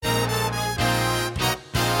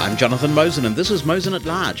I'm Jonathan Mosen, and this is Mosen at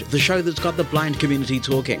Large, the show that's got the blind community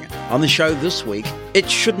talking. On the show this week, it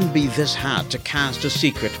shouldn't be this hard to cast a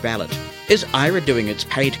secret ballot. Is Aira doing its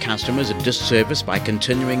paid customers a disservice by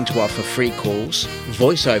continuing to offer free calls?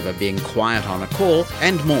 VoiceOver being quiet on a call,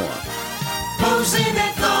 and more. Mosen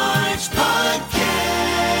at Large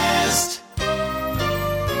Podcast.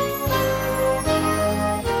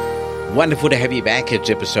 Wonderful to have you back. It's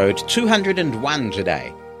episode 201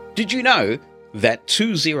 today. Did you know that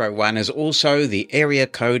 201 is also the area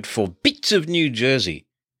code for Bits of New Jersey?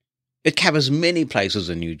 It covers many places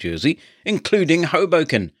in New Jersey, including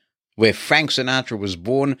Hoboken, where Frank Sinatra was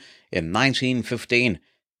born in 1915.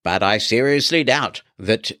 But I seriously doubt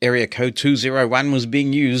that area code 201 was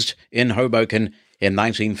being used in Hoboken in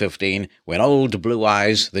 1915 when old Blue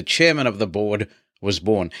Eyes, the chairman of the board, was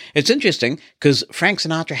born. It's interesting because Frank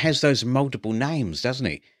Sinatra has those multiple names, doesn't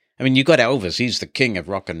he? I mean, you've got Elvis, he's the king of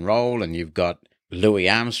rock and roll, and you've got Louis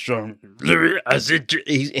Armstrong.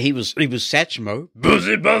 He was Satchmo.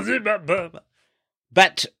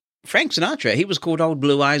 But Frank Sinatra, he was called Old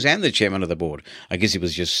Blue Eyes and the chairman of the board. I guess he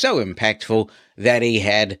was just so impactful that he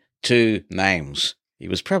had two names. He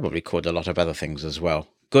was probably called a lot of other things as well.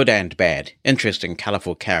 Good and bad. Interesting,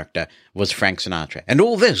 colourful character was Frank Sinatra. And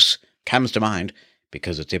all this comes to mind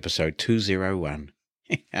because it's episode 201.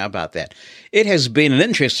 How about that? It has been an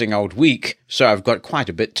interesting old week, so I've got quite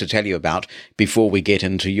a bit to tell you about before we get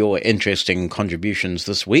into your interesting contributions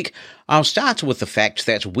this week. I'll start with the fact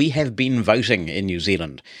that we have been voting in New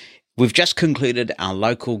Zealand. We've just concluded our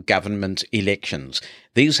local government elections.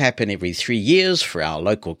 These happen every 3 years for our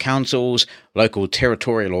local councils, local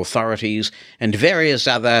territorial authorities, and various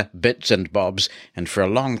other bits and bobs, and for a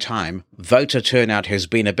long time, voter turnout has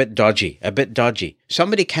been a bit dodgy.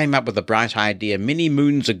 Somebody came up with a bright idea many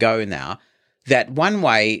moons ago now that one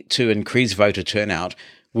way to increase voter turnout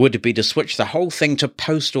would be to switch the whole thing to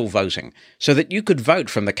postal voting so that you could vote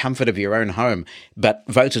from the comfort of your own home, but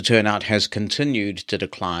voter turnout has continued to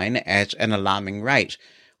decline at an alarming rate.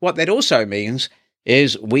 What that also means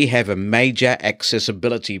is we have a major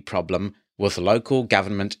accessibility problem with local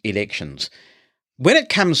government elections. When it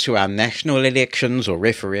comes to our national elections or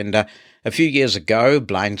referenda, a few years ago,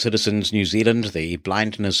 Blind Citizens New Zealand, the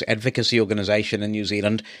blindness advocacy organisation in New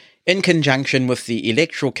Zealand, in conjunction with the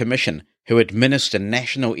Electoral Commission, who administer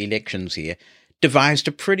national elections here, devised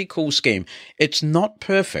a pretty cool scheme. It's not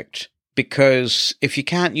perfect, because if you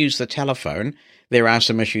can't use the telephone, there are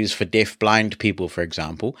some issues for deaf-blind people, for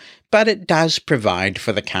example, but it does provide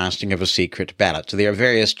for the casting of a secret ballot. So there are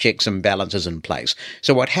various checks and balances in place.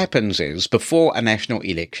 So what happens is, before a national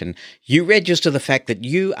election, you register the fact that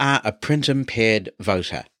you are a print-impaired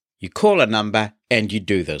voter. You call a number and you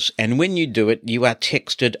do this. And when you do it, you are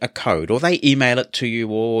texted a code, or they email it to you,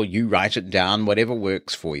 or you write it down, whatever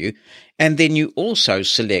works for you. And then you also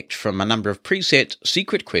select from a number of preset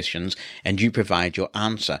secret questions and you provide your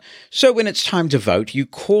answer. So when it's time to vote, you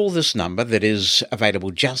call this number that is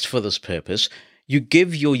available just for this purpose. You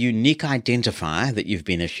give your unique identifier that you've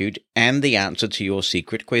been issued and the answer to your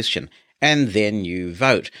secret question. And then you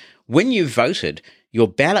vote. When you've voted, your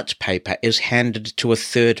ballot paper is handed to a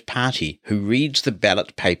third party who reads the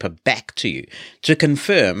ballot paper back to you to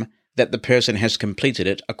confirm that the person has completed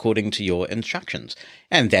it according to your instructions.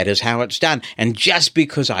 And that is how it's done. And just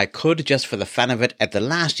because I could, just for the fun of it, at the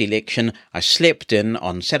last election, I slept in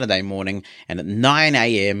on Saturday morning, and at 9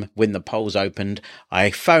 a.m. when the polls opened,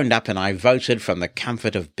 I phoned up and I voted from the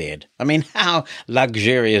comfort of bed. I mean, how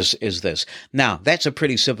luxurious is this? Now, that's a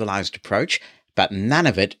pretty civilized approach, but none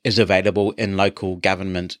of it is available in local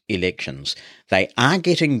government elections. They are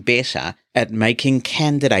getting better at making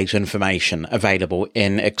candidate information available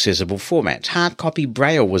in accessible formats. Hard copy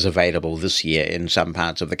Braille was available this year in some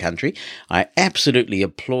parts of the country. I absolutely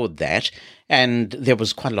applaud that, and there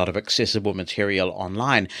was quite a lot of accessible material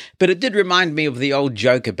online. But it did remind me of the old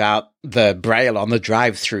joke about the Braille on the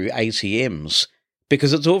drive-through ATMs,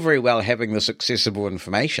 because it's all very well having this accessible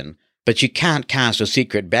information, but you can't cast a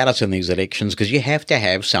secret ballot in these elections because you have to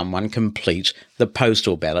have someone complete the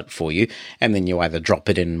postal ballot for you, and then you either drop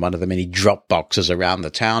it in one of the many drop boxes around the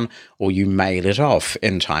town or you mail it off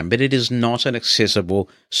in time. But it is not an accessible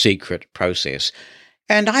secret process.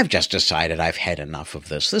 And I've just decided I've had enough of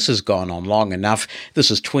this. This has gone on long enough. This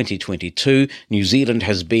is 2022. New Zealand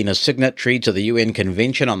has been a signatory to the UN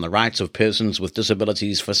Convention on the Rights of Persons with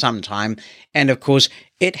Disabilities for some time. And of course,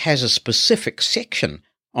 it has a specific section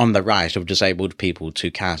on the right of disabled people to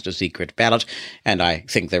cast a secret ballot, and I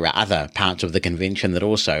think there are other parts of the convention that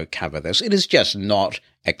also cover this. It is just not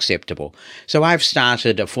acceptable. So I've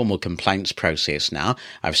started a formal complaints process now.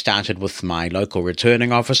 I've started with my local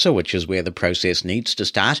returning officer, which is where the process needs to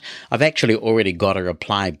start. I've actually already got a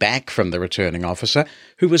reply back from the returning officer,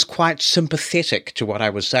 who was quite sympathetic to what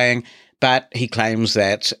I was saying, but he claims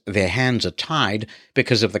that their hands are tied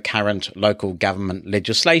because of the current local government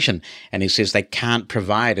legislation, and he says they can't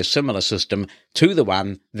provide a similar system to the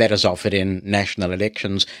one that is offered in national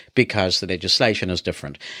elections because the legislation is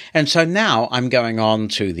different. And so now I'm going on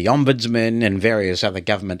to the Ombudsman and various other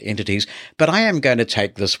government entities, but I am going to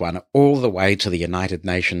take this one all the way to the United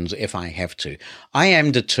Nations if I have to. I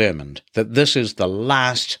am determined that this is the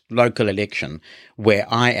last local election where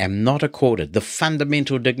I am not accorded the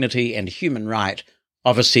fundamental dignity and human right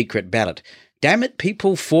of a secret ballot. Damn it,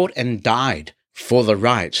 people fought and died for the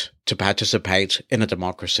right to participate in a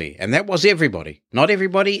democracy. And that was everybody. Not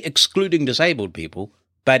everybody excluding disabled people,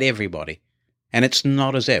 but everybody. And it's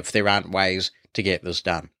not as if there aren't ways to get this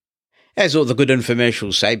done. As all the good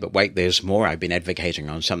infomercials say, but wait, there's more. I've been advocating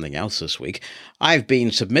on something else this week. I've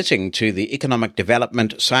been submitting to the Economic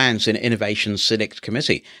Development, Science and Innovation Select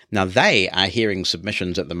Committee. Now, they are hearing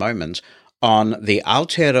submissions at the moment on the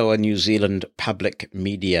Aotearoa New Zealand Public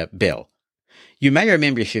Media Bill. You may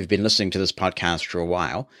remember, if you've been listening to this podcast for a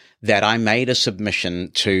while, that I made a submission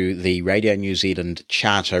to the Radio New Zealand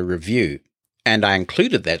Charter Review, and I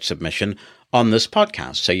included that submission on this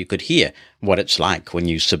podcast so you could hear what it's like when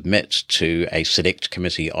you submit to a select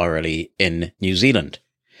committee orally in New Zealand.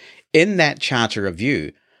 In that Charter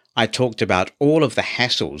Review, I talked about all of the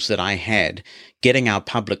hassles that I had getting our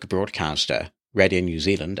public broadcaster, Radio New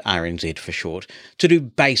Zealand, RNZ for short, to do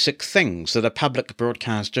basic things that a public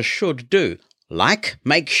broadcaster should do, like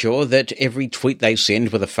make sure that every tweet they send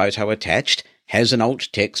with a photo attached has an alt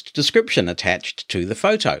text description attached to the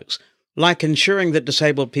photos, like ensuring that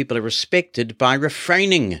disabled people are respected by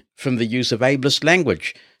refraining from the use of ableist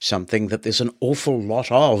language, something that there's an awful lot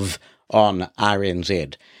of on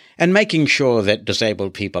RNZ, and making sure that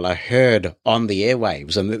disabled people are heard on the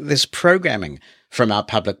airwaves and that there's programming from our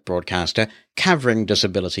public broadcaster covering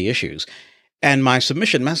disability issues. And my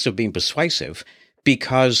submission must have been persuasive,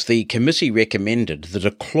 because the committee recommended that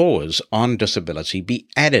a clause on disability be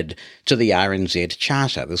added to the RNZ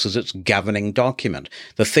Charter. This is its governing document,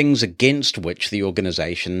 the things against which the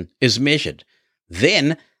organisation is measured.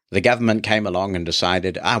 Then the government came along and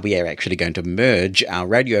decided, we are actually going to merge our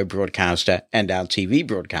radio broadcaster and our TV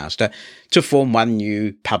broadcaster to form one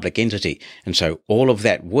new public entity. And so all of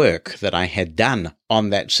that work that I had done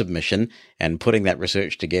on that submission and putting that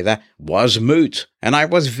research together was moot. And I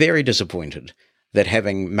was very disappointed that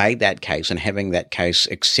having made that case and having that case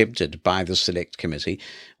accepted by the Select Committee,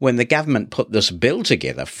 when the government put this bill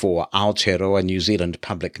together for Aotearoa New Zealand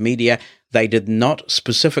Public Media, they did not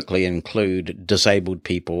specifically include disabled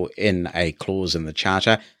people in a clause in the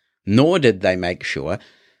Charter, nor did they make sure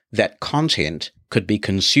that content could be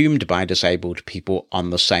consumed by disabled people on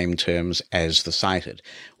the same terms as the cited.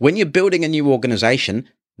 When you're building a new organisation,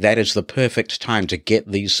 that is the perfect time to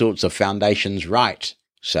get these sorts of foundations right.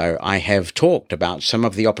 So I have talked about some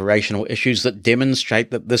of the operational issues that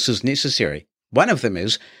demonstrate that this is necessary. One of them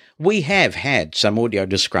is we have had some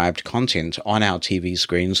audio-described content on our TV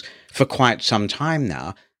screens for quite some time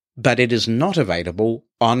now, but it is not available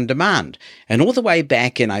on demand. And all the way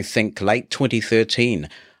back in, I think, late 2013,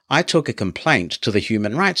 I took a complaint to the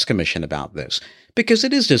Human Rights Commission about this, because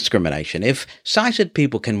it is discrimination. If sighted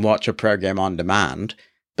people can watch a program on demand,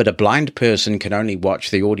 but a blind person can only watch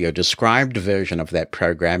the audio-described version of that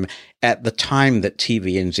program at the time that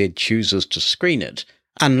TVNZ chooses to screen it,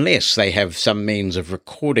 unless they have some means of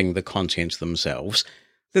recording the content themselves,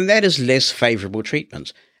 then that is less favourable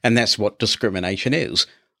treatment. And that's what discrimination is,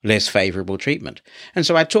 less favourable treatment. And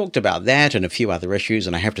so I talked about that and a few other issues,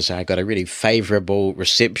 and I have to say I got a really favourable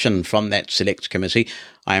reception from that Select Committee.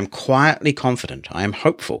 I am quietly confident, I am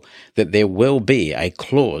hopeful, that there will be a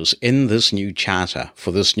clause in this new charter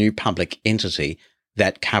for this new public entity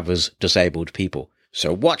that covers disabled people.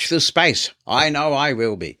 So watch this space. I know I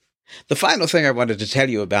will be. The final thing I wanted to tell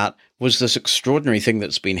you about was this extraordinary thing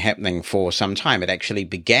that's been happening for some time. It actually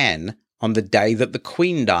began on the day that the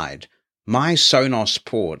Queen died. My Sonos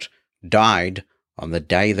port died on the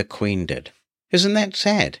day the Queen did. Isn't that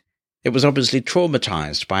sad? It was obviously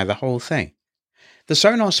traumatized by the whole thing. The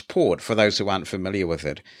Sonos port, for those who aren't familiar with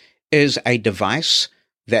it, is a device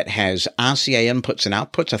that has RCA inputs and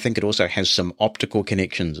outputs. I think it also has some optical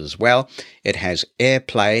connections as well. It has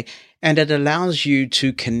AirPlay, and it allows you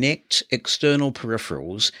to connect external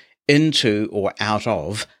peripherals into or out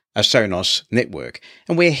of a Sonos network,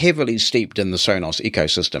 and we're heavily steeped in the Sonos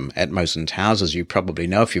ecosystem at Mosen Towers, as you probably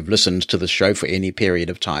know if you've listened to the show for any period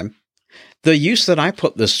of time. The use that I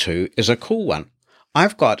put this to is a cool one.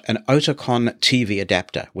 I've got an Oticon TV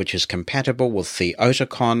adapter, which is compatible with the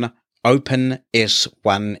Oticon Open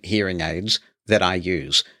S1 hearing aids that I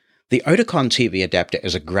use. The Oticon TV adapter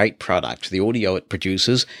is a great product. The audio it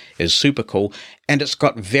produces is super cool, and it's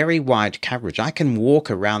got very wide coverage. I can walk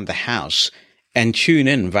around the house and tune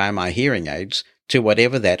in via my hearing aids to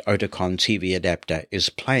whatever that Oticon TV adapter is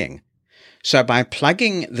playing. So by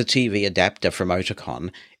plugging the TV adapter from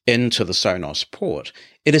Oticon into the Sonos port,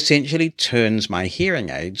 it essentially turns my hearing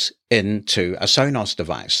aids into a Sonos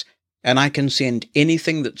device, and I can send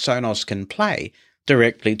anything that Sonos can play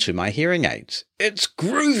directly to my hearing aids. It's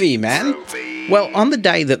groovy, man! Groovy. Well, on the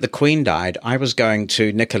day that the Queen died, I was going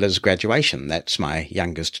to Nicola's graduation. That's my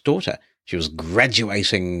youngest daughter. She was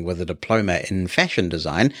graduating with a diploma in fashion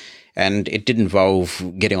design, and it did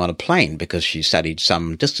involve getting on a plane because she studied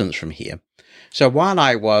some distance from here. So while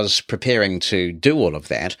I was preparing to do all of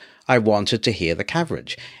that, I wanted to hear the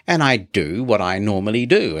coverage. And I do what I normally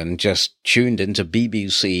do and just tuned into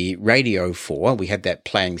BBC Radio 4. We had that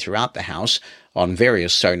playing throughout the house on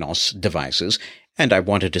various Sonos devices, and I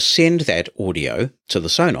wanted to send that audio to the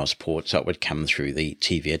Sonos port so it would come through the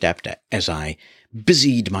TV adapter as I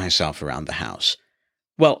busied myself around the house.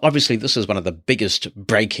 Well, obviously this is one of the biggest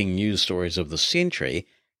breaking news stories of the century,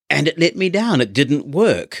 and it let me down. It didn't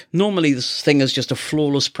work. Normally this thing is just a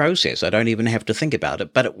flawless process. I don't even have to think about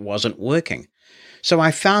it, but it wasn't working. So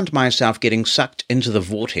I found myself getting sucked into the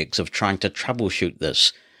vortex of trying to troubleshoot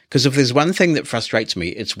this. Because if there's one thing that frustrates me,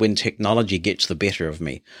 it's when technology gets the better of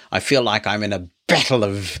me. I feel like I'm in a battle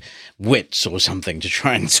of wits or something to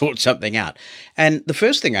try and sort something out. And the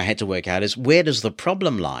first thing I had to work out is, where does the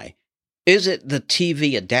problem lie? Is it the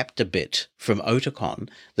TV adapter bit from Oticon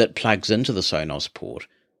that plugs into the Sonos port?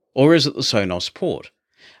 Or is it the Sonos port?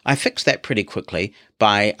 I fixed that pretty quickly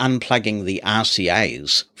by unplugging the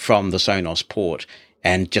RCAs from the Sonos port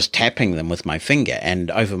and just tapping them with my finger, and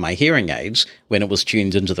over my hearing aids, when it was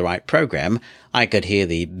tuned into the right program, I could hear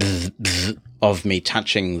the bzz, bzz of me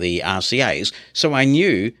touching the RCAs, so I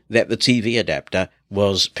knew that the TV adapter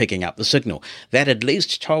was picking up the signal. That at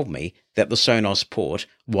least told me that the Sonos port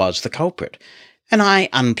was the culprit. And I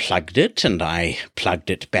unplugged it, and I plugged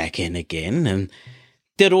it back in again, and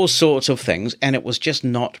did all sorts of things, and it was just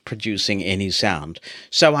not producing any sound.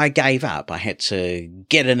 So I gave up. I had to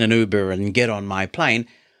get in an Uber and get on my plane.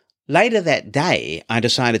 Later that day, I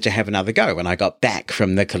decided to have another go when I got back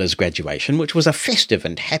from Nicola's graduation, which was a festive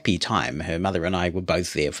and happy time. Her mother and I were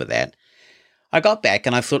both there for that. I got back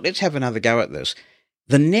and I thought, let's have another go at this.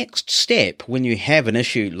 The next step when you have an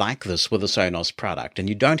issue like this with a Sonos product, and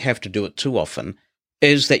you don't have to do it too often,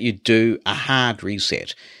 is that you do a hard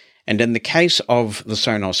reset. And in the case of the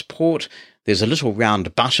Sonos port, there's a little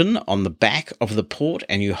round button on the back of the port,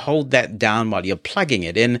 and you hold that down while you're plugging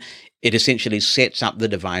it in. It essentially sets up the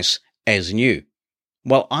device as new.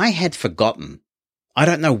 Well, I had forgotten, I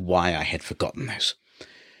don't know why I had forgotten this,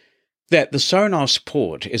 that the Sonos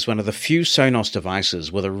port is one of the few Sonos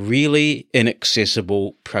devices with a really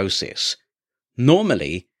inaccessible process.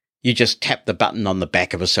 Normally, you just tap the button on the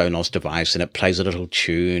back of a Sonos device and it plays a little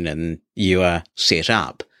tune and you are set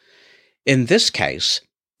up. In this case,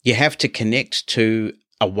 you have to connect to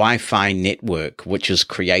a Wi-Fi network which is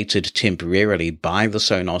created temporarily by the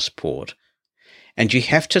Sonos port, and you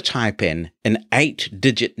have to type in an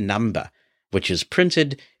 8-digit number which is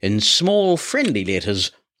printed in small friendly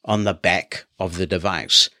letters on the back of the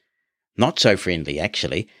device. Not so friendly,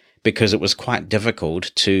 actually, because it was quite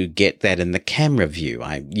difficult to get that in the camera view.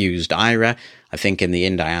 I used Ira. I think in the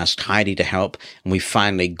end I asked Heidi to help, and we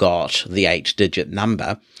finally got the 8-digit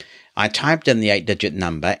number. I typed in the 8-digit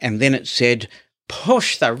number, and then it said,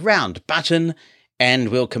 push the round button and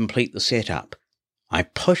we'll complete the setup. I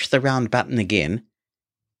pushed the round button again,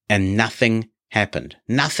 and nothing happened.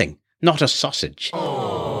 Nothing. Not a sausage.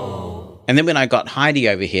 Oh. And then when I got Heidi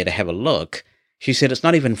over here to have a look, she said it's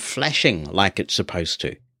not even flashing like it's supposed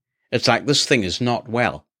to. It's like this thing is not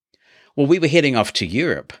well. Well, we were heading off to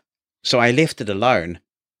Europe, so I left it alone,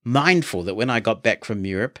 mindful that when I got back from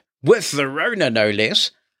Europe, with the Rona no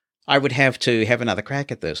less, I would have to have another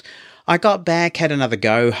crack at this. I got back, had another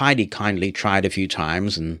go. Heidi kindly tried a few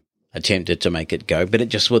times and attempted to make it go, but it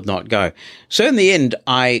just would not go. So in the end,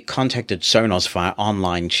 I contacted Sonos via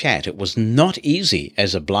online chat. It was not easy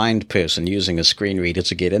as a blind person using a screen reader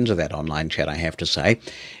to get into that online chat, I have to say,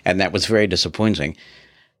 and that was very disappointing.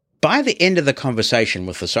 by the end of the conversation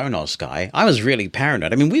with the Sonos guy, I was really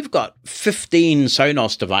paranoid. I mean, we've got 15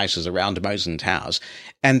 Sonos devices around Mosen Towers,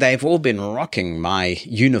 and they've all been rocking my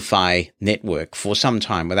Unify network for some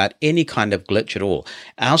time without any kind of glitch at all.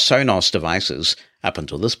 Our Sonos devices, up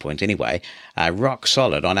until this point anyway, are rock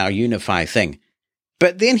solid on our Unify thing.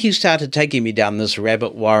 But then he started taking me down this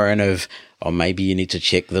rabbit warren of, oh, maybe you need to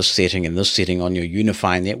check this setting and this setting on your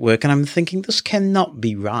Unify network. And I'm thinking, this cannot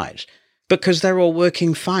be right. Because they're all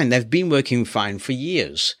working fine. They've been working fine for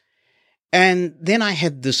years. And then I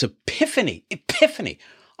had this epiphany.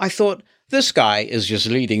 I thought, this guy is just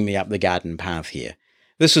leading me up the garden path here.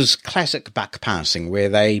 This is classic buck passing, where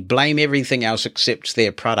they blame everything else except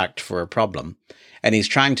their product for a problem. And he's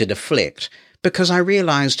trying to deflect, because I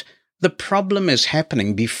realized the problem is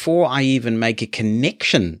happening before I even make a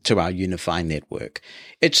connection to our Unify network.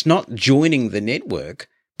 It's not joining the network,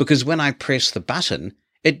 because when I press the button,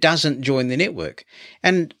 it doesn't join the network.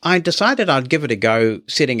 And I decided I'd give it a go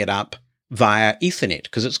setting it up via Ethernet,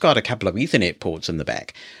 because it's got a couple of Ethernet ports in the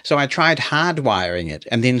back. So I tried hardwiring it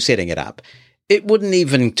and then setting it up. It wouldn't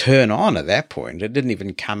even turn on at that point. It didn't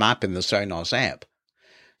even come up in the Sonos app.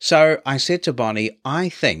 So I said to Bonnie, I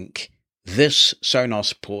think this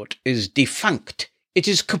Sonos port is defunct. It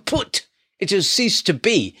is kaput. It has ceased to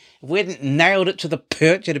be. If we hadn't nailed it to the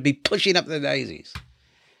perch, it'd be pushing up the daisies.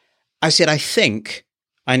 I said, I think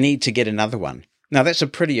I need to get another one. Now, that's a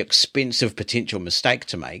pretty expensive potential mistake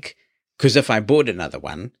to make, because if I bought another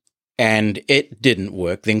one and it didn't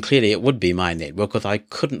work, then clearly it would be my network, because I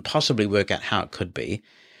couldn't possibly work out how it could be.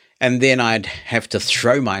 And then I'd have to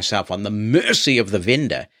throw myself on the mercy of the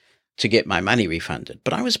vendor to get my money refunded.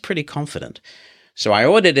 But I was pretty confident. So I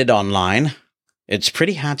ordered it online. It's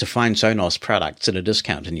pretty hard to find Sonos products at a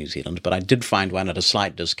discount in New Zealand, but I did find one at a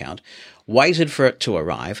slight discount. Waited for it to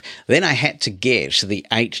arrive. Then I had to get the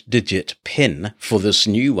 8-digit PIN for this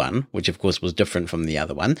new one, which of course was different from the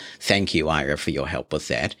other one. Thank you, Ira, for your help with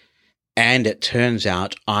that. And it turns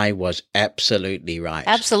out I was absolutely right.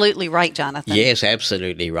 Absolutely right, Jonathan. Yes,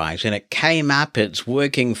 absolutely right. And it came up. It's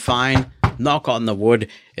working fine. Knock on the wood.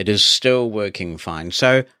 It is still working fine.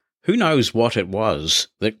 So who knows what it was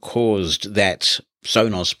that caused that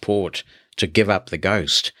Sonos port to give up the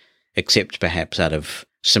ghost, except perhaps out of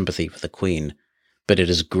sympathy for the Queen. But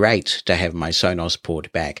it is great to have my Sonos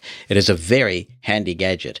port back. It is a very handy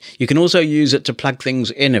gadget. You can also use it to plug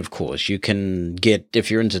things in, of course. You can get, if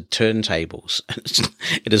you're into turntables,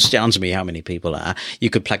 it astounds me how many people are, you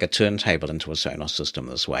could plug a turntable into a Sonos system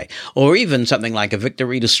this way. Or even something like a Victor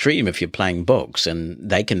Reader Stream if you're playing books, and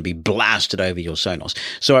they can be blasted over your Sonos.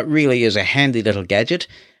 So it really is a handy little gadget.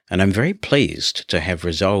 And I'm very pleased to have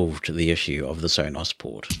resolved the issue of the Sonos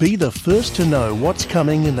port. Be the first to know what's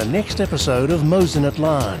coming in the next episode of Mosen at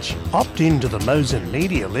Large. Opt into the Mosen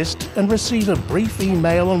media list and receive a brief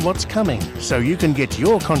email on what's coming, so you can get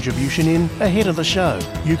your contribution in ahead of the show.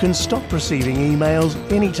 You can stop receiving emails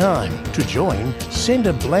anytime. To join, send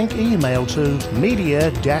a blank email to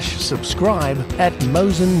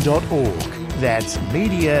media-subscribe@mosen.org. That's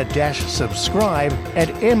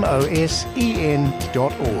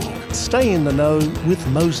media-subscribe@mosen.org. Stay in the know with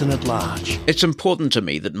Mosen at Large. It's important to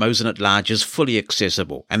me that Mosen at Large is fully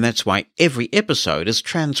accessible, and that's why every episode is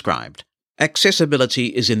transcribed. Accessibility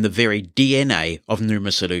is in the very DNA of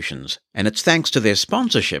Numa Solutions, and it's thanks to their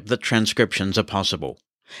sponsorship that transcriptions are possible.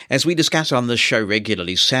 As we discuss on this show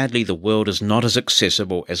regularly, sadly the world is not as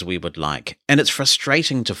accessible as we would like, and it's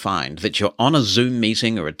frustrating to find that you're on a Zoom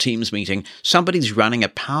meeting or a Teams meeting, somebody's running a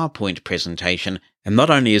PowerPoint presentation, and not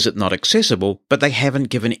only is it not accessible, but they haven't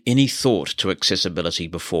given any thought to accessibility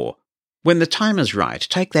before. When the time is right,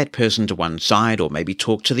 take that person to one side, or maybe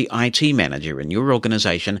talk to the IT manager in your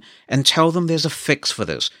organization and tell them there's a fix for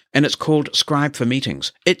this, and it's called Scribe for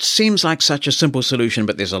Meetings. It seems like such a simple solution,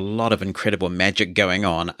 but there's a lot of incredible magic going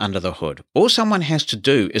on under the hood. All someone has to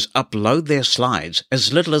do is upload their slides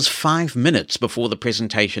as little as 5 minutes before the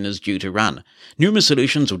presentation is due to run. Numa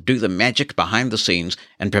Solutions will do the magic behind the scenes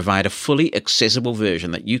and provide a fully accessible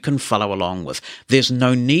version that you can follow along with. There's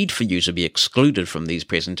no need for you to be excluded from these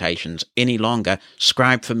presentations any longer.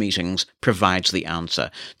 Scribe for Meetings provides the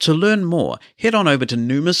answer. To learn more, head on over to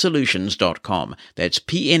numasolutions.com. That's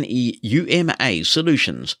PNEUMA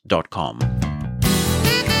solutions.com.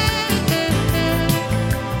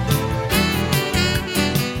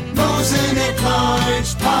 Mosen at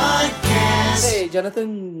Large Podcast. Hey,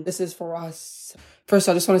 Jonathan, this is for us. First,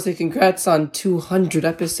 I just want to say congrats on 200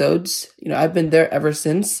 episodes. I've been there ever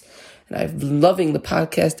since, and I've been loving the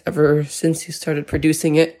podcast ever since you started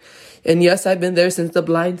producing it. And yes, I've been there since The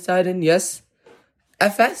Blind Side, and yes,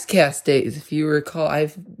 FSCast days. If you recall,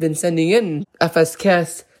 I've been sending in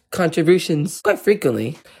FSCast contributions quite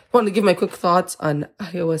frequently. I want to give my quick thoughts on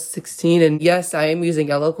iOS 16. And yes, I am using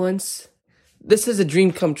Eloquence. This is a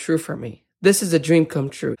dream come true for me. This is a dream come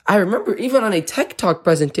true. I remember even on a Tech Talk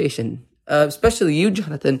presentation, especially you,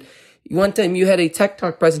 Jonathan, one time you had a Tech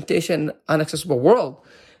Talk presentation on Accessible World.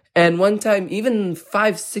 And one time, even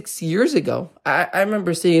 5-6 years ago, I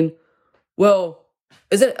remember saying, well,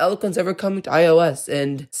 isn't Eloquence ever coming to iOS?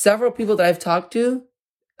 And several people that I've talked to,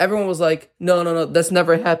 everyone was like, no, that's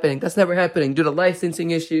never happening. That's never happening due to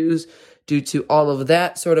licensing issues, due to all of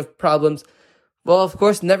that sort of problems. Well, of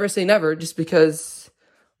course, never say never, just because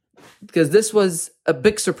this was a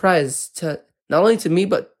big surprise to not only to me,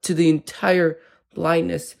 but to the entire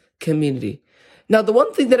blindness community. Now, the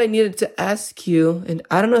one thing that I needed to ask you, and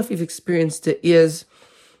I don't know if you've experienced it, is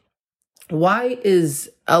why is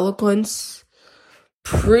Eloquence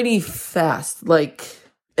pretty fast? Like,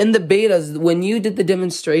 in the betas, when you did the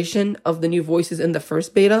demonstration of the new voices in the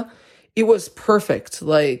first beta, it was perfect.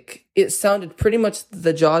 Like, it sounded pretty much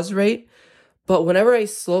the JAWS rate, but whenever I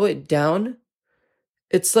slow it down,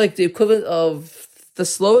 it's like the equivalent of the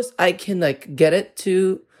slowest I can, like, get it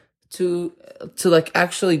to like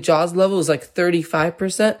actually JAWS level is like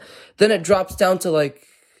 35%. Then it drops down to like,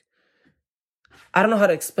 I don't know how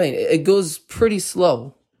to explain it. It goes pretty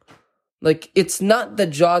slow. Like, it's not the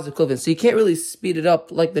JAWS equivalent. So you can't really speed it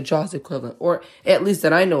up like the JAWS equivalent, or at least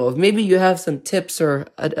that I know of. Maybe you have some tips or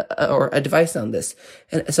advice on this.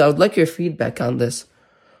 And so I would like your feedback on this.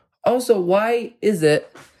 Also, why is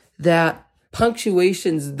it that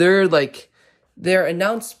punctuations, they're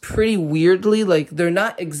announced pretty weirdly? Like, they're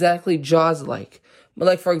not exactly JAWS-like. But,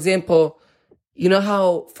 like, for example, you know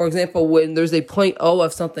how, for example, when there's a 0.0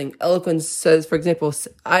 of something, Eloquence says, for example,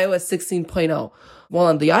 iOS 16.0. Well,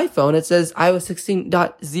 on the iPhone, it says iOS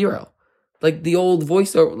 16.0. Like the old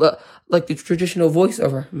voiceover, like the traditional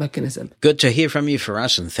voiceover mechanism. Good to hear from you for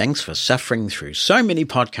us, and thanks for suffering through so many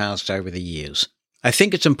podcasts over the years. I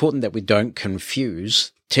think it's important that we don't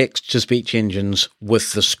confuse text-to-speech engines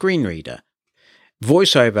with the screen reader.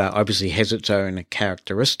 VoiceOver obviously has its own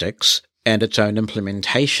characteristics and its own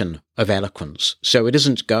implementation of Eloquence, so it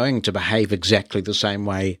isn't going to behave exactly the same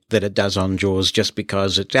way that it does on JAWS just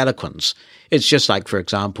because it's Eloquence. It's just like, for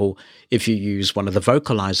example, if you use one of the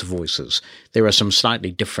vocalizer voices, there are some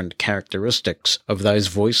slightly different characteristics of those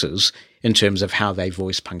voices in terms of how they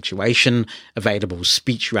voice punctuation, available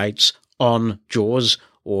speech rates on JAWS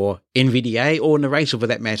or NVDA or Narrator for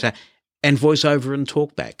that matter, and VoiceOver and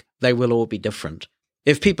TalkBack. They will all be different.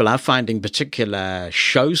 If people are finding particular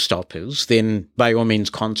showstoppers, then by all means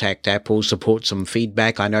contact Apple, support some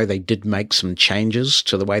feedback. I know they did make some changes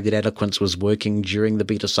to the way that Eloquence was working during the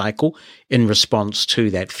beta cycle in response to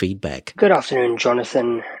that feedback. Good afternoon,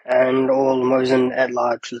 Jonathan, and all Mosen at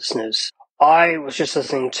Large listeners. I was just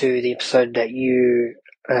listening to the episode that you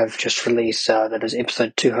have just released, that is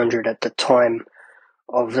episode 200 at the time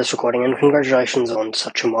of this recording, and congratulations on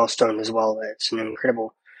such a milestone as well. It's an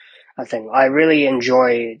incredible thing. I really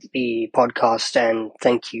enjoy the podcast and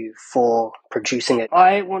thank you for producing it.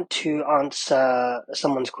 I want to answer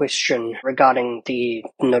someone's question regarding the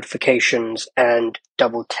notifications and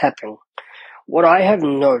double tapping. What I have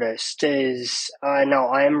noticed is, now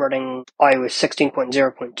I am running iOS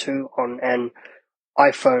 16.0.2 on an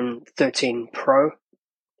iPhone 13 Pro.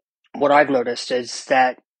 What I've noticed is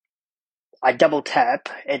that I double tap,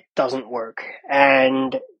 it doesn't work.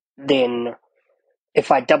 And then if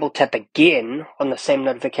I double tap again on the same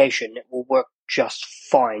notification, it will work just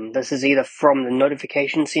fine. This is either from the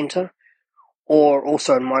notification center or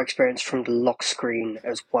also, in my experience, from the lock screen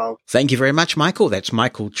as well. Thank you very much, Michael. That's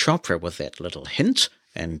Michael Chopra with that little hint.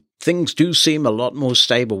 And things do seem a lot more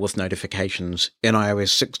stable with notifications in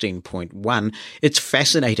iOS 16.1. It's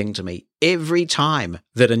fascinating to me. Every time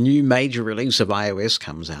that a new major release of iOS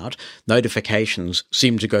comes out, notifications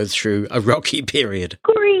seem to go through a rocky period.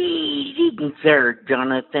 Greetings there,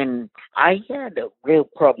 Jonathan. I had a real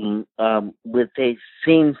problem with a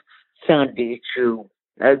same sound issue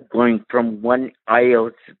going from one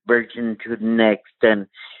iOS version to the next, and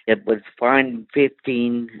it was fine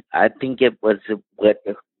 15. I think it was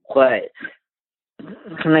quiet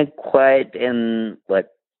in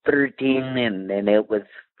 13, and then it was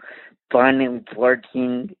fine in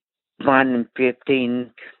 14, fine in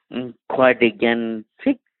 15, and quiet again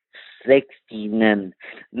 16, and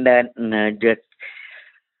that, and I just,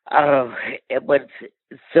 it was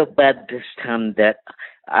so bad this time that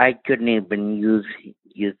I couldn't even use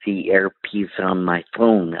the earpiece on my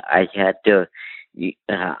phone. I had to use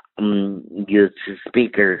the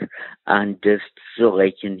speaker just so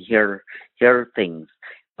I can hear things.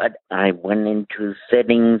 But I went into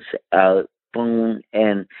settings, phone,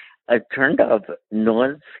 and turned off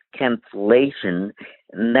noise cancellation,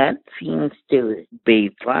 and that seems to be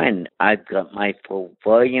fine. I've got my full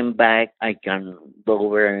volume back. I can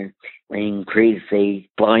lower and increase the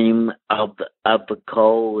volume of the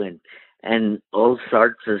call and all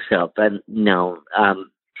sorts of stuff. And no,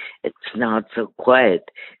 it's not so quiet.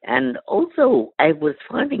 And also, I was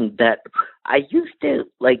finding that I used to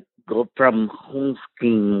go from home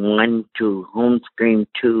screen 1 to home screen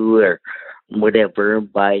 2 or whatever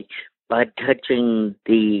by touching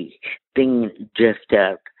the thing just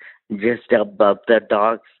above the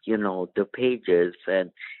docs, the pages,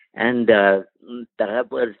 and that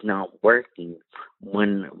was not working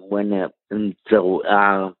so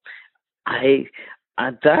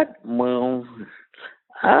I thought, well,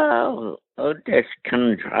 I'll just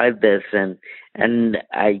come try this, and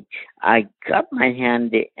I got my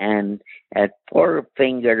hand and had 4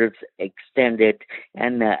 fingers extended,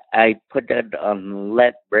 and I put it on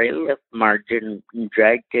very left margin, and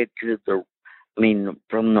dragged it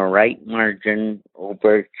from the right margin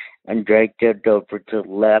over, and dragged it over to the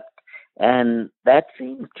left, and that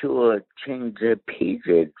seemed to change the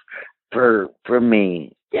pages for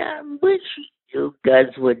me. Yeah, I wish you guys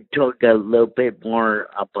would talk a little bit more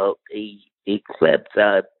about Eclipse.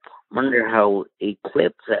 I wonder how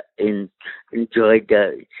Eclipse enjoyed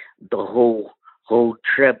the whole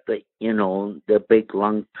trip, the big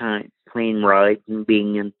long plane ride and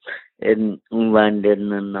being in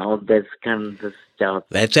London and all this kind of stuff.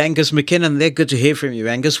 That's Angus McKinnon there. Good to hear from you,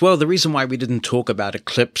 Angus. Well, the reason why we didn't talk about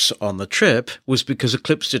Eclipse on the trip was because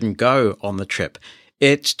Eclipse didn't go on the trip.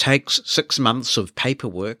 It takes 6 months of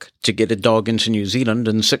paperwork to get a dog into New Zealand,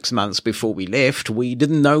 and 6 months before we left, we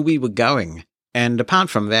didn't know we were going. And apart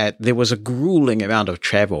from that, there was a grueling amount of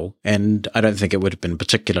travel, and I don't think it would have been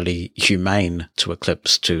particularly humane to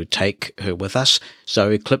Eclipse to take her with us. So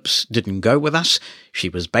Eclipse didn't go with us. She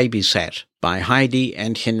was babysat by Heidi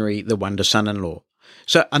and Henry, the wonder son-in-law.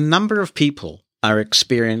 So a number of people are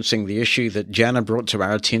experiencing the issue that Jana brought to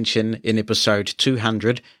our attention in episode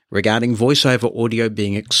 200 regarding voiceover audio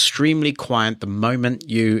being extremely quiet the moment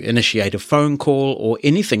you initiate a phone call or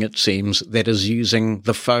anything, it seems, that is using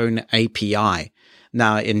the phone API.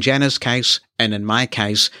 Now, in Jana's case and in my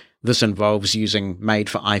case, this involves using made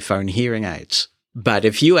for iPhone hearing aids. But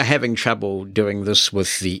if you are having trouble doing this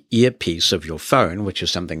with the earpiece of your phone, which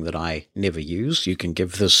is something that I never use, you can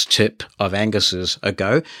give this tip of Angus's a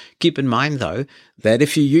go. Keep in mind, though, that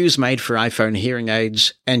if you use made for iPhone hearing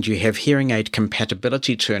aids and you have hearing aid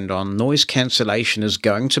compatibility turned on, noise cancellation is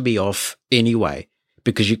going to be off anyway,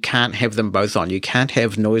 because you can't have them both on. You can't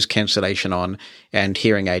have noise cancellation on and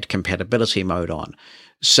hearing aid compatibility mode on.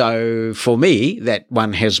 So for me, that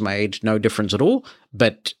one has made no difference at all,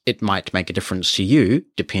 but it might make a difference to you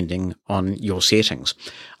depending on your settings.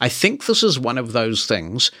 I think this is one of those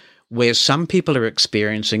things where some people are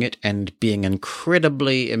experiencing it and being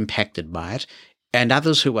incredibly impacted by it, and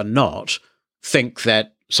others who are not think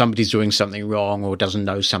that somebody's doing something wrong or doesn't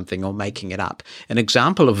know something or making it up. An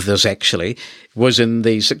example of this actually was in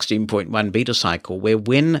the 16.1 beta cycle, where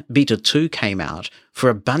when beta 2 came out,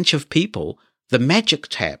 for a bunch of people, the Magic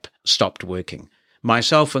Tap stopped working,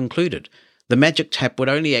 myself included. The Magic Tap would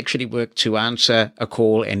only actually work to answer a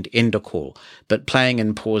call and end a call, but playing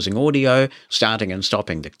and pausing audio, starting and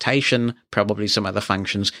stopping dictation, probably some other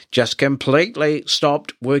functions, just completely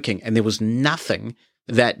stopped working, and there was nothing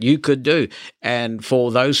that you could do. And for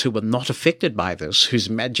those who were not affected by this, whose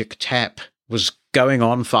Magic Tap was going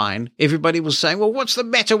on fine, everybody was saying, well, what's the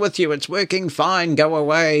matter with you? It's working fine. Go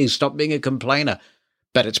away. Stop being a complainer.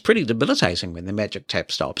 But it's pretty debilitating when the Magic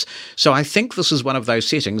Tap stops. So I think this is one of those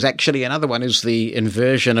settings. Actually, another one is the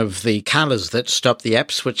inversion of the colors that stop the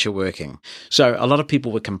app switcher working. So a lot of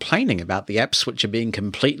people were complaining about the app switcher being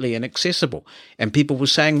completely inaccessible. And people were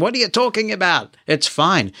saying, what are you talking about? It's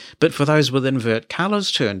fine. But for those with invert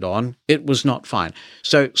colors turned on, it was not fine.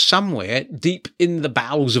 So somewhere deep in the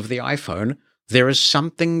bowels of the iPhone, there is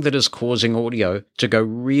something that is causing audio to go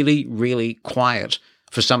really, really quiet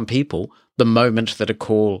for some people the moment that a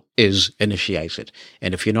call is initiated.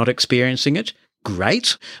 And if you're not experiencing it,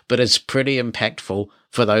 great, but it's pretty impactful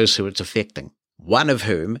for those who it's affecting. One of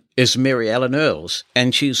whom is Mary Ellen Earls,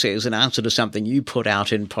 and she says, in answer to something you put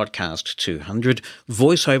out in podcast 200,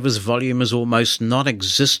 VoiceOver's volume is almost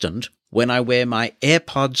non-existent when I wear my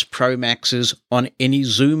AirPods Pro Maxes on any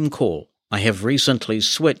Zoom call. I have recently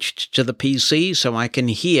switched to the PC so I can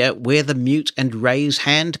hear where the mute and raise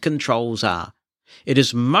hand controls are. It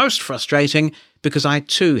is most frustrating because I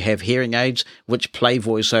too have hearing aids which play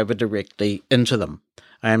VoiceOver directly into them.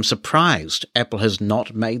 I am surprised Apple has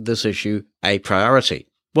not made this issue a priority.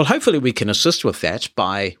 Well, hopefully we can assist with that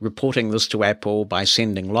by reporting this to Apple, by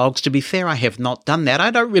sending logs. To be fair, I have not done that. I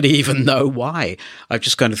don't really even know why. I've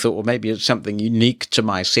just kind of thought, well, maybe it's something unique to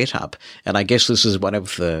my setup. And I guess this is one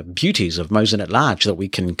of the beauties of Mosen at Large, that we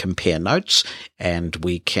can compare notes and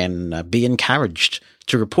we can be encouraged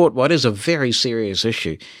to report what is a very serious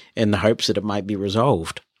issue in the hopes that it might be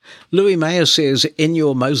resolved. Louis Mayer says, in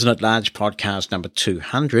your Mosen at Large podcast number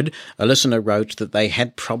 200, a listener wrote that they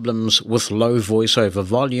had problems with low voiceover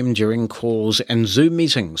volume during calls and Zoom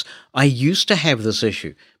meetings. I used to have this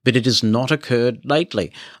issue, but it has not occurred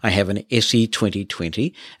lately. I have an SE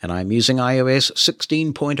 2020 and I'm using iOS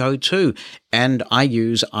 16.02 and I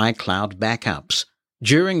use iCloud backups.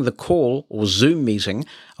 During the call or Zoom meeting,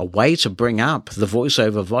 a way to bring up the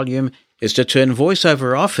voiceover volume is to turn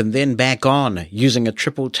voiceover off and then back on using a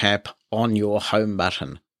triple tap on your home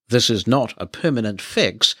button. This is not a permanent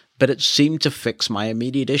fix, but it seemed to fix my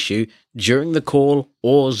immediate issue during the call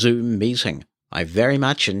or Zoom meeting. I very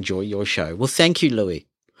much enjoy your show. Well, thank you, Louis.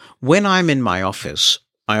 When I'm in my office,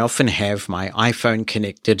 I often have my iPhone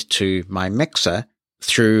connected to my mixer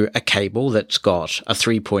through a cable that's got a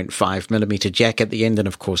 3.5 millimeter jack at the end, and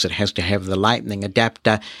of course it has to have the lightning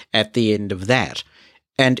adapter at the end of that.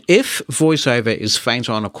 And if voiceover is faint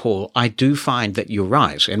on a call, I do find that you're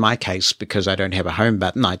right. In my case, because I don't have a home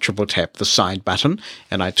button, I triple tap the side button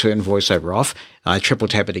and I turn voiceover off. I triple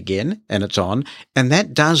tap it again and it's on. And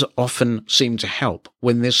that does often seem to help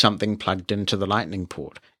when there's something plugged into the lightning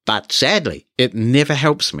port. But sadly, it never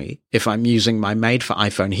helps me if I'm using my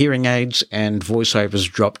made-for-iPhone hearing aids and voiceover's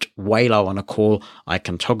dropped way low on a call. I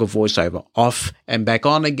can toggle voiceover off and back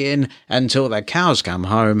on again until the cows come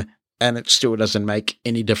home, and it still doesn't make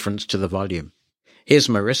any difference to the volume. Here's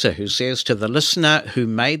Marissa, who says, to the listener who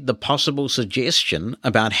made the possible suggestion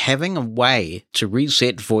about having a way to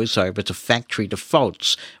reset VoiceOver to factory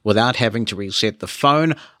defaults without having to reset the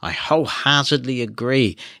phone, I wholeheartedly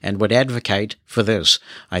agree and would advocate for this.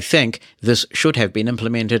 I think this should have been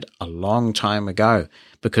implemented a long time ago,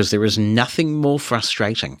 because there is nothing more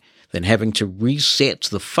frustrating than having to reset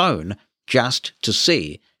the phone just to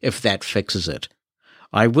see if that fixes it.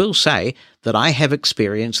 I will say that I have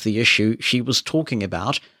experienced the issue she was talking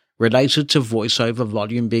about related to voiceover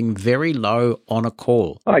volume being very low on a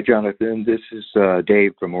call. Hi, Jonathan. This is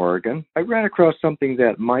Dave from Oregon. I ran across something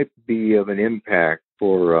that might be of an impact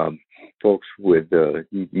for folks with either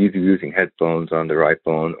using headphones on their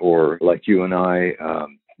iPhone or, like you and I,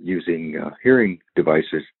 using hearing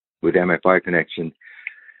devices with MFI connection.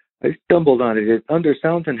 I stumbled on it. It's under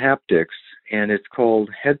Sounds and Haptics, and it's called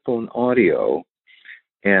Headphone Audio.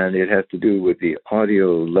 And it has to do with the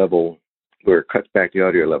audio level, where it cuts back the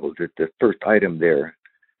audio level. The first item there,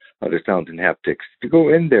 under Sounds and Haptics. To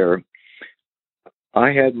go in there,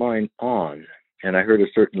 I had mine on, and I heard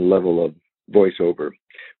a certain level of voiceover.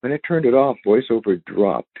 When I turned it off, voiceover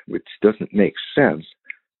dropped, which doesn't make sense.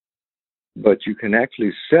 But you can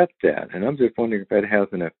actually set that, and I'm just wondering if that has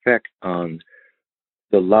an effect on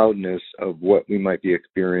the loudness of what we might be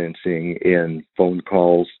experiencing in phone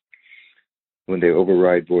calls, when they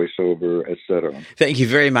override voiceover, etc. Thank you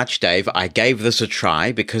very much, Dave. I gave this a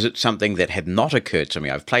try because it's something that had not occurred to me.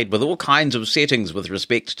 I've played with all kinds of settings with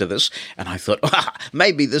respect to this, and I thought,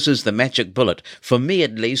 maybe this is the magic bullet. For me,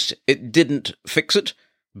 at least, it didn't fix it,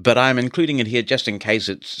 but I'm including it here just in case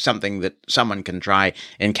it's something that someone can try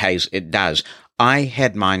in case it does. I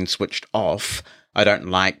had mine switched off. I don't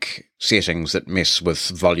like settings that mess with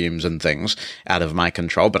volumes and things out of my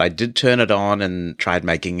control, but I did turn it on and tried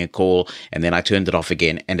making a call, and then I turned it off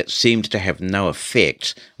again, and it seemed to have no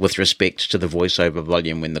effect with respect to the voiceover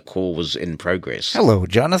volume when the call was in progress. Hello,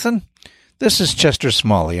 Jonathan. This is Chester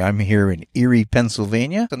Smalley. I'm here in Erie,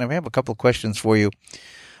 Pennsylvania, and I have a couple of questions for you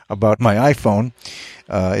about my iPhone.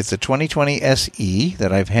 It's a 2020 SE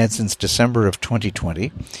that I've had since December of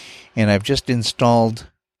 2020, and I've just installed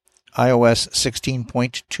iOS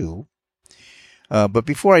 16.2. But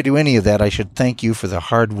before I do any of that, I should thank you for the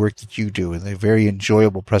hard work that you do and the very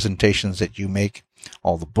enjoyable presentations that you make,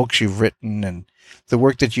 all the books you've written, and the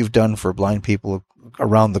work that you've done for blind people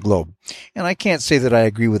around the globe. And I can't say that I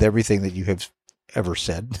agree with everything that you have ever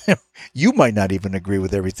said. You might not even agree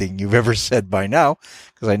with everything you've ever said by now,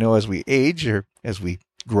 because I know as we age or as we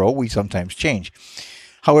grow, we sometimes change.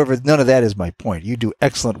 However, none of that is my point. You do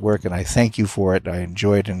excellent work, and I thank you for it. I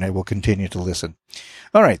enjoy it, and I will continue to listen.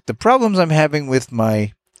 All right, the problems I'm having with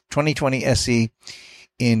my 2020 SE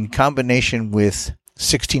in combination with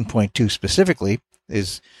 16.2 specifically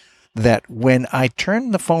is that when I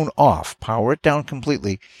turn the phone off, power it down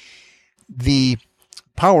completely, the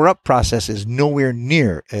power-up process is nowhere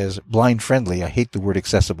near as blind-friendly. I hate the word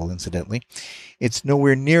accessible, incidentally. It's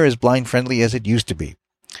nowhere near as blind-friendly as it used to be.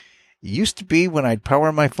 It used to be when I'd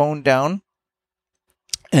power my phone down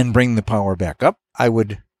and bring the power back up, I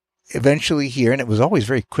would eventually hear, and it was always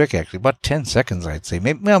very quick actually, about 10 seconds I'd say,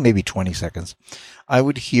 maybe 20 seconds, I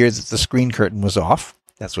would hear that the screen curtain was off.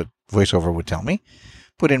 That's what VoiceOver would tell me.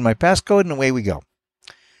 Put in my passcode and away we go.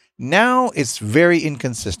 Now it's very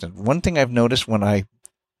inconsistent. One thing I've noticed when I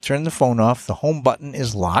turn the phone off, the home button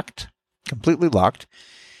is locked, completely locked,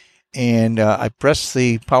 and I press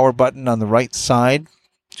the power button on the right side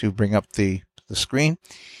to bring up the screen,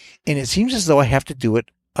 and it seems as though I have to do it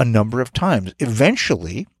a number of times.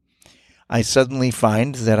 Eventually, I suddenly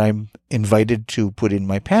find that I'm invited to put in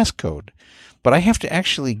my passcode, but I have to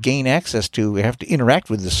actually gain access to, I have to interact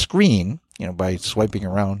with the screen, by swiping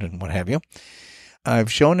around and what have you.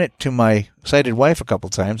 I've shown it to my sighted wife a couple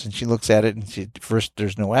times, and she looks at it, and first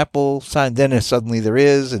there's no Apple sign, then suddenly there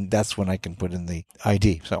is, and that's when I can put in the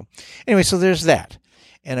ID. So anyway, so there's that.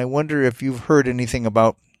 And I wonder if you've heard anything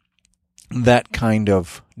about that kind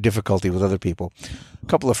of difficulty with other people. A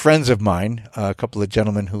couple of friends of mine, a couple of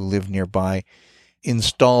gentlemen who live nearby,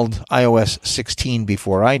 installed iOS 16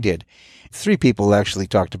 before I did. 3 people actually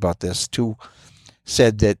talked about this. 2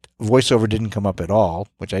 said that VoiceOver didn't come up at all,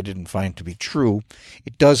 which I didn't find to be true.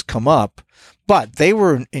 It does come up, but they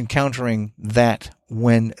were encountering that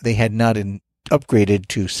when they had not upgraded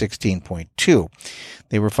to 16.2.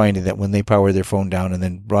 They were finding that when they powered their phone down and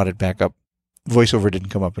then brought it back up, VoiceOver didn't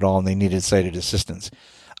come up at all, and they needed sighted assistance.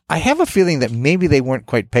 I have a feeling that maybe they weren't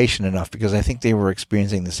quite patient enough, because I think they were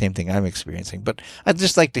experiencing the same thing I'm experiencing. But I'd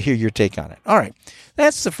just like to hear your take on it. All right,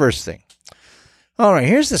 that's the first thing. All right,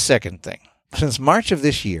 here's the second thing. Since March of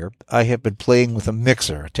this year, I have been playing with a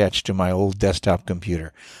mixer attached to my old desktop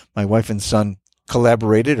computer. My wife and son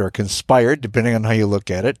collaborated or conspired, depending on how you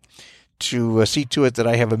look at it, to see to it that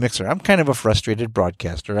I have a mixer. I'm kind of a frustrated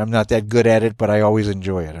broadcaster. I'm not that good at it, but I always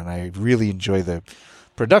enjoy it, and I really enjoy the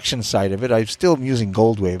production side of it. I'm still using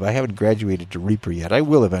Goldwave. I haven't graduated to Reaper yet. I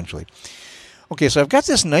will eventually. Okay, so I've got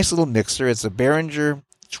this nice little mixer. It's a Behringer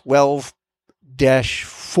 12-4,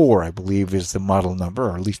 I believe, is the model number,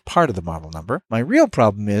 or at least part of the model number. My real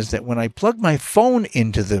problem is that when I plug my phone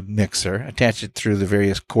into the mixer, attach it through the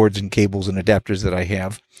various cords and cables and adapters that I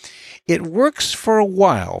have, it works for a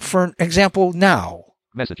while. For example, now.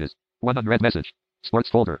 Messages. 100 message. Sports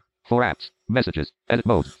folder. 4 apps. Messages. Edit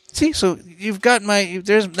mode. See, so you've got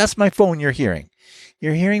that's my phone you're hearing.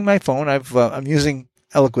 You're hearing my phone. I'm using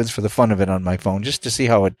Eloquence for the fun of it on my phone, just to see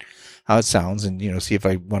how it sounds and, see if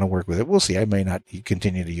I want to work with it. We'll see. I may not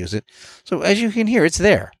continue to use it. So as you can hear, it's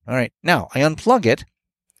there. All right. Now I unplug it,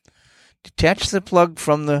 detach the plug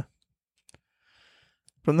from the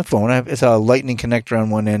phone. It's a lightning connector on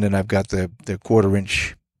one end, and I've got the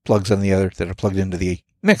 1/4-inch plugs on the other that are plugged into the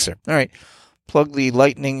mixer. All right. Plug the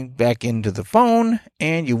lightning back into the phone,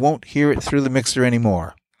 and you won't hear it through the mixer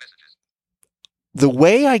anymore. The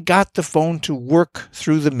way I got the phone to work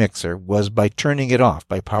through the mixer was by turning it off,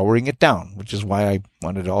 by powering it down, which is why I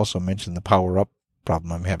wanted to also mention the power up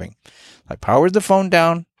problem I'm having. I powered the phone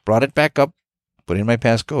down, brought it back up, put in my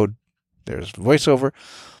passcode. There's VoiceOver.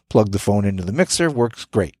 Plug the phone into the mixer. Works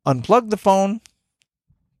great. Unplug the phone.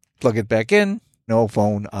 Plug it back in. No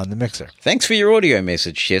phone on the mixer. Thanks for your audio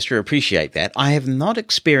message, Chester. Appreciate that. I have not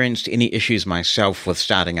experienced any issues myself with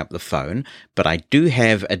starting up the phone, but I do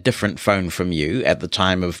have a different phone from you. At the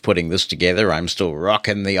time of putting this together, I'm still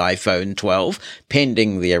rocking the iPhone 12,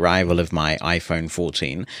 pending the arrival of my iPhone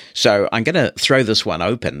 14. So I'm going to throw this one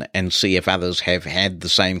open and see if others have had the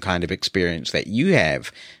same kind of experience that you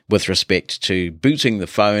have with respect to booting the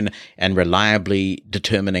phone and reliably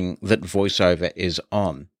determining that VoiceOver is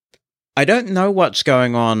on. I don't know what's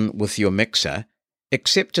going on with your mixer,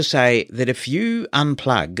 except to say that if you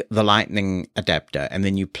unplug the lightning adapter and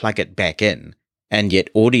then you plug it back in, and yet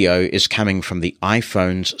audio is coming from the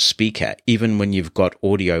iPhone's speaker, even when you've got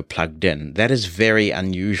audio plugged in, that is very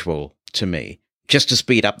unusual to me. Just to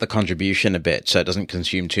speed up the contribution a bit so it doesn't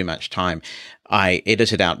consume too much time, I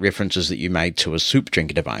edited out references that you made to a soup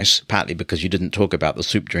drinker device, partly because you didn't talk about the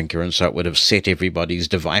soup drinker, and so it would have set everybody's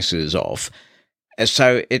devices off.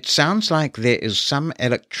 So it sounds like there is some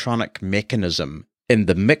electronic mechanism in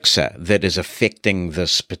the mixer that is affecting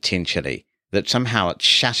this potentially, that somehow it's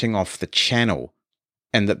shutting off the channel,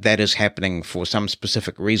 and that is happening for some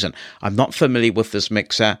specific reason. I'm not familiar with this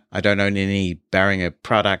mixer. I don't own any Behringer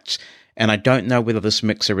products, and I don't know whether this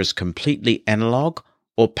mixer is completely analog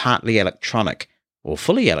or partly electronic or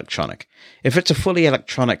fully electronic. If it's a fully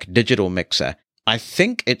electronic digital mixer, I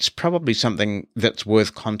think it's probably something that's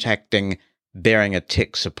worth contacting Behringer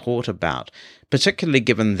tech support about, particularly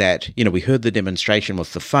given that, we heard the demonstration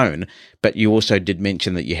with the phone, but you also did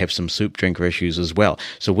mention that you have some soup drinker issues as well.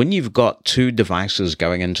 So when you've got two devices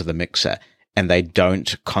going into the mixer and they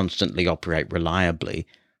don't constantly operate reliably,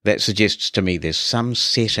 that suggests to me there's some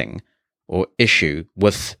setting or issue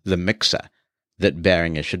with the mixer that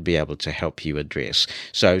Behringer should be able to help you address.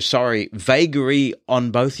 So sorry, vagary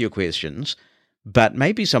on both your questions, but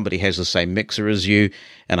maybe somebody has the same mixer as you,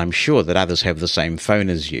 and I'm sure that others have the same phone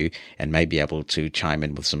as you, and may be able to chime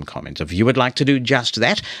in with some comments. If you would like to do just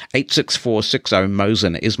that,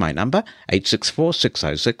 86460-MOSEN is my number,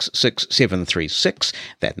 864-606-6736.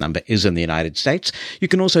 That number is in the United States. You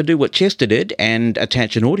can also do what Chester did and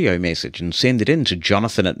attach an audio message and send it in to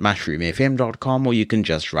jonathan@mushroomfm.com, or you can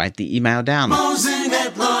just write the email down. Mosen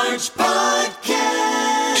at Large Podcast.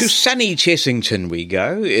 To sunny Chessington we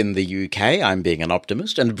go in the UK. I'm being an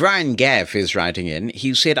optimist. And Brian Gaff is writing in.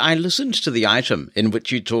 He said, I listened to the item in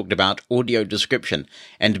which you talked about audio description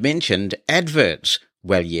and mentioned adverts.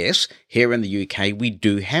 Well, yes, here in the UK we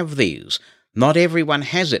do have these. Not everyone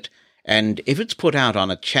has it. And if it's put out on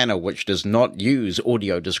a channel which does not use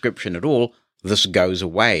audio description at all, this goes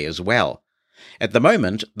away as well. At the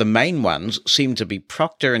moment, the main ones seem to be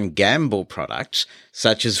Procter & Gamble products,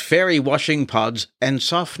 such as fairy washing pods and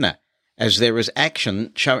softener, as there is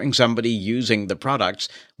action showing somebody using the products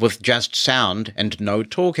with just sound and no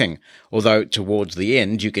talking, although towards the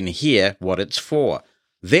end you can hear what it's for.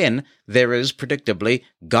 Then there is, predictably,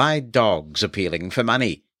 guide dogs appealing for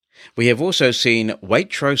money. We have also seen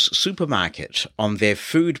Waitrose Supermarket on their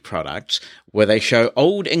food products, where they show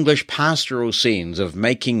old English pastoral scenes of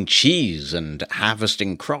making cheese and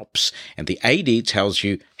harvesting crops, and the AD tells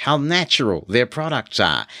you how natural their products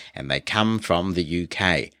are, and they come from the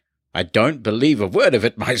UK. I don't believe a word of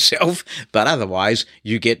it myself, but otherwise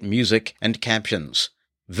you get music and captions.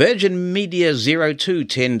 Virgin Media 02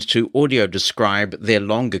 tend to audio describe their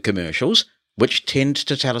longer commercials, which tend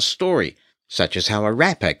to tell a story, such as how a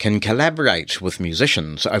rapper can collaborate with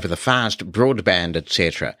musicians over the fast broadband,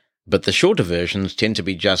 etc. But the shorter versions tend to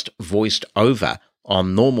be just voiced over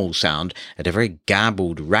on normal sound at a very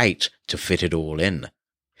garbled rate to fit it all in.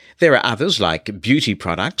 There are others like beauty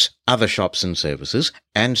products, other shops and services,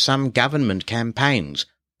 and some government campaigns,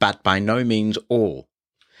 but by no means all.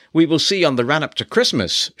 We will see on the run-up to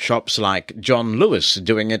Christmas shops like John Lewis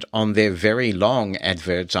doing it on their very long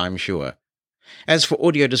adverts, I'm sure. As for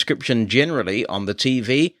audio description generally on the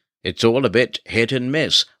TV, it's all a bit hit and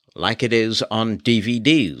miss, like it is on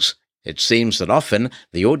DVDs. It seems that often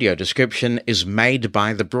the audio description is made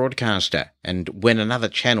by the broadcaster, and when another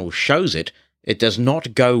channel shows it, it does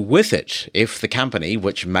not go with it if the company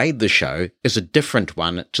which made the show is a different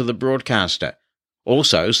one to the broadcaster.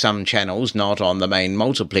 Also, some channels not on the main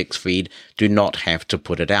multiplex feed do not have to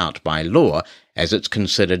put it out by law, as it's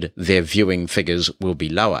considered their viewing figures will be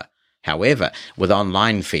lower. However, with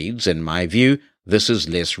online feeds, in my view, this is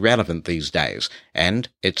less relevant these days, and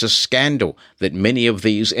it's a scandal that many of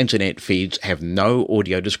these internet feeds have no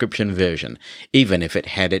audio description version, even if it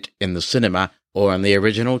had it in the cinema or on the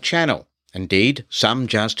original channel. Indeed, some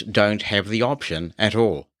just don't have the option at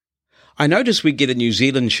all. I notice we get a New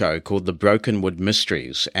Zealand show called The Brokenwood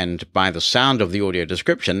Mysteries, and by the sound of the audio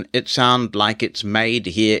description, it sounds like it's made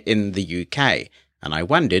here in the UK. And I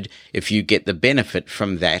wondered if you get the benefit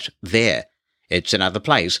from that there. It's another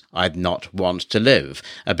place I'd not want to live,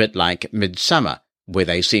 a bit like Midsummer, where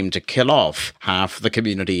they seem to kill off half the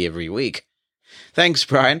community every week. Thanks,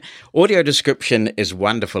 Brian. Audio description is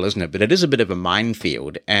wonderful, isn't it? But it is a bit of a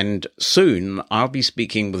minefield, and soon I'll be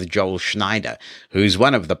speaking with Joel Schneider, who's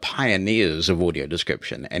one of the pioneers of audio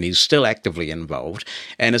description, and he's still actively involved.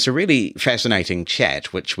 And it's a really fascinating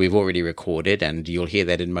chat, which we've already recorded, and you'll hear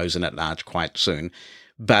that in Mosen at Large quite soon.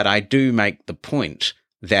 But I do make the point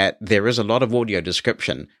that there is a lot of audio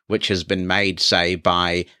description which has been made, say,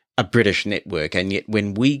 by a British network, and yet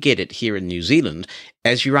when we get it here in New Zealand,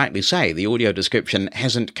 as you rightly say, the audio description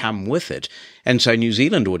hasn't come with it, and so New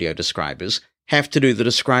Zealand audio describers have to do the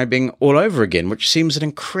describing all over again, which seems an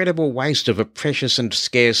incredible waste of a precious and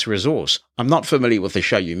scarce resource. I'm not familiar with the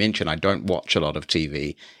show you mentioned. I don't watch a lot of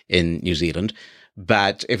TV in New Zealand,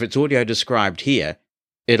 but if it's audio described here,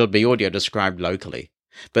 it'll be audio described locally.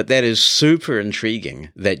 But that is super intriguing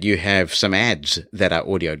that you have some ads that are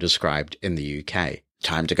audio described in the UK.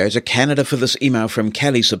 Time to go to Canada for this email from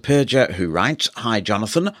Kelly Superga, who writes, Hi,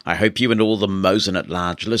 Jonathan. I hope you and all the Mosen at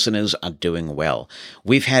Large listeners are doing well.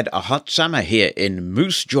 We've had a hot summer here in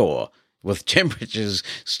Moose Jaw, with temperatures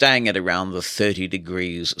staying at around the 30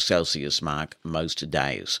 degrees Celsius mark most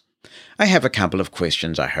days. I have a couple of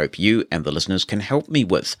questions I hope you and the listeners can help me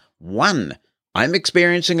with. 1. I'm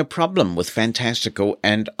experiencing a problem with Fantastical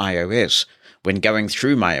and iOS. When going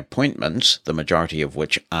through my appointments, the majority of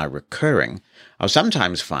which are recurring, I'll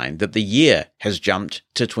sometimes find that the year has jumped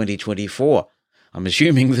to 2024. I'm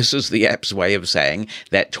assuming this is the app's way of saying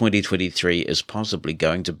that 2023 is possibly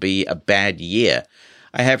going to be a bad year.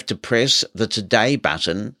 I have to press the Today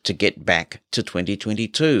button to get back to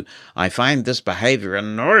 2022. I find this behavior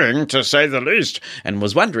annoying, to say the least, and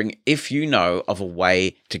was wondering if you know of a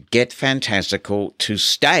way to get Fantastical to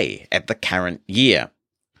stay at the current year.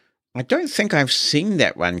 I don't think I've seen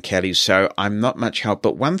that one, Kelly, so I'm not much help.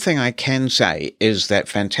 But one thing I can say is that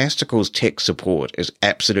Fantastical's tech support is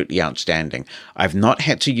absolutely outstanding. I've not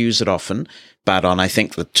had to use it often, but on I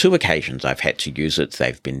think the 2 occasions I've had to use it,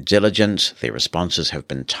 they've been diligent, their responses have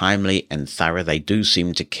been timely and thorough. They do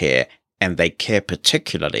seem to care, and they care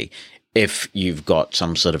particularly if you've got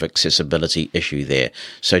some sort of accessibility issue there.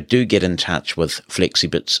 So do get in touch with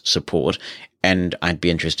FlexiBits support, and I'd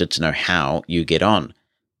be interested to know how you get on.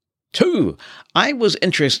 2. I was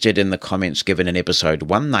interested in the comments given in episode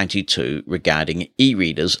 192 regarding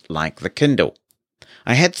e-readers like the Kindle.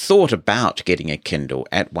 I had thought about getting a Kindle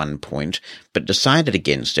at one point, but decided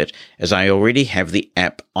against it as I already have the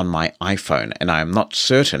app on my iPhone, and I am not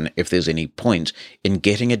certain if there's any point in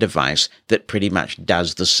getting a device that pretty much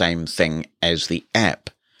does the same thing as the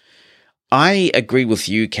app. I agree with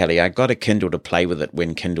you, Kelly. I got a Kindle to play with it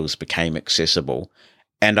when Kindles became accessible.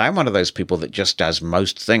 And I'm one of those people that just does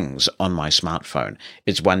most things on my smartphone.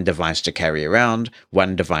 It's one device to carry around,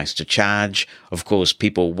 one device to charge. Of course,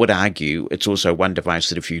 people would argue it's also one device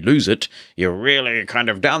that if you lose it, you're really kind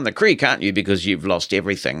of down the creek, aren't you, because you've lost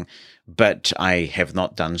everything. But I have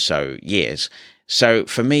not done so yet. So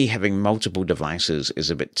for me, having multiple devices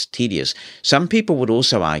is a bit tedious. Some people would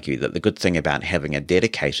also argue that the good thing about having a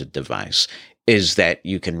dedicated device is that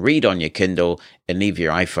you can read on your Kindle and leave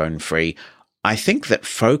your iPhone free. I think that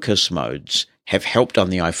focus modes have helped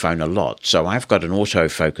on the iPhone a lot. So I've got an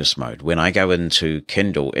autofocus mode. When I go into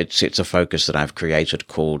Kindle, it sets a focus that I've created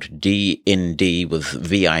called DND with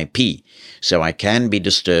VIP. So I can be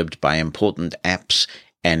disturbed by important apps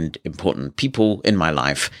and important people in my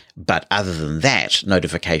life. But other than that,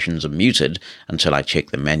 notifications are muted until I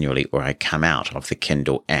check them manually or I come out of the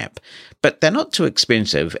Kindle app. But they're not too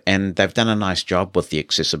expensive, and they've done a nice job with the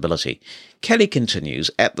accessibility. Kelly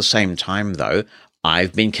continues, at the same time, though,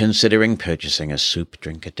 I've been considering purchasing a soup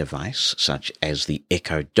drinker device, such as the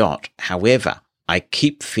Echo Dot. However, I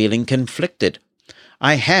keep feeling conflicted.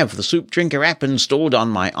 I have the Soup Drinker app installed on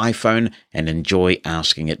my iPhone and enjoy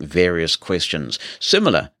asking it various questions,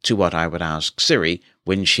 similar to what I would ask Siri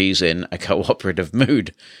when she's in a cooperative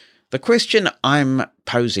mood. The question I'm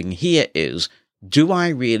posing here is, do I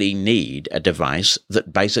really need a device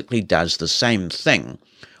that basically does the same thing,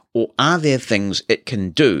 or are there things it can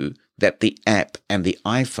do that the app and the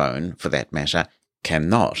iPhone, for that matter,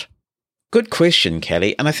 cannot? Good question,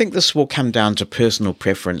 Kelly, and I think this will come down to personal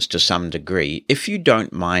preference to some degree. If you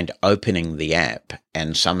don't mind opening the app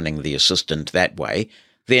and summoning the assistant that way,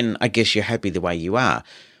 then I guess you're happy the way you are.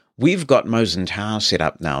 We've got Mosen Tower set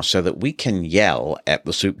up now so that we can yell at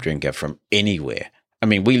the soup drinker from anywhere. I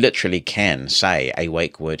mean, we literally can say a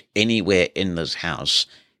wake word anywhere in this house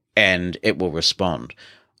and it will respond.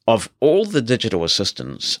 Of all the digital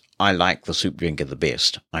assistants, I like the soup drinker the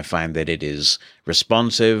best. I find that it is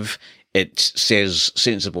responsive. It says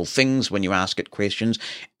sensible things when you ask it questions.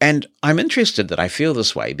 And I'm interested that I feel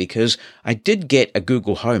this way because I did get a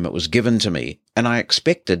Google Home. It was given to me. And I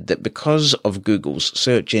expected that because of Google's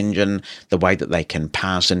search engine, the way that they can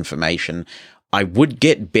pass information, I would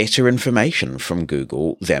get better information from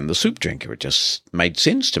Google than the soup drinker. It just made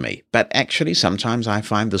sense to me. But actually, sometimes I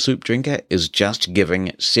find the soup drinker is just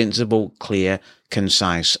giving sensible, clear,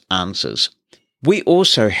 concise answers. We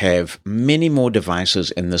also have many more devices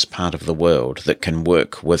in this part of the world that can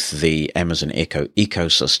work with the Amazon Echo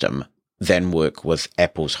ecosystem than work with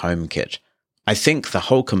Apple's HomeKit. I think the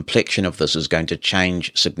whole complexion of this is going to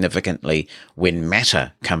change significantly when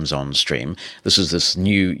Matter comes on stream. This is this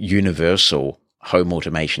new universal home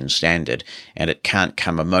automation standard, and it can't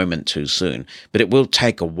come a moment too soon, but it will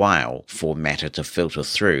take a while for Matter to filter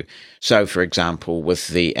through. So, for example, with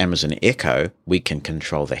the Amazon Echo, we can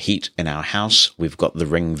control the heat in our house. We've got the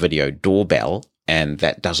Ring Video Doorbell, and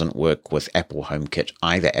that doesn't work with Apple HomeKit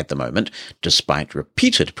either at the moment, despite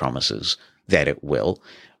repeated promises that it will.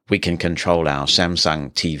 We can control our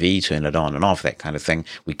Samsung TV, turn it on and off, that kind of thing.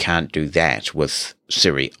 We can't do that with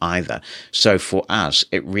Siri either. So for us,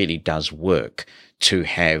 it really does work to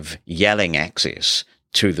have yelling access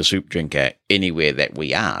to the soup drinker anywhere that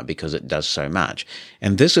we are because it does so much.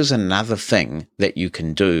 And this is another thing that you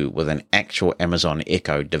can do with an actual Amazon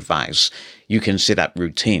Echo device. You can set up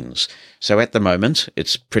routines. So at the moment,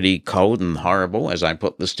 it's pretty cold and horrible as I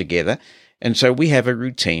put this together. And so we have a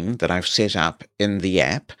routine that I've set up in the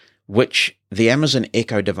app, which the Amazon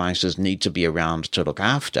Echo devices need to be around to look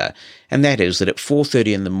after. And that is that at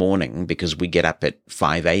 4:30 in the morning, because we get up at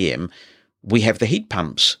 5 a.m., we have the heat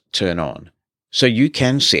pumps turn on. So you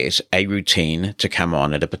can set a routine to come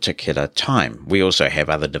on at a particular time. We also have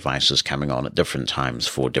other devices coming on at different times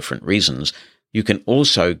for different reasons. You can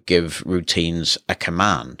also give routines a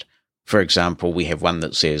command. For example, we have one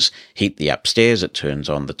that says heat the upstairs. It turns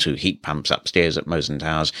on the 2 heat pumps upstairs at Mosen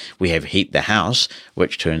Towers. We have heat the house,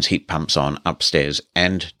 which turns heat pumps on upstairs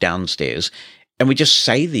and downstairs. And we just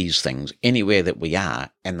say these things anywhere that we are,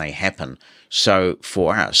 and they happen. So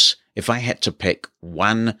for us, if I had to pick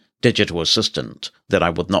one digital assistant that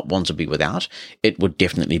I would not want to be without, it would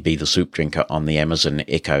definitely be the soup drinker on the Amazon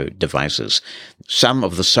Echo devices. Some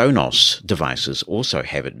of the Sonos devices also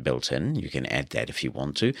have it built in. You can add that if you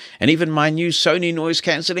want to. And even my new Sony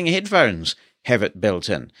noise-cancelling headphones have it built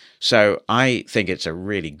in. So I think it's a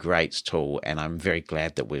really great tool, and I'm very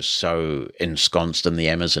glad that we're so ensconced in the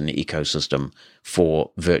Amazon ecosystem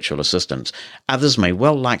for virtual assistants. Others may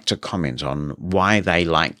well like to comment on why they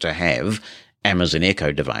like to have Amazon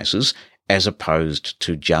Echo devices as opposed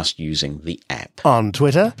to just using the app. On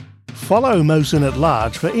Twitter, follow Mosen at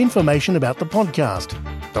Large for information about the podcast,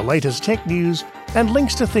 the latest tech news, and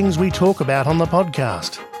links to things we talk about on the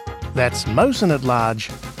podcast. That's Mosen at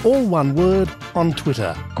Large, all one word, on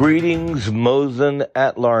Twitter. Greetings, Mosen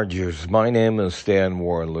at Largers. My name is Stan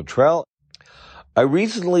Warren Luttrell. I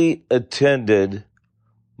recently attended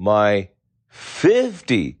my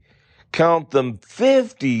 50-year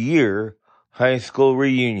high school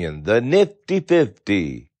reunion, the Nifty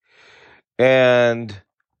 50. And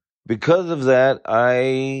because of that,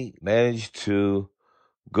 I managed to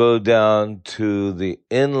go down to the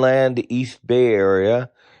inland East Bay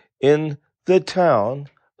area in the town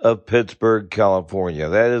of Pittsburgh, California.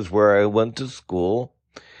 That is where I went to school.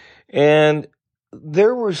 And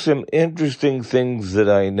there were some interesting things that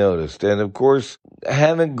I noticed. And of course,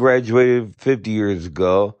 having graduated 50 years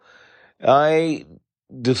ago, I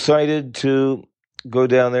decided to go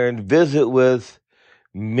down there and visit with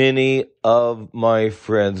many of my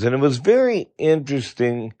friends. And it was very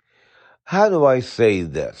interesting. How do I say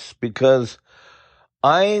this? Because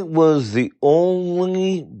I was the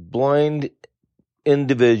only blind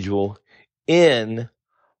individual in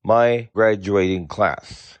my graduating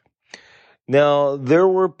class. Now, there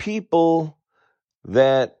were people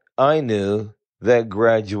that I knew that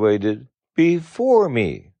graduated before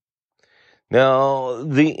me. Now,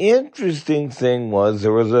 the interesting thing was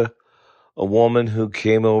there was a woman who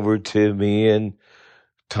came over to me and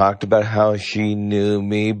talked about how she knew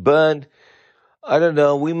me, but I don't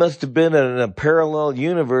know, we must have been in a parallel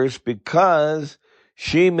universe because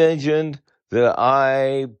she mentioned that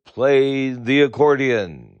I played the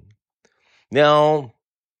accordion. Now,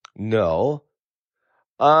 no,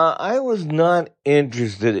 I was not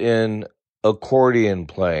interested in accordion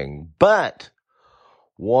playing, but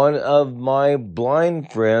one of my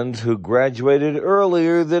blind friends who graduated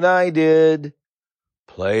earlier than I did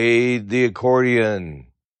played the accordion.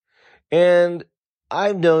 And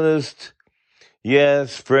I've noticed,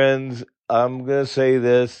 yes, friends, I'm going to say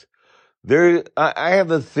this. I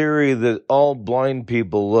have a theory that all blind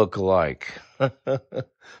people look alike.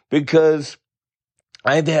 Because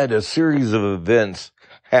I've had a series of events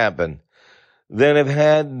happen that have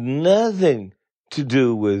had nothing to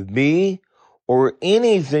do with me or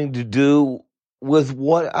anything to do with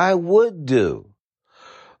what I would do.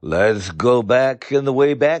 Let's go back in the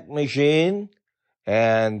Wayback Machine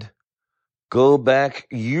and go back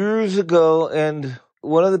years ago, and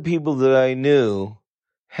one of the people that I knew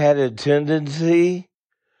had a tendency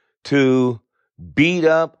to beat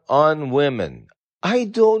up on women. I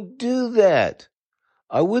don't do that.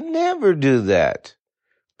 I would never do that.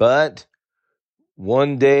 But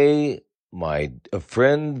one day, a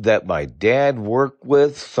friend that my dad worked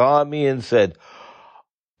with saw me and said,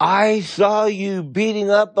 "I saw you beating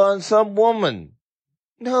up on some woman."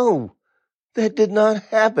 No, that did not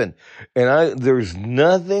happen. And there's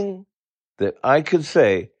nothing that I could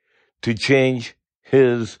say to change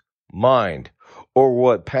his mind or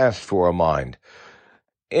what passed for a mind.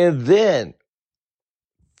 And then,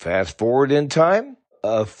 fast forward in time,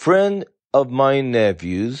 a friend of my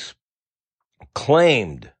nephew's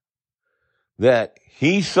claimed that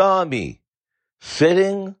he saw me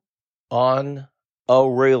sitting on a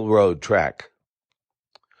railroad track.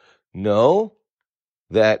 No,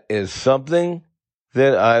 That is something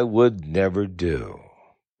that I would never do.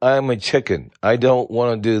 I'm a chicken. I don't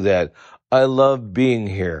want to do that. I love being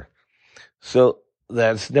here. So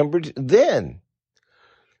that's number two. Then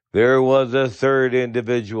there was a third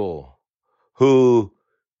individual who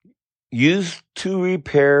used to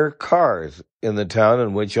repair cars in the town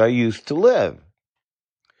in which I used to live.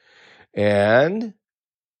 And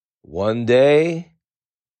one day,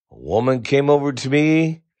 a woman came over to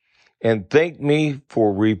me and thanked me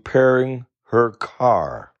for repairing her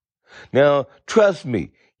car. Now, trust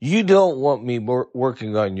me, you don't want me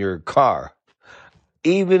working on your car,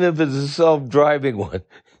 even if it's a self-driving one.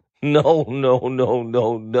 No, no, no,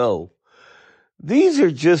 no, no. These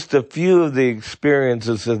are just a few of the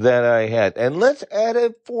experiences that I had. And let's add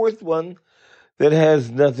a fourth one that has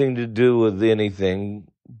nothing to do with anything.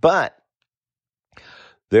 But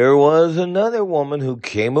there was another woman who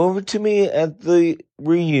came over to me at the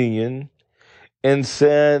reunion and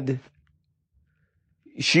said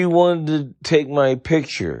she wanted to take my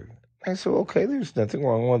picture. I said, okay, there's nothing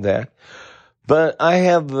wrong with that. But I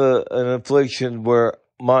have an affliction where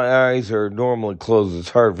my eyes are normally closed.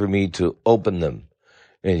 It's hard for me to open them.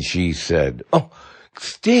 And she said, oh,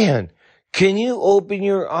 Stan, can you open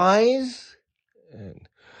your eyes? And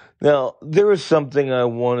now, there was something I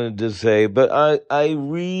wanted to say, but I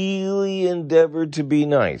really endeavored to be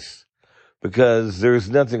nice because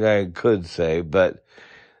there's nothing I could say. But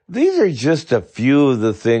these are just a few of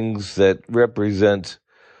the things that represent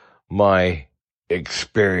my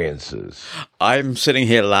experiences. I'm sitting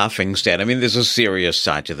here laughing, Stan. I mean, there's a serious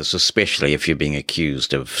side to this, especially if you're being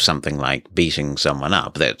accused of something like beating someone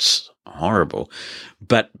up. That's horrible.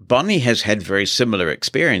 But Bonnie has had very similar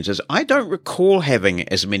experiences. I don't recall having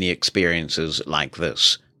as many experiences like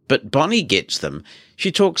this, but Bonnie gets them.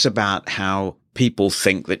 She talks about how people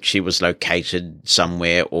think that she was located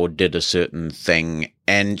somewhere or did a certain thing,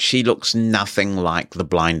 and she looks nothing like the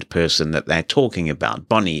blind person that they're talking about.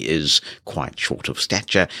 Bonnie is quite short of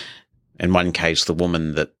stature. In one case, the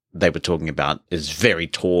woman that they were talking about is very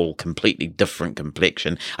tall, completely different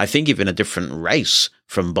complexion. I think even a different race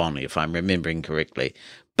from Bonnie, if I'm remembering correctly.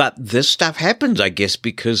 But this stuff happens, I guess,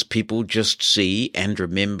 because people just see and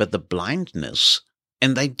remember the blindness,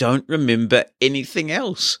 and they don't remember anything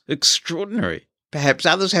else. Extraordinary. Perhaps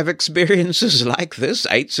others have experiences like this.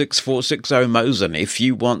 86460-MOSEN. If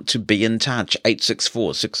you want to be in touch,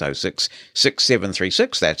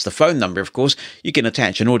 864-606-6736. That's the phone number, of course. You can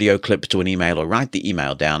attach an audio clip to an email or write the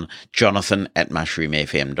email down,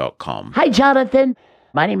 jonathan@mushroomfm.com. Hi, Jonathan.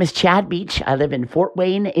 My name is Chad Beach. I live in Fort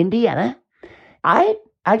Wayne, Indiana. I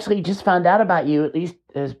actually just found out about you, at least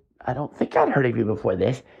as I don't think I'd heard of you before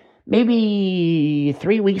this, maybe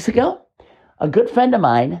 3 weeks ago. A good friend of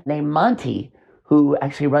mine named Monty, who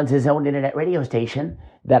actually runs his own internet radio station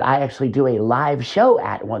that I actually do a live show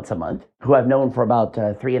at once a month, who I've known for about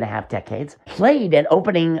 3.5 decades, played an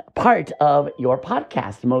opening part of your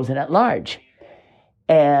podcast, Mosen at Large.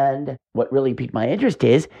 And what really piqued my interest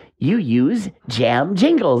is you use jam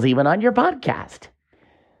jingles even on your podcast.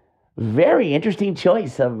 Very interesting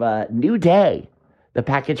choice of New Day, the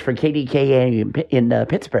package for KDKA in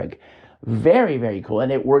Pittsburgh. Very, very cool.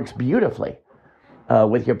 And it works beautifully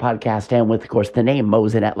with your podcast and with, of course, the name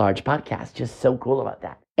Mosen at Large Podcast. Just so cool about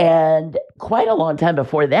that. And quite a long time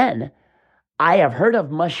before then, I have heard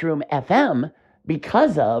of Mushroom FM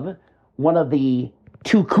because of one of the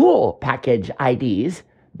Too Cool package IDs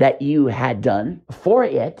that you had done for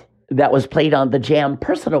it that was played on the Jam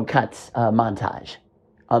Personal Cuts montage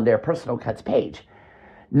on their Personal Cuts page,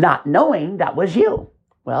 not knowing that was you.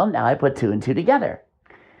 Well, now I put two and two together.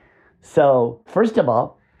 So, first of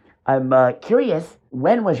all, I'm curious,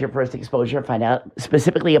 when was your first exposure? Find out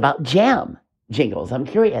specifically about jam jingles. I'm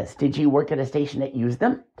curious, did you work at a station that used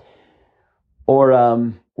them? Or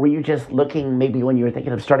were you just looking maybe when you were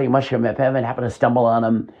thinking of starting Mushroom FM and happened to stumble on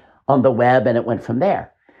them on the web and it went from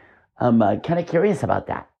there? I'm kind of curious about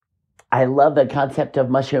that. I love the concept of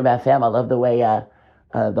Mushroom FM. I love the way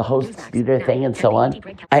the hosts do their thing and so on.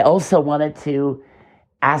 I also wanted to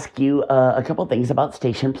ask you a couple things about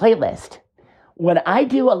Station Playlist. When I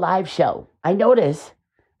do a live show, I notice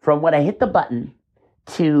from when I hit the button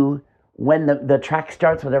to when the track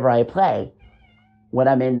starts, whatever I play, when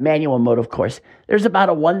I'm in manual mode, of course, there's about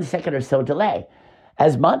a 1 second or so delay.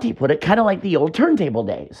 As Monty put it, kind of like the old turntable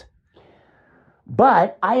days.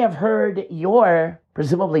 But I have heard your,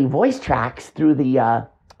 presumably, voice tracks through the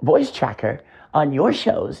voice tracker on your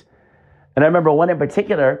shows. And I remember one in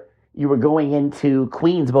particular, you were going into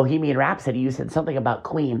Queen's Bohemian Rhapsody. You said something about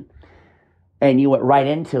Queen, and you went right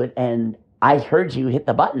into it, and I heard you hit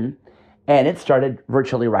the button, and it started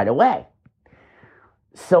virtually right away.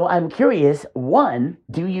 So I'm curious, one,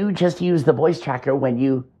 do you just use the voice tracker when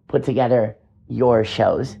you put together your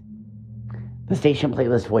shows? The Station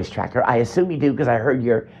Playlist voice tracker. I assume you do because I heard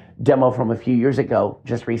your demo from a few years ago,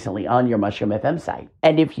 just recently on your Mushroom FM site.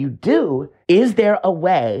 And if you do, is there a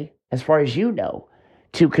way, as far as you know,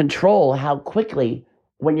 to control how quickly,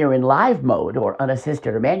 when you're in live mode or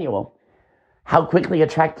unassisted or manual, how quickly a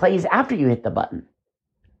track plays after you hit the button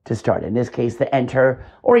to start? In this case, the enter,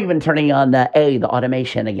 or even turning on the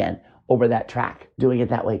automation again over that track, doing it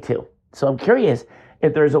that way too. So I'm curious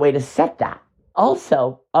if there's a way to set that.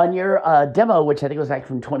 Also, on your demo, which I think was back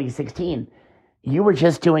from 2016, you were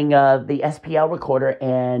just doing the SPL recorder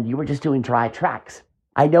and you were just doing dry tracks.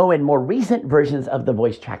 I know in more recent versions of the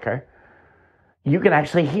voice tracker, you can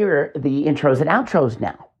actually hear the intros and outros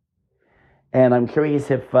now. And I'm curious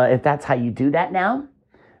if that's how you do that now,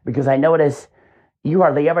 because I notice you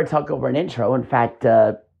hardly ever talk over an intro. In fact,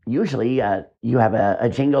 usually you have a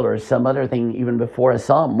jingle or some other thing even before a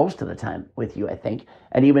song most of the time with you, I think.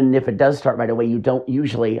 And even if it does start right away, you don't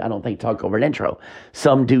usually, I don't think, talk over an intro.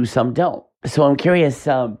 Some do, some don't. So I'm curious,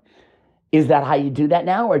 is that how you do that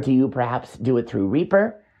now? Or do you perhaps do it through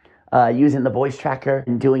Reaper, using the voice tracker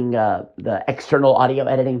and doing the external audio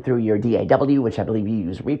editing through your DAW, which I believe you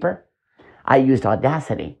use Reaper? I used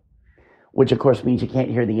Audacity, which of course means you can't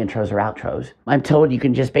hear the intros or outros. I'm told you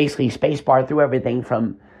can just basically spacebar through everything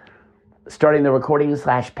from starting the recording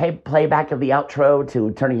 / playback of the outro to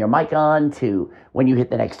turning your mic on to when you hit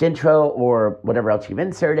the next intro or whatever else you've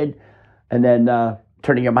inserted, and then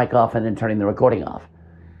turning your mic off and then turning the recording off.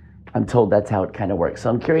 I'm told that's how it kind of works. So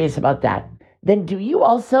I'm curious about that. Then do you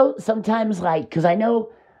also sometimes because I know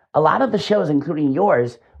a lot of the shows, including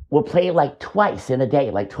yours, will play like twice in a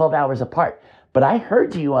day, like 12 hours apart. But I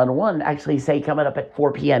heard you on one actually say coming up at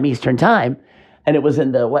 4 p.m. Eastern time, and it was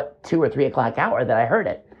in the, 2 or 3 o'clock hour that I heard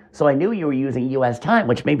it. So I knew you were using U.S. time,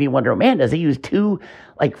 which made me wonder, man, does he use two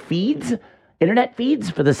feeds, internet feeds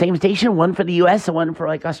for the same station, one for the U.S. and one for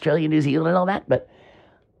Australia, New Zealand and all that? But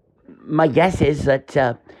my guess is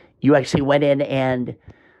that you actually went in and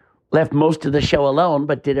left most of the show alone,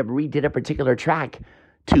 but redid a particular track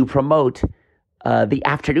to promote the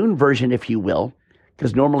afternoon version, if you will,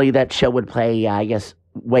 because normally that show would play, I guess,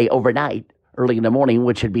 way overnight, early in the morning,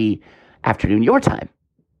 which would be afternoon your time.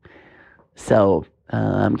 So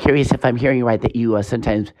I'm curious if I'm hearing right that you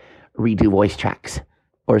sometimes redo voice tracks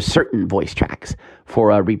or certain voice tracks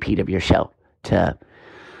for a repeat of your show to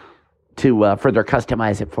further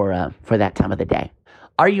customize it for that time of the day.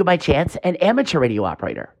 Are you by chance an amateur radio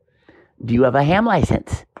operator? Do you have a ham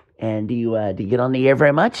license? And do you get on the air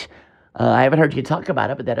very much? I haven't heard you talk about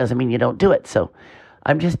it, but that doesn't mean you don't do it. So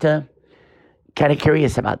I'm just kind of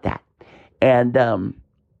curious about that. And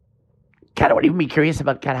kind of would even be curious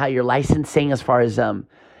about kind of how your licensing as far as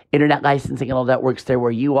internet licensing and all that works there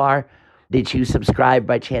where you are. Did you subscribe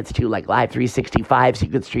by chance to Live 365 so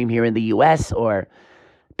you could stream here in the U.S. or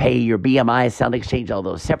pay your BMI, Sound Exchange, all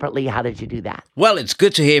those separately? How did you do that? Well, it's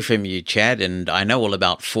good to hear from you, Chad, and I know all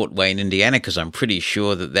about Fort Wayne, Indiana, because I'm pretty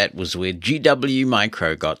sure that was where GW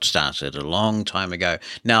Micro got started a long time ago.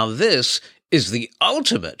 Now, this is the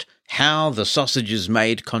ultimate how the sausage is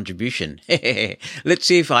made contribution. Let's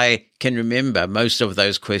see if I can remember most of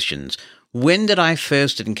those questions. When did I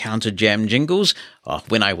first encounter jam jingles? Oh,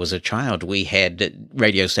 when I was a child, we had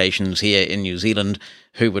radio stations here in New Zealand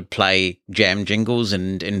who would play jam jingles.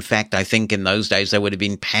 And in fact, I think in those days, they would have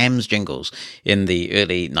been Pam's jingles in the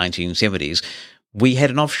early 1970s. We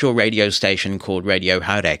had an offshore radio station called Radio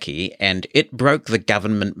Hauraki, and it broke the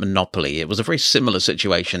government monopoly. It was a very similar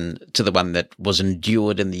situation to the one that was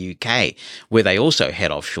endured in the UK, where they also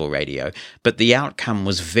had offshore radio. But the outcome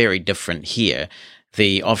was very different here.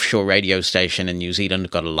 The offshore radio station in New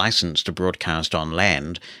Zealand got a license to broadcast on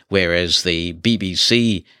land, whereas the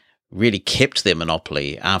BBC really kept their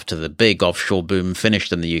monopoly after the big offshore boom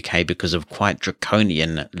finished in the UK because of quite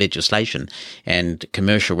draconian legislation. And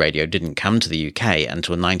commercial radio didn't come to the UK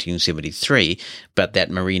until 1973, but that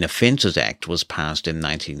Marine Offences Act was passed in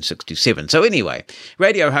 1967. So anyway,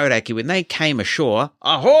 Radio Hauraki, when they came ashore,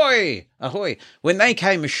 ahoy, ahoy, when they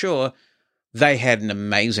came ashore, they had an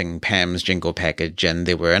amazing Pam's jingle package, and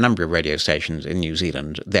there were a number of radio stations in New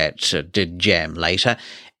Zealand that did jam later.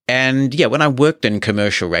 And yeah, when I worked in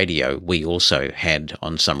commercial radio, we also had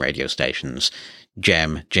on some radio stations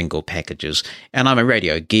jam jingle packages. And I'm a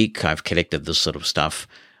radio geek. I've collected this sort of stuff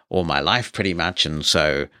all my life pretty much. And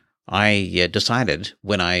so I decided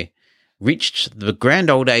when I reached the grand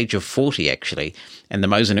old age of 40, actually, and the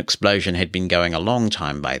Mosen explosion had been going a long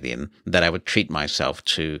time by then, that I would treat myself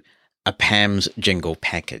to a Pam's jingle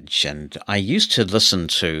package, and I used to listen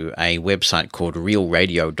to a website called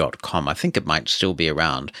realradio.com. I think it might still be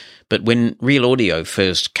around, but when Real Audio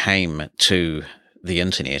first came to the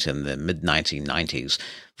internet in the mid-1990s,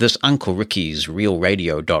 this Uncle Ricky's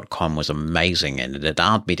realradio.com was amazing, and it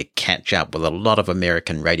allowed me to catch up with a lot of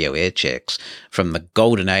American radio air checks from the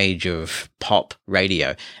golden age of pop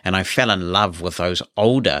radio, and I fell in love with those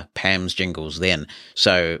older Pam's jingles then.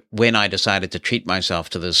 So when I decided to treat myself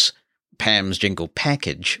to this Pam's jingle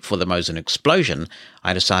package for the Mosen Explosion,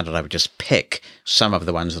 I decided I would just pick some of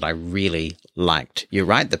the ones that I really liked. You're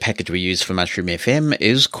right, the package we use for Mushroom FM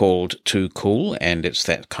is called Too Cool, and it's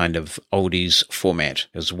that kind of oldies format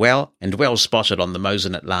as well, and well spotted on the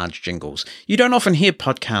Mosen at Large jingles. You don't often hear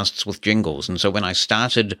podcasts with jingles, and so when I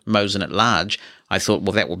started Mosen at Large, I thought,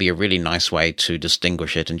 well, that will be a really nice way to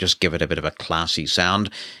distinguish it and just give it a bit of a classy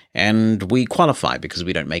sound, and we qualify because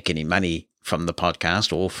we don't make any money from the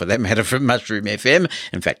podcast, or for that matter from Mushroom FM.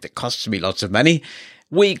 In fact, it costs me lots of money.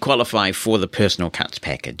 We qualify for the personal cuts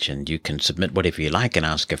package, and you can submit whatever you like and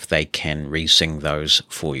ask if they can re-sing those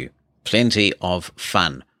for you. Plenty of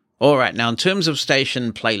fun. All right, now in terms of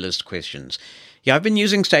station playlist questions. Yeah, I've been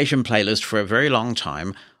using station playlist for a very long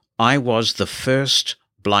time. I was the first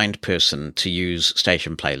blind person to use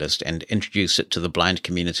station playlist and introduce it to the blind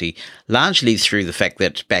community, largely through the fact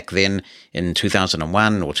that back then in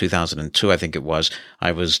 2001 or 2002, I think it was,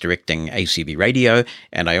 I was directing ACB Radio,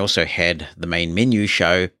 and I also had the main menu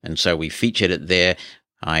show, and so we featured it there.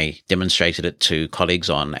 I demonstrated it to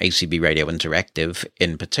colleagues on ACB Radio Interactive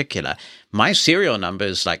in particular. My serial number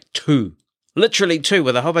is like 2. Literally 2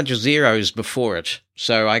 with a whole bunch of zeros before it.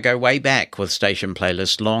 So I go way back with Station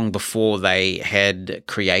Playlist, long before they had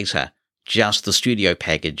Creator, just the studio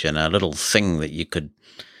package and a little thing that you could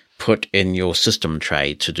put in your system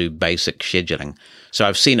tray to do basic scheduling. So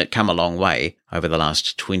I've seen it come a long way over the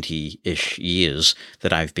last 20-ish years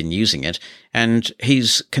that I've been using it, and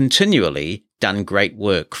he's continually done great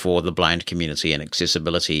work for the blind community and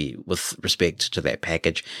accessibility with respect to that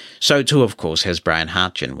package. So too, of course, has Brian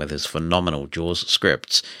Hartgen with his phenomenal JAWS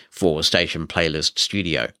scripts for Station Playlist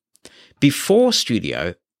Studio. Before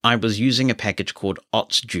Studio, I was using a package called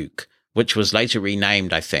OtsDuke, which was later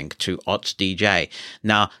renamed, I think, to OtsDJ.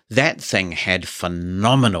 Now, that thing had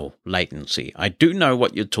phenomenal latency. I do know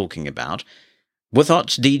what you're talking about. With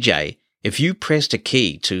OtsDJ, if you pressed a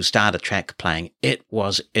key to start a track playing, it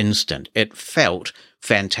was instant. It felt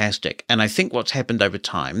fantastic. And I think what's happened over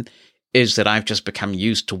time is that I've just become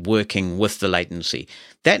used to working with the latency.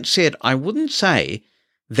 That said, I wouldn't say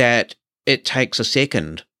that it takes a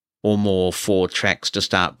second or more for tracks to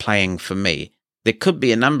start playing for me. There could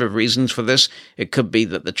be a number of reasons for this. It could be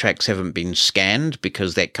that the tracks haven't been scanned,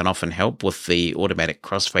 because that can often help with the automatic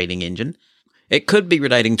crossfading engine. It could be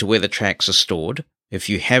relating to where the tracks are stored. If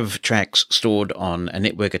you have tracks stored on a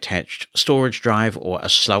network-attached storage drive or a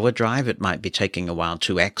slower drive, it might be taking a while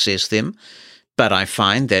to access them. But I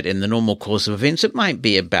find that in the normal course of events, it might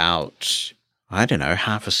be about, I don't know,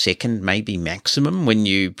 half a second, maybe maximum, when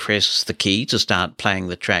you press the key to start playing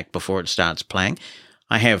the track before it starts playing.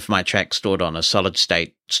 I have my track stored on a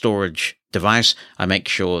solid-state storage device. I make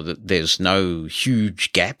sure that there's no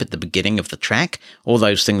huge gap at the beginning of the track. All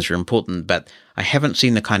those things are important, but I haven't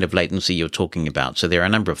seen the kind of latency you're talking about, so there are a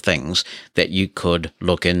number of things that you could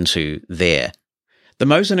look into there. The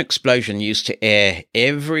Mosen Explosion used to air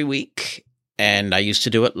every week, and I used to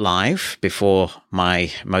do it live before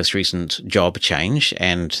my most recent job change,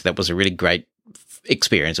 and that was a really great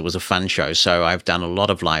experience. It was a fun show, so I've done a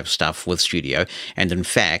lot of live stuff with Studio, and in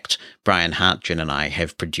fact, Brian Hartgen and I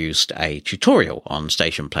have produced a tutorial on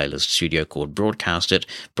Station Playlist Studio called Broadcast It.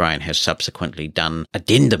 Brian has subsequently done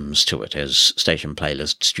addendums to it as Station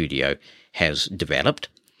Playlist Studio has developed.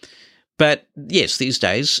 But yes, these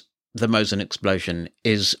days, the Mosen Explosion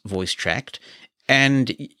is voice-tracked,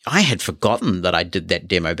 and I had forgotten that I did that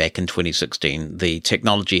demo back in 2016. The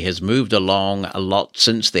technology has moved along a lot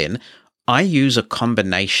since then. I use a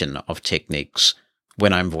combination of techniques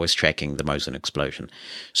when I'm voice tracking the Mosen Explosion.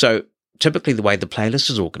 So typically the way the playlist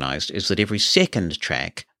is organized is that every second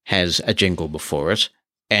track has a jingle before it,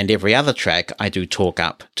 and every other track I do talk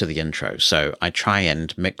up to the intro. So I try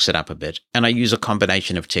and mix it up a bit, and I use a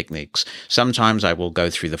combination of techniques. Sometimes I will go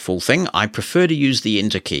through the full thing. I prefer to use the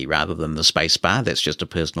enter key rather than the space bar. That's just a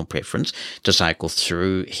personal preference, to cycle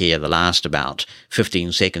through, hear the last about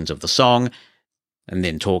 15 seconds of the song, and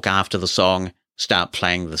then talk after the song, start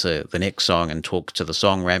playing the next song and talk to the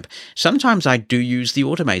song ramp. Sometimes I do use the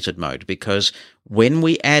automated mode, because when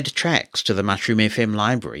we add tracks to the Mushroom FM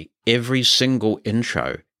library, every single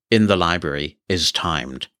intro in the library is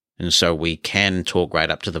timed. And so we can talk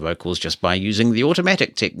right up to the vocals just by using the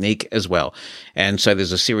automatic technique as well. And so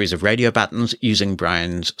there's a series of radio buttons using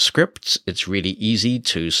Brian's scripts. It's really easy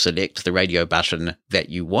to select the radio button that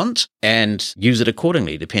you want and use it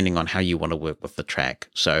accordingly, depending on how you want to work with the track.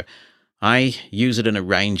 So I use it in a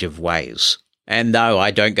range of ways. And no,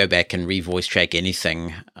 I don't go back and re-voice track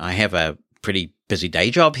anything. I have a pretty busy day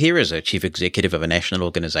job here as a chief executive of a national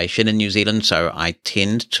organization in New Zealand, so I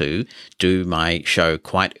tend to do my show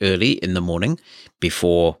quite early in the morning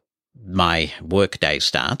before my work day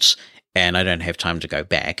starts, and I don't have time to go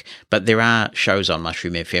back. But there are shows on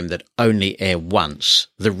Mushroom FM that only air once.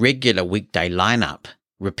 The regular weekday lineup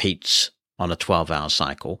repeats on a 12-hour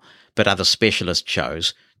cycle, but other specialist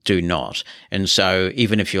shows do not. And so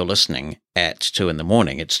even if you're listening at 2 a.m,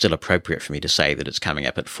 it's still appropriate for me to say that it's coming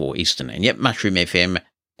up at 4 Eastern. And yet Mushroom FM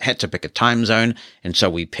had to pick a time zone, and so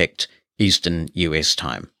we picked Eastern US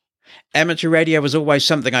time. Amateur radio was always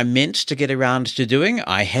something I meant to get around to doing.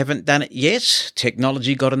 I haven't done it yet.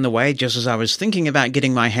 Technology got in the way. Just as I was thinking about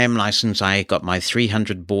getting my ham license, I got my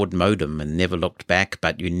 300 baud modem and never looked back,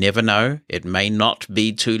 but you never know. It may not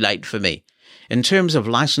be too late for me. In terms of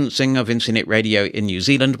licensing of internet radio in New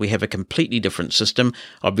Zealand, we have a completely different system.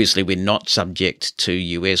 Obviously, we're not subject to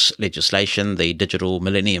US legislation, the Digital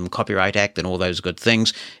Millennium Copyright Act, and all those good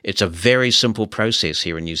things. It's a very simple process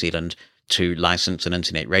here in New Zealand to license an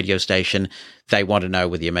internet radio station. They want to know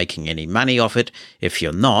whether you're making any money off it. If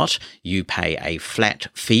you're not, you pay a flat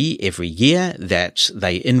fee every year that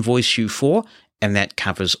they invoice you for, and that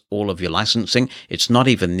covers all of your licensing. It's not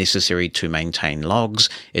even necessary to maintain logs.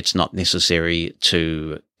 It's not necessary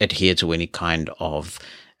to adhere to any kind of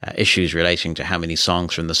issues relating to how many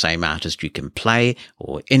songs from the same artist you can play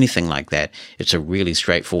or anything like that. It's a really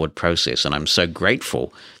straightforward process, and I'm so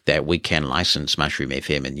grateful that we can license Mushroom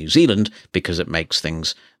FM in New Zealand because it makes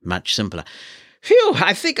things much simpler. Phew,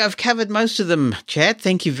 I think I've covered most of them, Chad.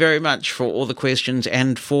 Thank you very much for all the questions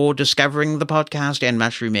and for discovering the podcast and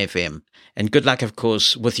Mushroom FM. And good luck, of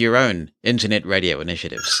course, with your own internet radio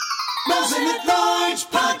initiatives. Mosin at Large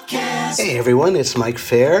Podcast. Hey everyone, it's Mike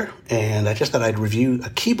Fair, and I just thought I'd review a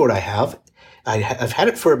keyboard I have. I've had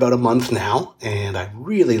it for about a month now, and I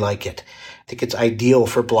really like it. I think it's ideal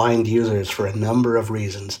for blind users for a number of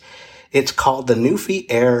reasons. It's called the Nuphy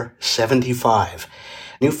Air 75.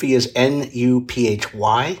 Nuphy is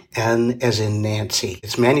Nuphy, N as in Nancy.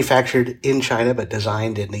 It's manufactured in China but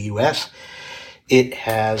designed in the US. It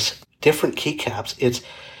has different keycaps.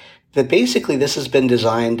 Basically this has been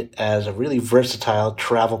designed as a really versatile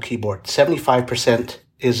travel keyboard. 75%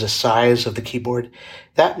 is the size of the keyboard.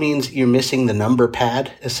 That means you're missing the number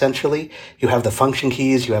pad, essentially. You have the function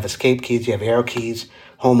keys, you have escape keys, you have arrow keys,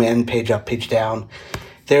 home end, page up, page down.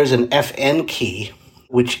 There's an FN key,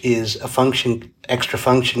 which is a extra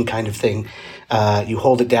function kind of thing. You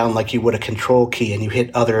hold it down like you would a control key, and you hit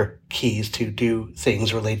other keys to do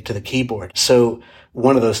things related to the keyboard. So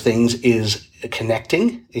one of those things is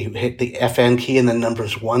connecting. You hit the FN key and then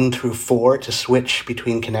numbers 1 through 4 to switch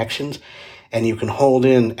between connections. And you can hold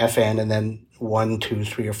in FN and then 1, 2,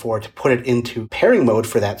 3, or 4 to put it into pairing mode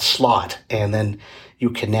for that slot. And then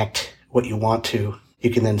you connect what you want to. You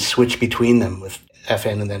can then switch between them with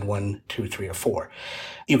FN and then 1, 2, 3, or 4.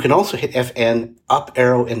 You can also hit FN up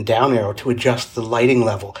arrow and down arrow to adjust the lighting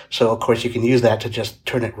level. So, of course, you can use that to just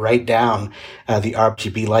turn it right down, the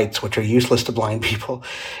RGB lights, which are useless to blind people,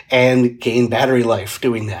 and gain battery life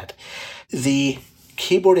doing that. The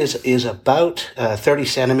keyboard is about 30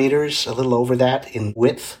 centimeters, a little over that in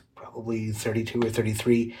width, probably 32 or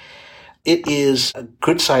 33. It is a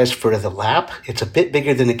good size for the lap. It's a bit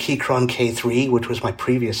bigger than the Keychron K3, which was my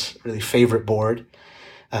previous really favorite board.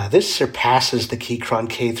 This surpasses the Keychron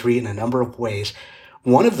K3 in a number of ways.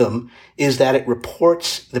 One of them is that it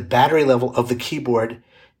reports the battery level of the keyboard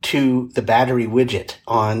to the battery widget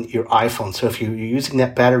on your iPhone. So if you're using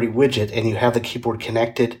that battery widget and you have the keyboard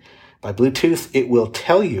connected by Bluetooth, it will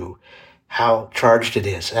tell you how charged it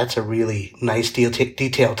is. That's a really nice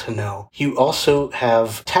detail to know. You also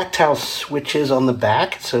have tactile switches on the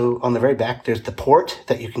back. So on the very back, there's the port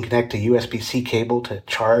that you can connect a USB-C cable to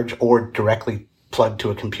charge or directly plug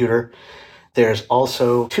to a computer. There's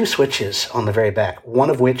also 2 switches on the very back, one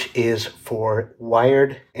of which is for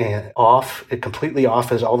wired and off. It completely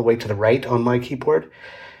off is all the way to the right on my keyboard,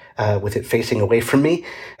 with it facing away from me.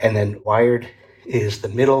 And then wired is the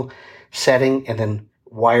middle setting, and then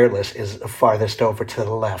wireless is the farthest over to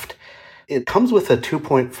the left. It comes with a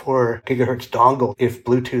 2.4 gigahertz dongle. If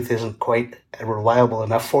Bluetooth isn't quite reliable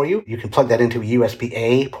enough for you, you can plug that into a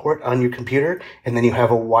USB-A port on your computer, and then you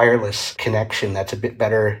have a wireless connection that's a bit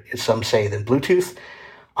better, some say, than Bluetooth.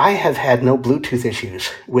 I have had no Bluetooth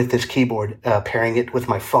issues with this keyboard pairing it with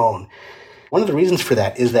my phone. One of the reasons for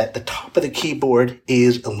that is that the top of the keyboard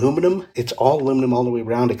is aluminum. It's all aluminum all the way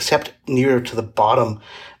around, except near to the bottom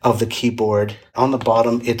of the keyboard. On the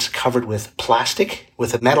bottom, it's covered with plastic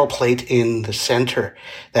with a metal plate in the center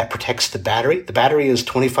that protects the battery. The battery is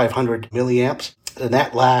 2,500 milliamps. And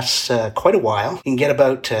that lasts quite a while. You can get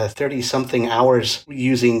about 30-something hours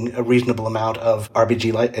using a reasonable amount of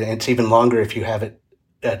RGB light, and it's even longer if you have it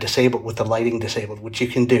disabled with the lighting disabled, which you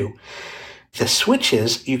can do. The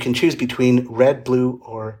switches, you can choose between red, blue,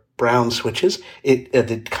 or brown switches.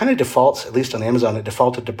 It kind of defaults, at least on Amazon, it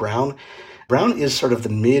defaulted to brown. Brown is sort of the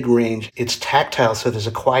mid-range. It's tactile, so there's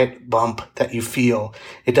a quiet bump that you feel.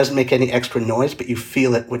 It doesn't make any extra noise, but you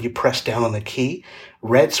feel it when you press down on the key.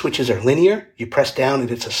 Red switches are linear. You press down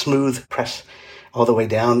and it's a smooth press all the way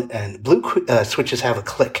down. And blue switches have a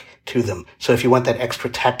click to them. So if you want that extra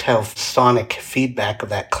tactile sonic feedback of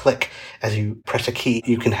that click as you press a key,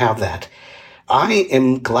 you can have that. I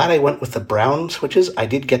am glad I went with the brown switches. I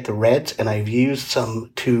did get the reds, and I've used some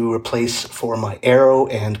to replace for my arrow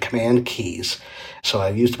and command keys. So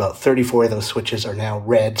I've used about 34 of those switches are now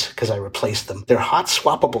reds because I replaced them. They're hot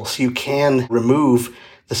swappable, so you can remove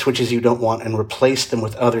the switches you don't want and replace them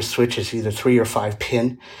with other switches, either 3 or 5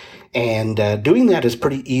 pin. And doing that is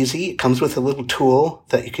pretty easy. It comes with a little tool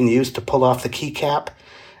that you can use to pull off the keycap,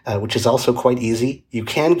 which is also quite easy. You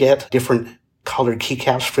can get different colored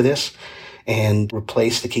keycaps for this and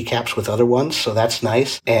replace the keycaps with other ones, so that's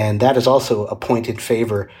nice. And that is also a point in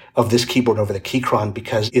favor of this keyboard over the Keychron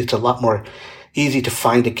because it's a lot more easy to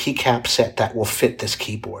find a keycap set that will fit this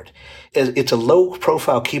keyboard. It's a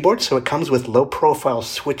low-profile keyboard, so it comes with low-profile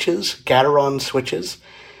switches, Gateron switches,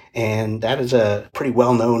 and that is a pretty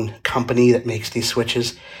well-known company that makes these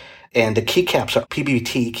switches. And the keycaps are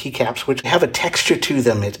PBT keycaps, which have a texture to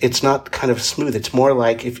them. It's not kind of smooth. It's more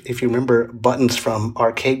like, if you remember buttons from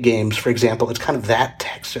arcade games, for example, it's kind of that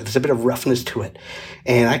texture. There's a bit of roughness to it.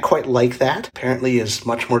 And I quite like that. Apparently is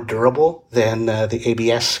much more durable than the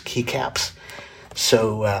ABS keycaps.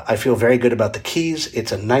 So I feel very good about the keys.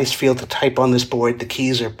 It's a nice feel to type on this board. The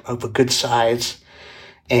keys are of a good size.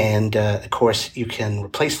 And, of course, you can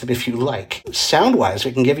replace them if you like. Sound-wise,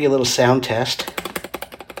 we can give you a little sound test.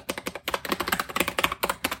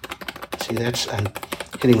 I'm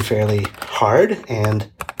hitting fairly hard, and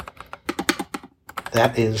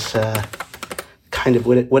that is kind of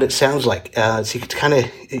what it sounds like. So you can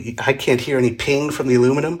I can't hear any ping from the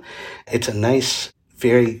aluminum. It's a nice,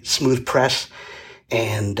 very smooth press,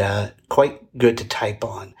 and quite good to type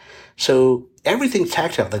on. So everything's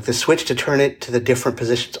tactile, like the switch to turn it to the different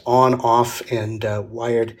positions on, off, and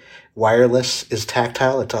wireless is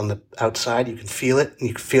tactile. It's on the outside. You can feel it, and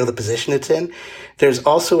you can feel the position it's in. There's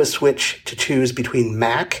also a switch to choose between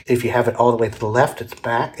Mac. If you have it all the way to the left, it's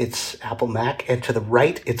Mac, it's Apple Mac, and to the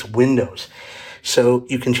right, it's Windows. So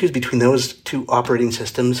you can choose between those two operating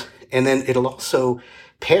systems, and then it'll also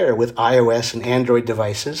pair with iOS and Android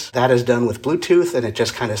devices. That is done with Bluetooth, and it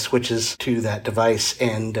just kind of switches to that device,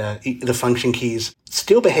 and the function keys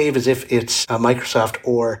still behave as if it's a Microsoft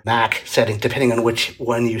or Mac setting, depending on which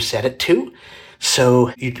one you set it to.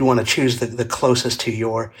 So you do want to choose the closest to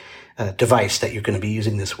your device that you're going to be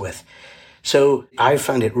using this with. So I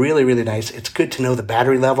found it really, really nice. It's good to know the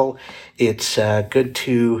battery level. It's good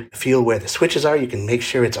to feel where the switches are. You can make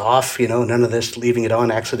sure it's off, none of this leaving it on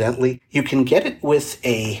accidentally. You can get it with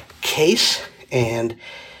a case, and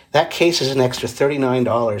that case is an extra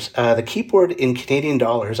 $39. The keyboard in Canadian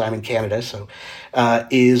dollars, I'm in Canada, so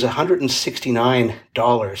is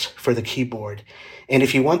 $169 for the keyboard. And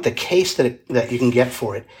if you want the case that you can get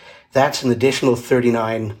for it, that's an additional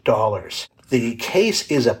 $39. The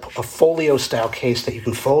case is a folio-style case that you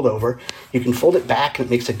can fold over. You can fold it back, and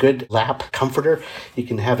it makes a good lap comforter. You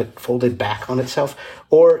can have it folded back on itself,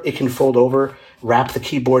 or it can fold over, wrap the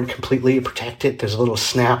keyboard completely, protect it. There's a little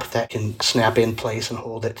snap that can snap in place and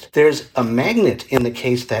hold it. There's a magnet in the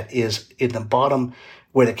case that is in the bottom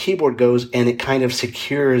where the keyboard goes, and it kind of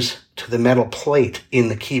secures to the metal plate in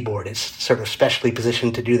the keyboard. It's sort of specially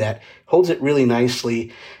positioned to do that. Holds it really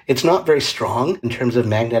nicely. It's not very strong in terms of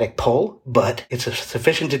magnetic pull, but it's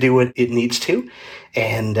sufficient to do what it needs to,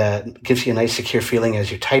 and gives you a nice secure feeling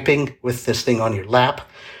as you're typing with this thing on your lap.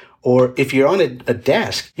 Or if you're on a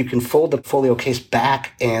desk, you can fold the folio case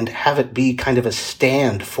back and have it be kind of a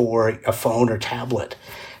stand for a phone or tablet.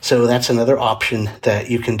 So that's another option that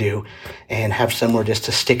you can do, and have somewhere just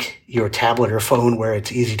to stick your tablet or phone where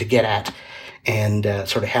it's easy to get at, and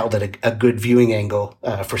sort of held at a good viewing angle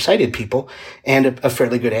for sighted people, and a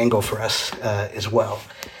fairly good angle for us as well.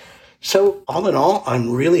 So all in all,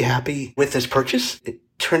 I'm really happy with this purchase. It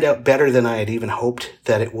turned out better than I had even hoped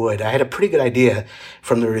that it would. I had a pretty good idea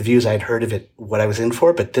from the reviews I'd heard of it, what I was in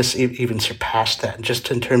for, but this even surpassed that, just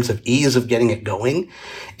in terms of ease of getting it going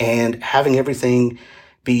and having everything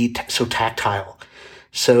be so tactile.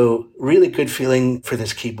 So really good feeling for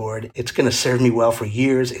this keyboard. It's going to serve me well for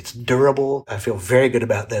years. It's durable. I feel very good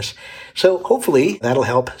about this. So hopefully that'll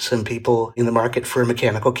help some people in the market for a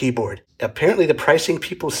mechanical keyboard. Apparently the pricing,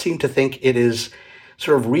 people seem to think it is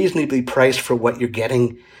sort of reasonably priced for what you're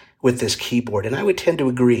getting with this keyboard. And I would tend to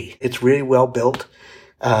agree. It's really well built.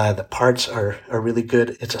 The parts are really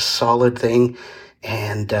good. It's a solid thing.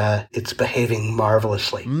 And it's behaving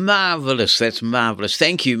marvelously. Marvelous. That's marvelous.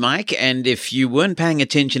 Thank you, Mike. And if you weren't paying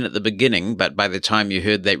attention at the beginning, but by the time you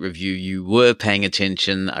heard that review, you were paying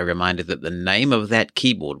attention, a reminder that the name of that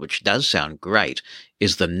keyboard, which does sound great,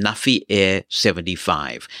 is the Nuphy Air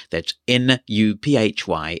 75. That's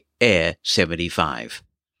Nuphy Air 75.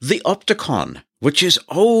 The Opticon, which is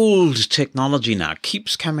old technology now,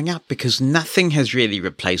 keeps coming up because nothing has really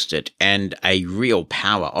replaced it. And a real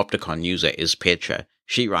power Opticon user is Petra.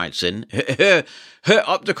 She writes in, her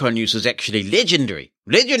Opticon use is actually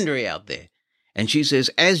legendary out there. And she says,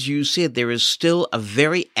 as you said, there is still a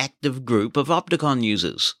very active group of Opticon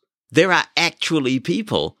users. There are actually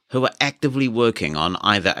people who are actively working on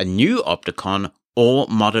either a new Opticon or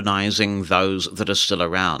modernizing those that are still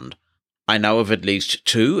around. I know of at least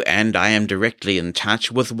two, and I am directly in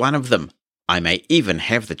touch with one of them. I may even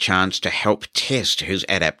have the chance to help test his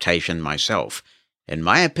adaptation myself. In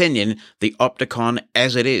my opinion, the Opticon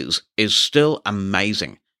as it is still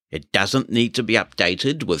amazing. It doesn't need to be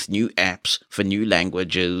updated with new apps for new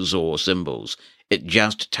languages or symbols. It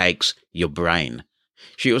just takes your brain.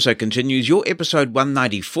 She also continues, your episode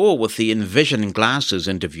 194 with the Envision Glasses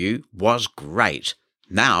interview was great.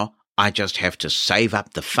 Now, I just have to save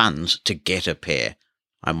up the funds to get a pair.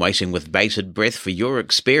 I'm waiting with bated breath for your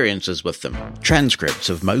experiences with them. Transcripts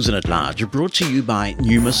of Mosen at Large are brought to you by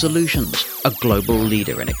Pneuma Solutions, a global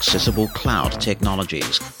leader in accessible cloud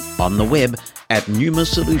technologies. On the web at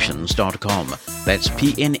pneumasolutions.com. That's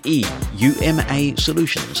PNEUMA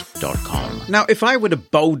Solutions.com. Now, if I were to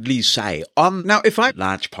boldly say large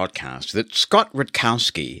podcast that Scott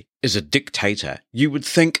Rutkowski is a dictator, you would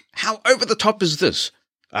think, how over the top is this?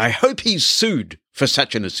 I hope he's sued for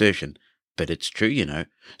such an assertion. But it's true, you know.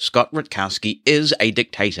 Scott Rutkowski is a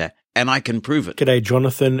dictator, and I can prove it. G'day,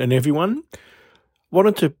 Jonathan and everyone.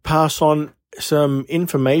 Wanted to pass on some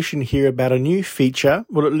information here about a new feature.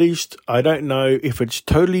 Well, at least I don't know if it's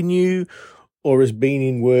totally new or has been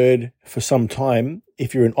in Word for some time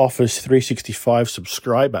if you're an Office 365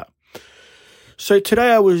 subscriber. So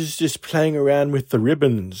today I was just playing around with the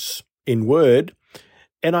ribbons in Word,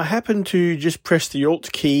 and I happened to just press the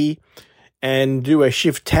Alt key and do a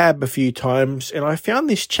Shift Tab a few times, and I found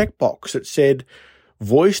this checkbox that said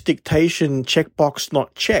voice dictation checkbox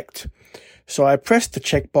not checked. So I pressed the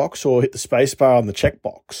checkbox or hit the spacebar on the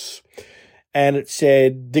checkbox, and it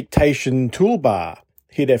said dictation toolbar,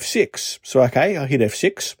 hit F6. So okay, I hit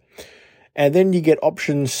F6, and then you get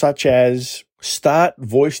options such as start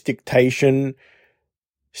voice dictation,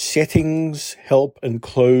 settings, help and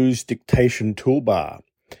close dictation toolbar.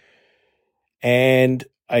 And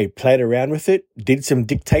I played around with it, did some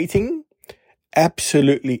dictating,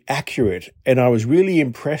 absolutely accurate. And I was really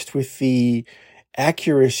impressed with the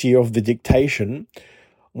accuracy of the dictation.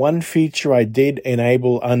 One feature I did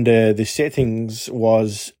enable under the settings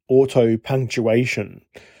was auto punctuation.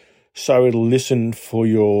 So it'll listen for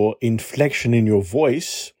your inflection in your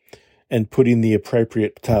voice and put in the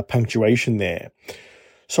appropriate punctuation there.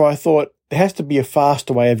 So I thought, there has to be a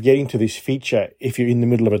faster way of getting to this feature if you're in the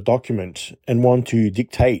middle of a document and want to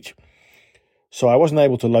dictate. So I wasn't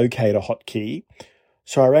able to locate a hotkey.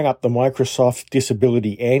 So I rang up the Microsoft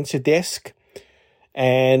Disability Answer Desk,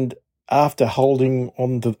 and after holding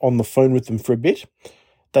on the phone with them for a bit,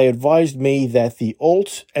 they advised me that the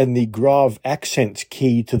Alt and the Grav accent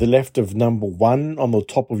key to the left of number 1 on the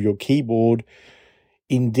top of your keyboard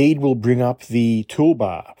indeed will bring up the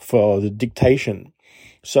toolbar for the dictation.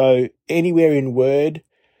 So anywhere in Word,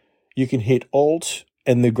 you can hit Alt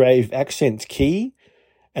and the Grave accent key,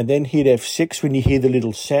 and then hit F6 when you hear the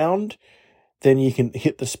little sound. Then you can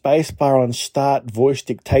hit the space bar on Start Voice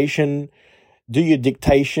Dictation, do your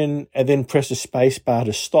dictation, and then press the space bar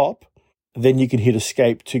to stop. Then you can hit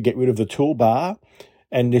Escape to get rid of the toolbar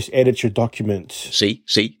and just edit your document. See,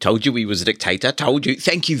 told you he was a dictator, told you.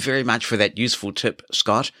 Thank you very much for that useful tip,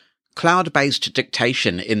 Scott. Cloud-based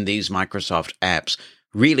dictation in these Microsoft apps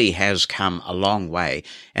really has come a long way.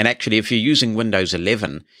 And actually, if you're using Windows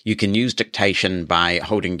 11, you can use dictation by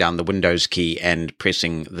holding down the Windows key and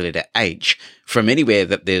pressing the letter H from anywhere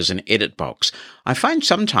that there's an edit box. I find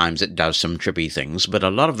sometimes it does some trippy things, but a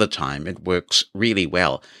lot of the time it works really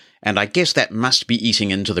well. And I guess that must be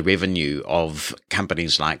eating into the revenue of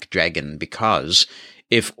companies like Dragon, because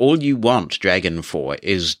if all you want Dragon for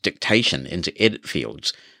is dictation into edit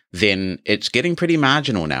fields, then it's getting pretty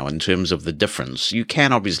marginal now in terms of the difference. You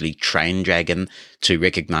can obviously train Dragon to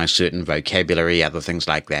recognize certain vocabulary, other things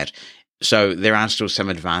like that. So there are still some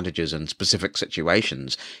advantages in specific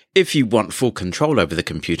situations. If you want full control over the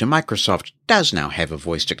computer, Microsoft does now have a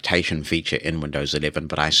voice dictation feature in Windows 11,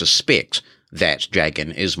 but I suspect that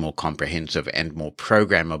Dragon is more comprehensive and more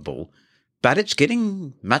programmable, but it's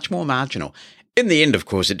getting much more marginal. In the end, of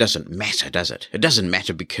course, it doesn't matter, does it? It doesn't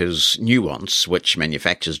matter because Nuance, which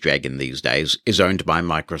manufactures Dragon these days, is owned by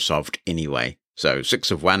Microsoft anyway. So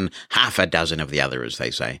 6 of one, half a dozen of the other, as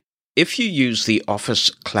they say. If you use the Office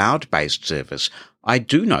cloud-based service, I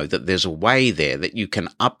do know that there's a way there that you can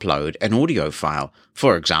upload an audio file,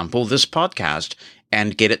 for example, this podcast,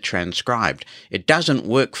 and get it transcribed. It doesn't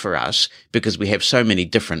work for us because we have so many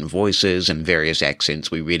different voices and various accents.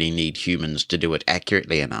 We really need humans to do it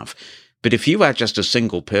accurately enough. But if you are just a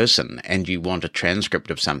single person and you want a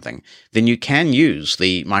transcript of something, then you can use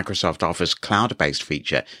the Microsoft Office cloud-based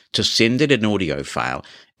feature to send it an audio file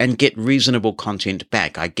and get reasonable content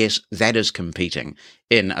back. I guess that is competing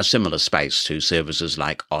in a similar space to services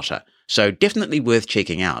like Otter. So definitely worth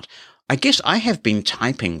checking out. I guess I have been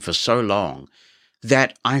typing for so long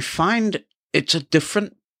that I find it's a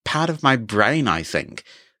different part of my brain, I think,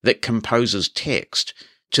 that composes text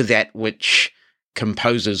to that which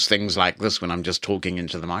composes things like this when I'm just talking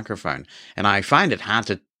into the microphone. And I find it hard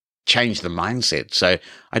to change the mindset. So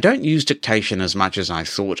I don't use dictation as much as I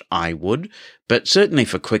thought I would, but certainly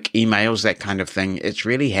for quick emails, that kind of thing, it's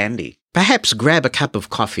really handy. Perhaps grab a cup of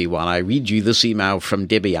coffee while I read you this email from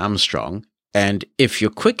Debbie Armstrong. And if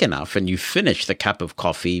you're quick enough and you finish the cup of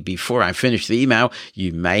coffee before I finish the email,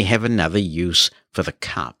 you may have another use for the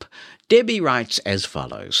cup. Debbie writes as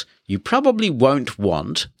follows. You probably won't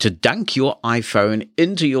want to dunk your iPhone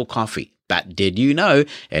into your coffee, but did you know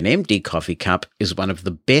an empty coffee cup is one of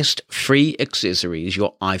the best free accessories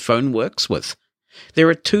your iPhone works with? There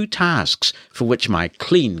are 2 tasks for which my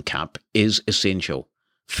clean cup is essential.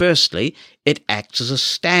 Firstly, it acts as a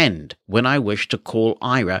stand when I wish to call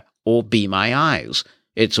Ira or Be My Eyes.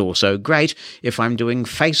 It's also great if I'm doing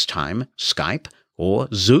FaceTime, Skype, or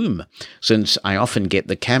Zoom, since I often get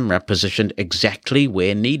the camera positioned exactly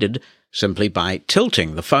where needed simply by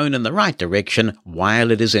tilting the phone in the right direction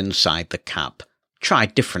while it is inside the cup. Try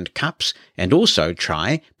different cups, and also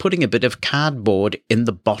try putting a bit of cardboard in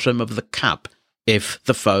the bottom of the cup if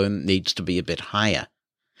the phone needs to be a bit higher.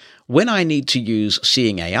 When I need to use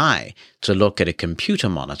Seeing AI to look at a computer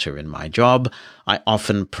monitor in my job, I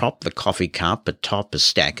often prop the coffee cup atop a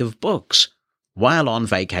stack of books. While on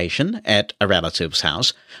vacation at a relative's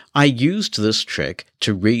house, I used this trick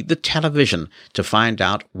to read the television to find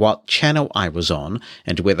out what channel I was on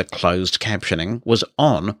and whether closed captioning was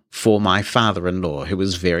on for my father-in-law, who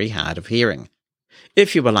is very hard of hearing.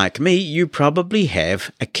 If you were like me, you probably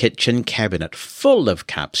have a kitchen cabinet full of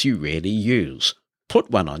cups you rarely use. Put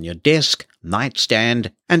one on your desk,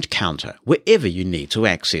 nightstand, and counter, wherever you need to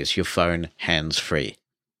access your phone hands-free.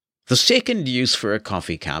 The second use for a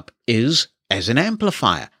coffee cup is as an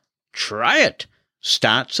amplifier. Try it!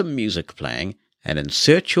 Start some music playing and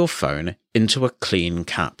insert your phone into a clean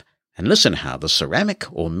cup, and listen how the ceramic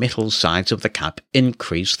or metal sides of the cup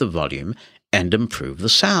increase the volume and improve the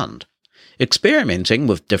sound. Experimenting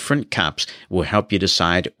with different cups will help you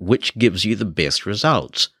decide which gives you the best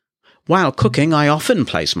results. While cooking, I often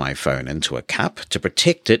place my phone into a cup to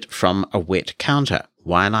protect it from a wet counter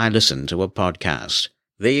while I listen to a podcast.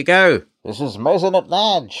 There you go. This is Mosen at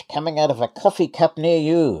Large, coming out of a coffee cup near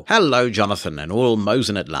you. Hello, Jonathan, and all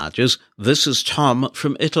Mosen at Larges. This is Tom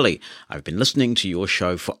from Italy. I've been listening to your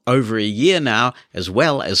show for over a year now, as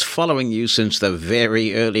well as following you since the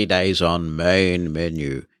very early days on Main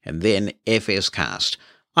Menu, and then FSCast.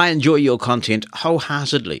 I enjoy your content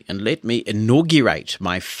wholeheartedly, and let me inaugurate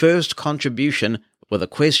my first contribution with a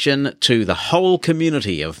question to the whole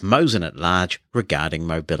community of Mosen at Large regarding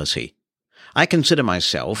mobility. I consider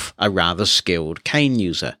myself a rather skilled cane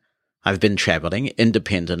user. I've been travelling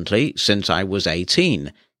independently since I was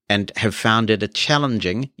 18 and have found it a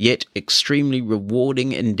challenging yet extremely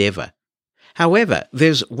rewarding endeavour. However,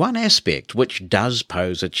 there's one aspect which does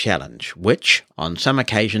pose a challenge, which on some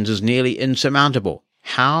occasions is nearly insurmountable: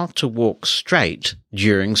 how to walk straight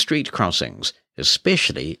during street crossings.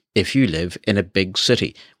 especially if you live in a big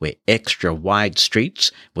city where extra wide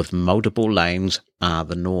streets with multiple lanes are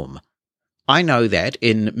the norm. I know that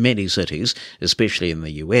in many cities, especially in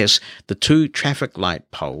the US, the 2 traffic light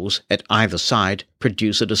poles at either side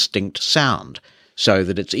produce a distinct sound, so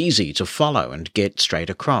that it's easy to follow and get straight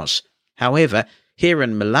across. However, here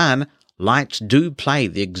in Milan, lights do play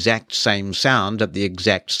the exact same sound at the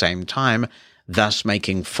exact same time, thus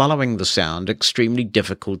making following the sound extremely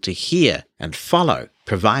difficult to hear and follow,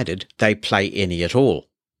 provided they play any at all.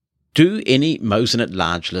 Do any Mosen at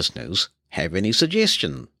Large listeners have any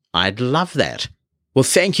suggestion? I'd love that. Well,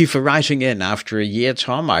 thank you for writing in after a year,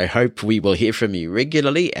 Tom. I hope we will hear from you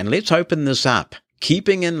regularly, and let's open this up.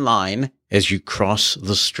 Keeping in line as you cross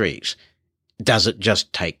the street. Does it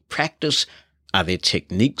just take practice? Are there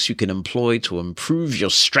techniques you can employ to improve your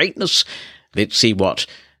straightness? Let's see what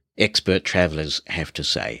expert travellers have to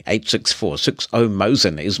say.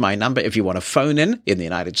 864-60-MOSEN is my number. If you want to phone in the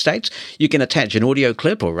United States, you can attach an audio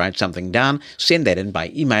clip or write something down. Send that in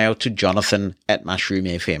by email to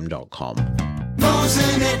jonathan@mushroomfm.com.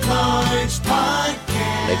 Mosen at Large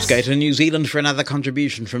Podcast. Let's go to New Zealand for another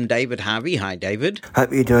contribution from David Harvey. Hi, David.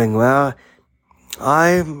 Hope you're doing well.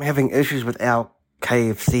 I'm having issues with our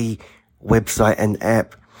KFC website and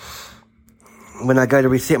app. When I go to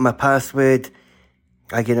reset my password,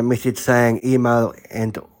 I get a message saying email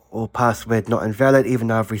and or password not invalid, even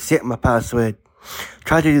though I've reset my password.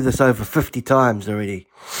 Tried to do this over 50 times already.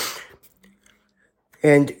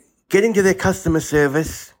 And getting to their customer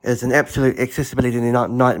service is an absolute accessibility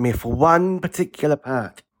nightmare for one particular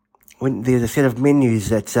part. When there's a set of menus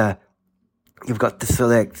that you've got to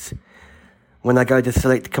select. When I go to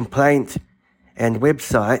select complaint and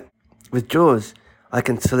website with JAWS, I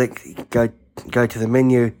can go to the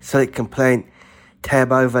menu, select complaint,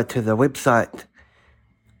 tab over to the website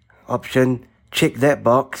option, check that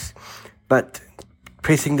box, but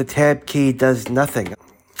pressing the tab key does nothing.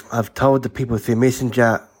 I've told the people through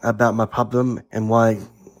Messenger about my problem and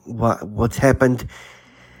what's happened,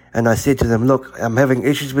 and I said to them, look, I'm having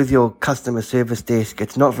issues with your customer service desk.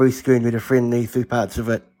 It's not very screen reader friendly through parts of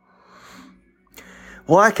it.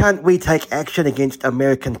 Why can't we take action against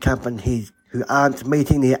American companies who aren't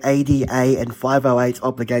meeting their ADA and 508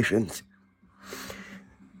 obligations?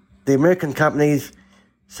 The American companies,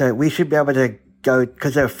 so we should be able to go,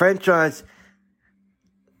 because they're a franchise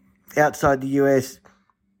outside the US,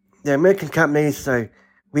 they're American companies, so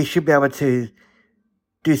we should be able to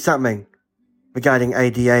do something regarding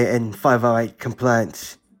ADA and 508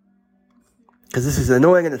 compliance. Because this is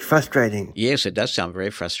annoying and it's frustrating. Yes, it does sound very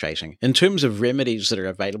frustrating. In terms of remedies that are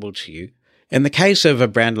available to you, in the case of a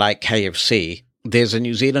brand like KFC, there's a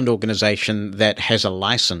New Zealand organisation that has a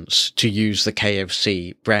licence to use the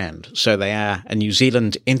KFC brand. So they are a New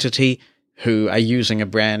Zealand entity who are using a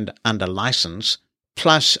brand under licence,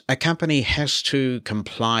 plus a company has to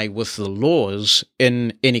comply with the laws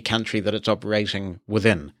in any country that it's operating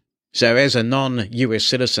within. So as a non-US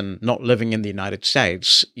citizen not living in the United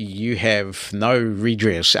States, you have no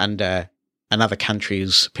redress under another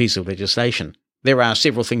country's piece of legislation. There are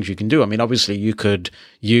several things you can do. I mean, obviously you could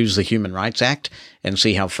use the Human Rights Act and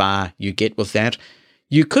see how far you get with that.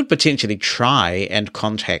 You could potentially try and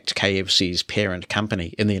contact KFC's parent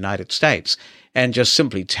company in the United States and just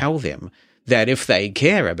simply tell them that if they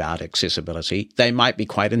care about accessibility, they might be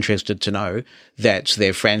quite interested to know that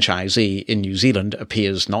their franchisee in New Zealand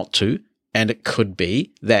appears not to, and it could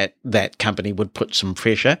be that that company would put some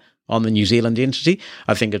pressure on the New Zealand entity.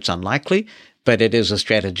 I think it's unlikely, but it is a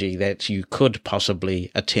strategy that you could possibly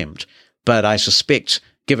attempt. But I suspect,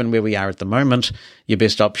 given where we are at the moment, your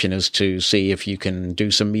best option is to see if you can do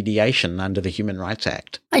some mediation under the Human Rights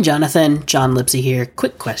Act. Hi, Jonathan. John Lipsy here.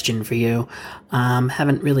 Quick question for you.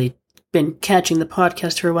 Haven't really been catching the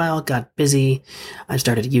podcast for a while, got busy. I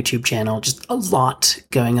started a YouTube channel, just a lot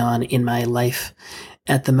going on in my life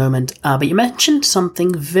at the moment. But you mentioned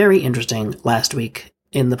something very interesting last week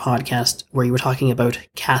in the podcast where you were talking about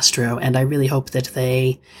Castro, and I really hope that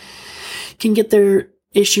they can get their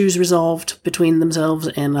issues resolved between themselves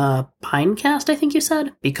and Pinecast, I think you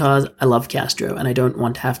said, because I love Castro and I don't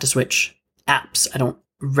want to have to switch apps. I don't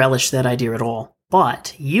relish that idea at all.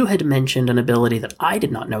 But you had mentioned an ability that I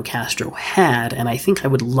did not know Castro had, and I think I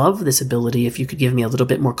would love this ability if you could give me a little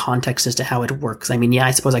bit more context as to how it works. I mean, yeah,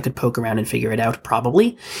 I suppose I could poke around and figure it out,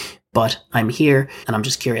 probably, but I'm here, and I'm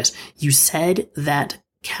just curious. You said that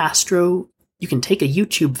Castro, you can take a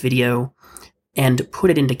YouTube video and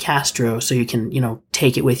put it into Castro so you can,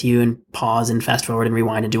 take it with you and pause and fast forward and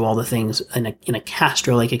rewind and do all the things in a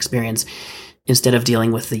Castro-like experience instead of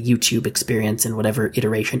dealing with the YouTube experience in whatever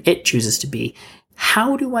iteration it chooses to be.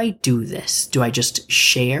 How do I do this? Do I just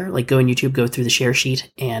share, like go on YouTube, go through the share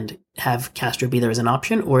sheet and have Castro be there as an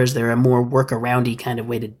option? Or is there a more workaroundy kind of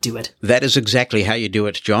way to do it? That is exactly how you do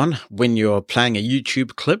it, John. When you're playing a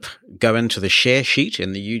YouTube clip, go into the share sheet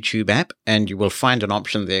in the YouTube app and you will find an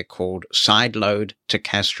option there called Sideload to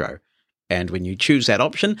Castro. And when you choose that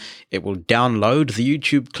option, it will download the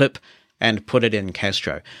YouTube clip and put it in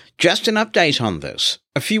Castro. Just an update on this.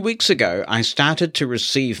 A few weeks ago, I started to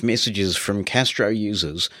receive messages from Castro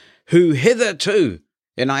users who hitherto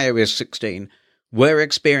in iOS 16 were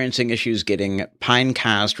experiencing issues getting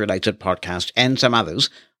Pinecast-related podcasts and some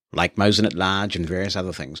others, like Mosen at Large and various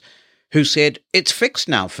other things, who said, it's fixed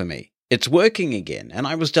now for me. It's working again. And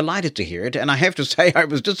I was delighted to hear it. And I have to say I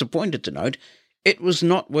was disappointed to note it was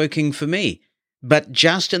not working for me. But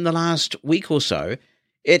just in the last week or so,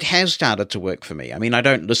 it has started to work for me. I mean, I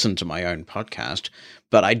don't listen to my own podcast,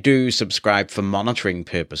 but I do subscribe for monitoring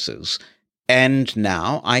purposes. And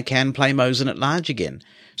now I can play Mosen at Large again.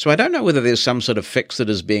 So I don't know whether there's some sort of fix that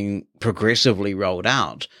is being progressively rolled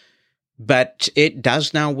out, but it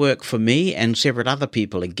does now work for me and several other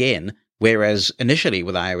people again, whereas initially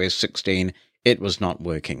with iOS 16, it was not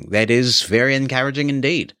working. That is very encouraging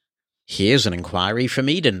indeed. Here's an inquiry from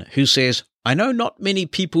Eden, who says, I know not many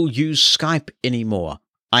people use Skype anymore.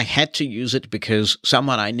 I had to use it because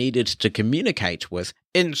someone I needed to communicate with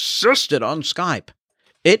insisted on Skype.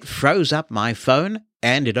 It froze up my phone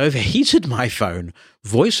and it overheated my phone.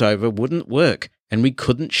 VoiceOver wouldn't work and we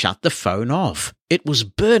couldn't shut the phone off. It was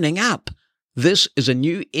burning up. This is a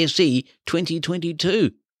new SE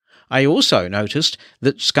 2022. I also noticed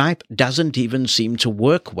that Skype doesn't even seem to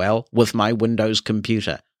work well with my Windows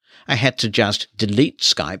computer. I had to just delete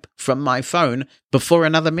Skype from my phone before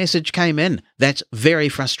another message came in. That's very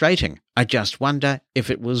frustrating. I just wonder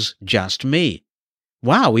if it was just me.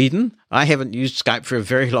 Wow, Eden, I haven't used Skype for a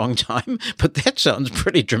very long time, but that sounds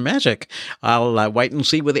pretty dramatic. I'll wait and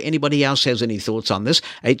see whether anybody else has any thoughts on this.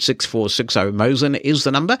 86460-MOSEN is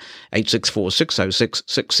the number,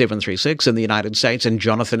 864-606-6736 in the United States, and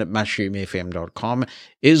Jonathan at mushroomfm.com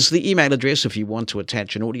is the email address if you want to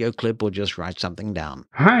attach an audio clip or just write something down.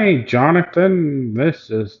 Hi, Jonathan. This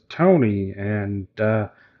is Tony, and I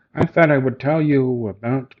thought I would tell you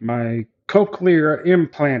about my cochlear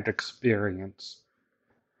implant experience.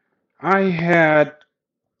 I had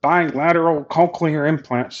bilateral cochlear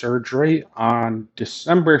implant surgery on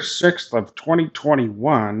December 6th of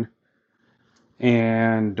 2021,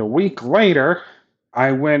 and a week later,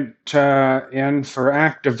 I went in for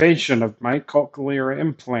activation of my cochlear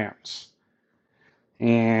implants.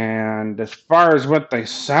 And as far as what they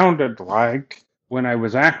sounded like when I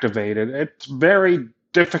was activated, it's very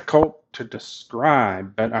difficult to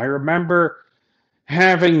describe, but I remember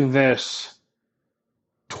having this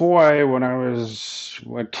toy when I was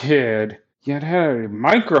a kid. It had a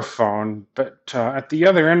microphone, but at the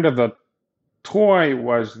other end of the toy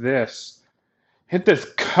was this. It had this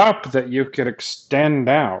cup that you could extend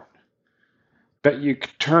out. But you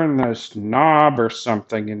could turn this knob or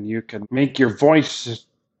something and you could make your voice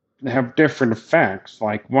have different effects.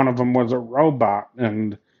 Like one of them was a robot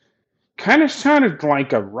and kind of sounded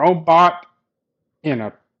like a robot in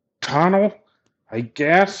a tunnel, I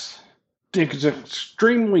guess. It's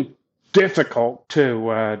extremely difficult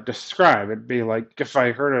to describe. It'd be like, if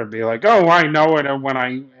I heard it, it'd be like, oh, I know it when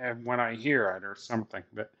I hear it or something.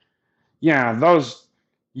 But yeah, those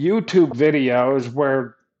YouTube videos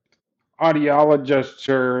where audiologists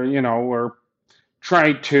or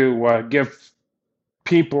try to give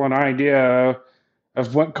people an idea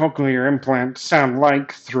of what cochlear implants sound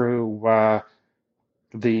like through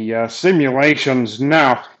the simulations.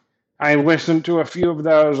 No, I listened to a few of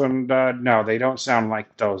those, and no, they don't sound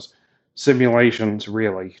like those simulations,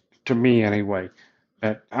 really, to me anyway.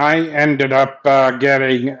 But I ended up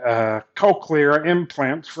getting cochlear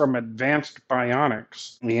implants from Advanced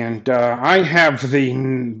Bionics, and I have the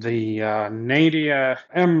Nadia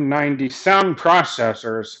M90 sound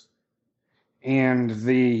processors, and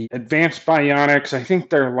the Advanced Bionics, I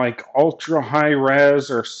think they're like ultra high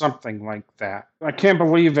res or something like that. I can't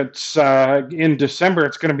believe it's in December,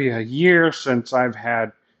 it's going to be a year since I've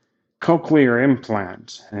had cochlear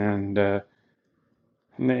implants, and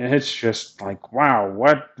it's just like, wow,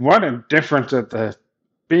 what a difference at the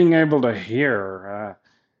being able to hear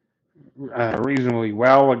reasonably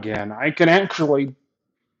well again. I can actually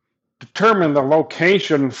determine the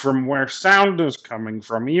location from where sound is coming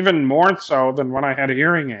from, even more so than when I had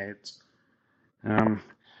hearing aids.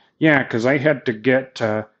 Yeah, because I had to get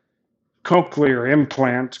cochlear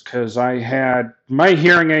implants because my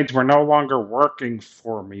hearing aids were no longer working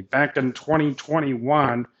for me. Back in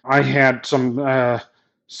 2021, I had some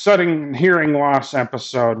sudden hearing loss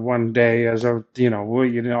episode one day as a,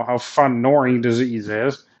 how fun Nori disease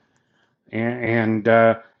is. And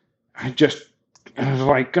I was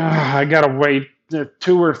like, I gotta wait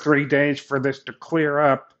 2 or 3 days for this to clear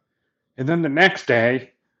up. And then the next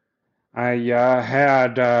day, I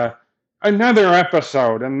had another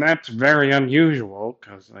episode, and that's very unusual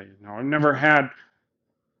because I never had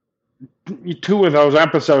 2 of those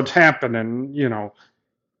episodes happen, and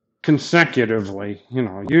consecutively.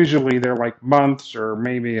 Usually they're like months or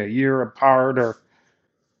maybe a year apart, or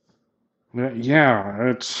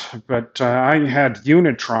But I had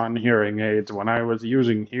Unitron hearing aids when I was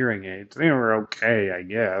using hearing aids. They were okay, I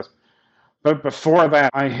guess. But before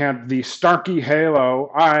that, I had the Starkey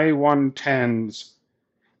Halo i110s,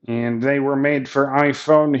 and they were made for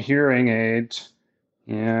iPhone hearing aids.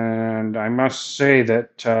 And I must say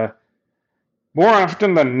that more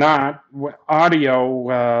often than not,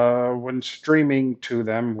 audio when streaming to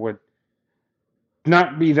them would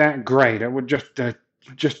not be that great. It would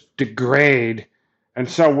just degrade. And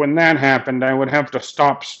so when that happened, I would have to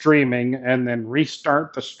stop streaming and then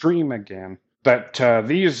restart the stream again. But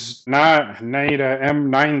these Neta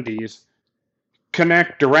M90s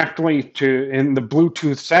connect directly in the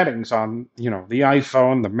Bluetooth settings on, the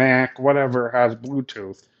iPhone, the Mac, whatever has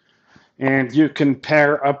Bluetooth. And you can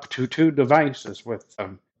pair up to 2 devices with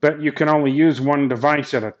them. But you can only use one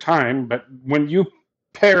device at a time. But when you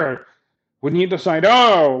decide,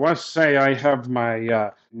 let's say I have my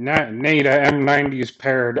Neta M90s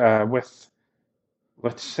paired with,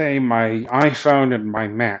 let's say, my iPhone and my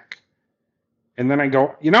Mac. And then I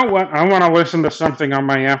go, you know what? I want to listen to something on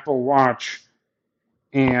my Apple Watch.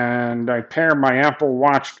 And I pair my Apple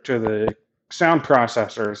Watch to the sound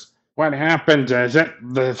processors. What happens is that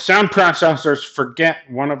the sound processors forget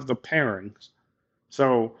one of the pairings.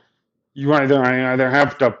 So I either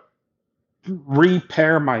have to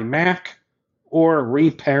repair my Mac or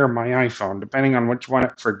repair my iPhone, depending on which one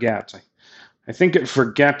it forgets. I think it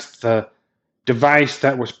forgets the device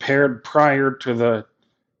that was paired prior to the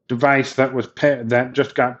device that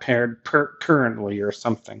just got paired currently or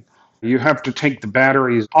something. You have to take the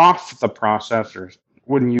batteries off the processors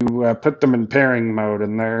when you put them in pairing mode,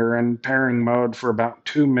 and they're in pairing mode for about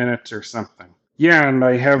 2 minutes or something. Yeah, and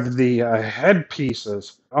I have the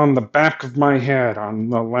headpieces on the back of my head on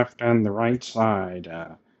the left and the right side.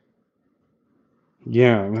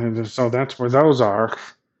 So that's where those are.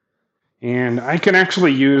 And I can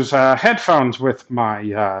actually use headphones with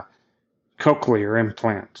my cochlear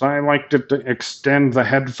implants. I like to extend the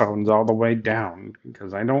headphones all the way down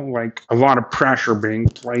because I don't like a lot of pressure being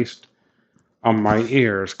placed on my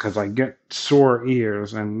ears because I get sore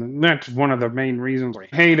ears, and that's one of the main reasons I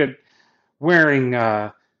hated wearing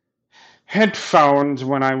headphones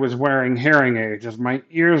when I was wearing hearing aids, is my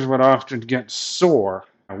ears would often get sore.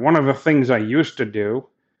 One of the things I used to do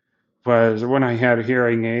was when I had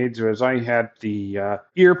hearing aids was I had the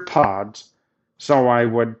ear pods, so I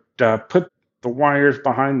would put the wires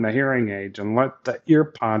behind the hearing aids and let the ear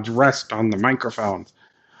pods rest on the microphones.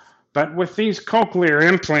 But with these cochlear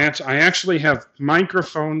implants, I actually have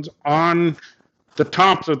microphones on the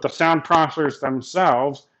tops of the sound processors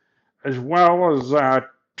themselves, as well as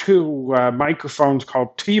 2 microphones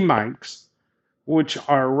called T-mics, which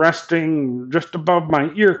are resting just above my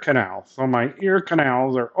ear canal. So my ear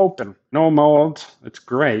canals are open. No molds. It's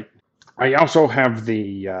great. I also have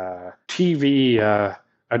the TV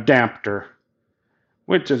adapter,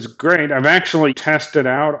 which is great. I've actually tested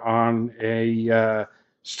out on a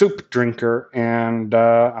soup drinker, and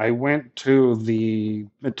I went to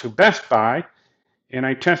Best Buy, and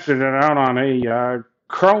I tested it out on a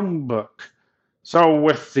Chromebook. So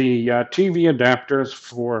with the TV adapters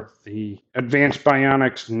for the Advanced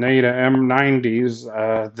Bionics Neta M90s,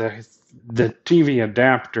 the TV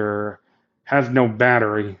adapter has no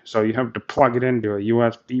battery, so you have to plug it into a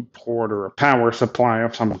USB port or a power supply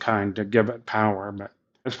of some kind to give it power. But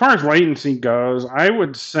as far as latency goes, I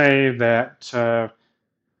would say that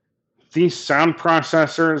these sound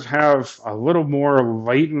processors have a little more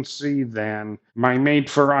latency than my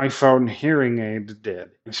made-for-iPhone hearing aids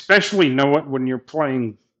did. Especially know it when you're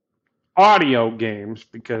playing audio games,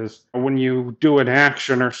 because when you do an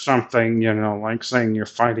action or something, like saying you're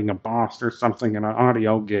fighting a boss or something in an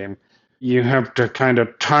audio game, you have to kind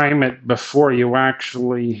of time it before you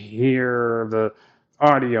actually hear the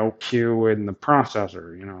audio cue in the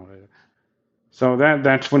processor, So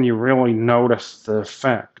that's when you really notice the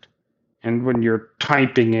effect. And when you're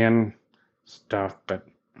typing in stuff, but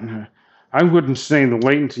I wouldn't say the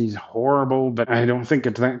latency is horrible, but I don't think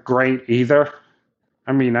it's that great either.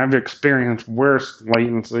 I mean, I've experienced worse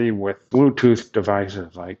latency with Bluetooth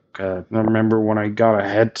devices. Like, I remember when I got a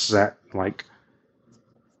headset,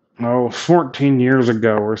 14 years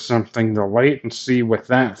ago or something, the latency with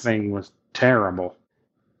that thing was terrible.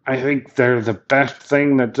 I think they're the best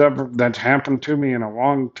thing that's happened to me in a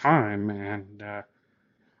long time, and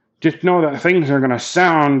just know that things are going to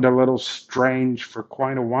sound a little strange for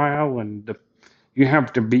quite a while, and you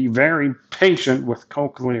have to be very patient with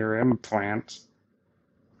cochlear implants.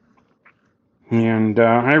 And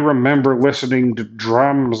I remember listening to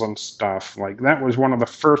drums and stuff. Like, that was one of the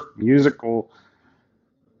first musical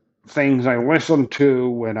things I listened to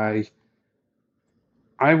when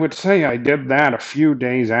I would say I did that a few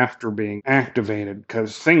days after being activated,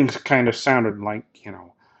 because things kind of sounded like,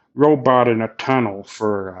 robot in a tunnel,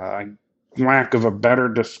 for lack of a better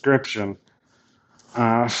description,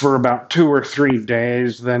 for about 2 or 3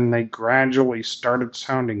 days. Then they gradually started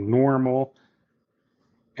sounding normal.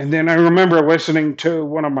 And then I remember listening to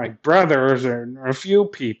one of my brothers and a few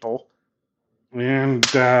people, and,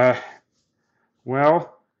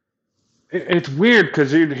 it's weird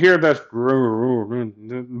because you'd hear this,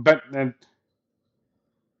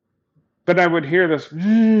 but I would hear this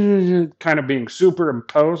kind of being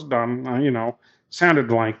superimposed on,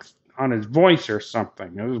 sounded like on his voice or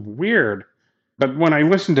something. It was weird. But when I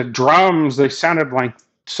listened to drums, they sounded like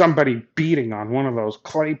somebody beating on one of those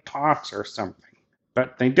clay pots or something.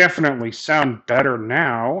 But they definitely sound better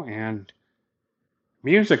now, and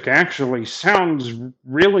music actually sounds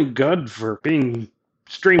really good for being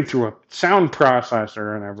streamed through a sound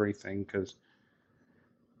processor and everything, because,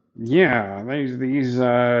 these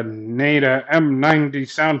NADA M90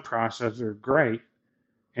 sound processors are great.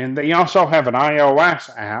 And they also have an iOS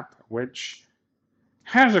app, which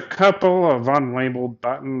has a couple of unlabeled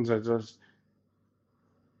buttons.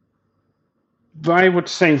 I would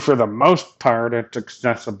say for the most part it's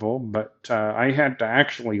accessible, but I had to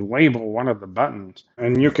actually label one of the buttons.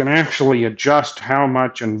 And you can actually adjust how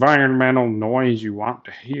much environmental noise you want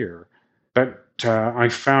to hear. But I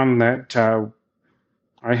found that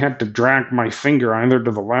I had to drag my finger either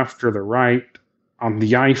to the left or the right on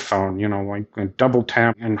the iPhone, like double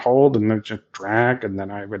tap and hold and then just drag, and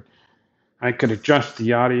then I could adjust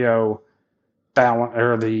the audio balance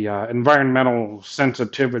or the environmental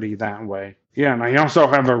sensitivity that way. Yeah, and I also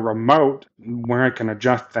have a remote where I can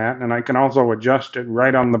adjust that, and I can also adjust it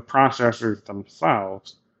right on the processors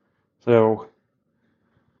themselves. So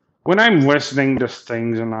when I'm listening to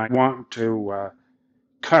things and I want to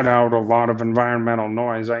cut out a lot of environmental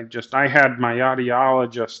noise, I had my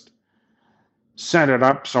audiologist set it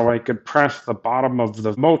up so I could press the bottom of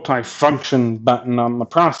the multi-function button on the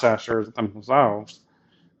processors themselves,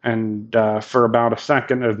 and for about a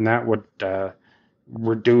second, and that would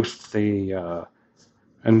reduce the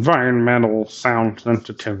environmental sound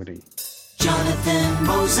sensitivity. Jonathan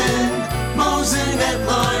Mosen at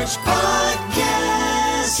Large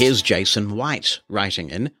Podcast. Here's Jason White writing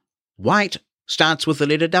in. White starts with the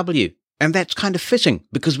letter W, and that's kind of fitting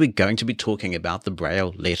because we're going to be talking about the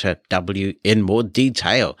Braille letter W in more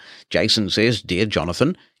detail. Jason says, Dear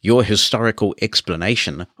Jonathan, your historical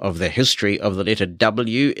explanation of the history of the letter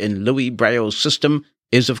W in Louis Braille's system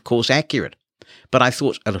is of course accurate, but I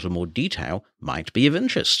thought a little more detail might be of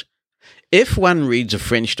interest. If one reads a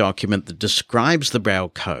French document that describes the Braille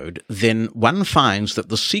code, then one finds that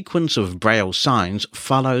the sequence of Braille signs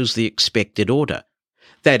follows the expected order.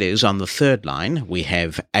 That is, on the third line, we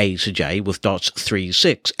have A to J with dots 3,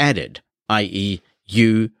 6 added, i.e.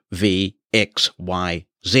 U, V, X, Y,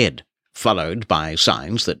 Z, followed by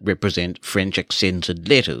signs that represent French accented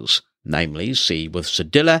letters, namely C with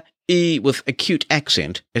cedilla, E with acute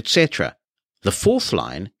accent, etc. The fourth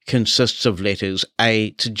line consists of letters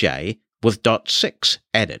A to J with dot 6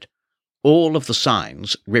 added. All of the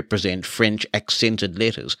signs represent French accented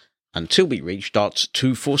letters until we reach dots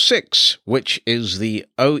 2, 4, 6, which is the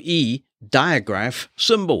OE digraph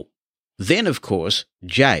symbol. Then, of course,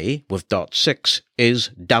 J with dot 6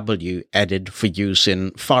 is W added for use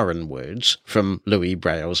in foreign words from Louis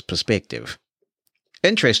Braille's perspective.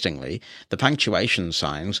 Interestingly, the punctuation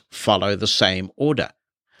signs follow the same order.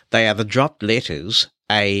 They are the dropped letters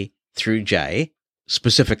A through J,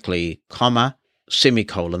 specifically comma,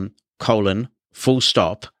 semicolon, colon, full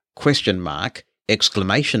stop, question mark,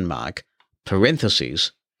 exclamation mark,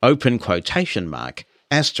 parentheses, open quotation mark,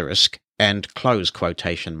 asterisk, and close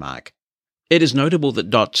quotation mark. It is notable that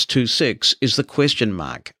dots 2.6 is the question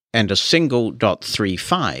mark, and a single dot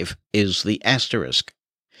 3.5 is the asterisk.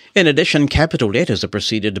 In addition, capital letters are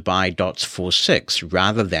preceded by dots 4.6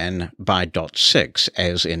 rather than by dot 6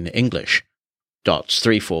 as in English. Dots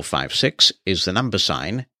 3, 4, 5, 6 is the number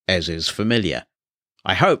sign, as is familiar.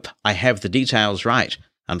 I hope I have the details right.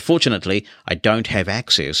 Unfortunately, I don't have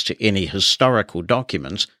access to any historical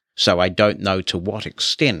documents, so I don't know to what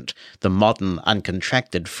extent the modern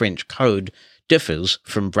uncontracted French code differs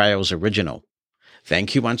from Braille's original.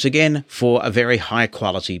 Thank you once again for a very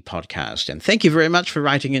high-quality podcast, and thank you very much for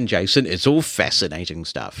writing in, Jason. It's all fascinating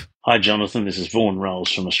stuff. Hi, Jonathan. This is Vaughan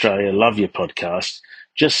Rolls from Australia. Love your podcast.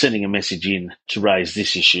 Just sending a message in to raise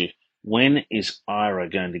this issue. When is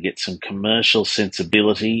Aira going to get some commercial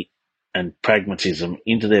sensibility and pragmatism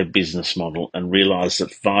into their business model and realise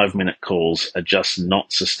that 5-minute calls are just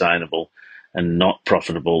not sustainable and not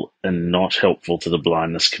profitable and not helpful to the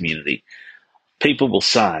blindness community? People will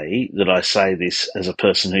say that I say this as a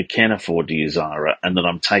person who can afford to use Aira and that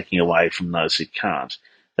I'm taking away from those who can't.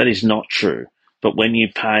 That is not true. But when you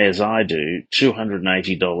pay, as I do,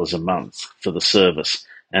 $280 a month for the service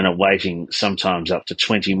and are waiting sometimes up to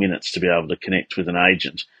 20 minutes to be able to connect with an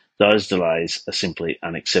agent, those delays are simply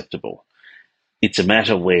unacceptable. It's a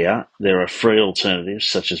matter where there are free alternatives,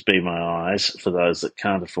 such as Be My Eyes, for those that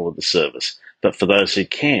can't afford the service. But for those who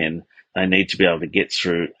can, they need to be able to get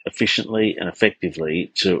through efficiently and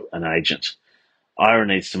effectively to an agent. Aira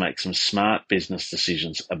needs to make some smart business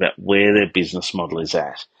decisions about where their business model is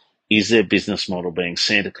at. Is their business model being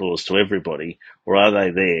Santa Claus to everybody, or are they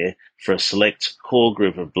there for a select core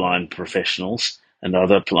group of blind professionals and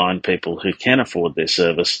other blind people who can afford their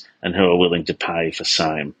service and who are willing to pay for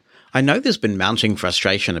same? I know there's been mounting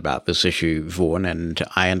frustration about this issue, Vaughan, and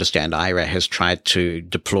I understand Aira has tried to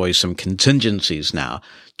deploy some contingencies now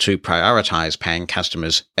to prioritize paying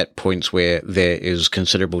customers at points where there is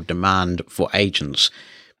considerable demand for agents.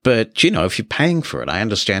 But, if you're paying for it, I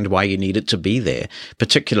understand why you need it to be there,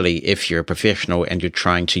 particularly if you're a professional and you're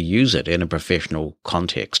trying to use it in a professional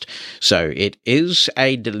context. So it is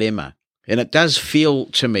a dilemma, and it does feel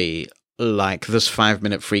to me like this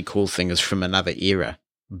 5-minute free call thing is from another era.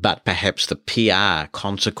 But perhaps the PR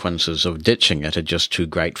consequences of ditching it are just too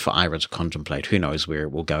great for Aira to contemplate. Who knows where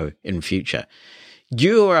it will go in future.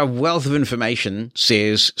 You're a wealth of information,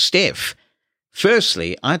 says Steph.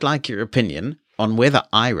 Firstly, I'd like your opinion on whether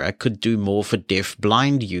Aira could do more for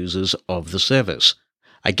deaf-blind users of the service.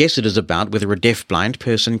 I guess it is about whether a deaf-blind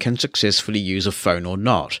person can successfully use a phone or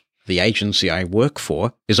not. The agency I work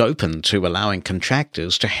for is open to allowing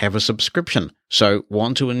contractors to have a subscription, so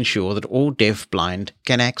want to ensure that all deaf-blind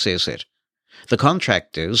can access it. The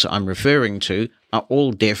contractors I'm referring to are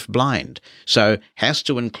all deaf-blind, so has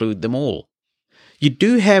to include them all. You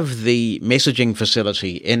do have the messaging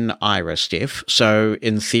facility in Aira, Steph, so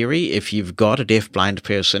in theory, if you've got a deaf-blind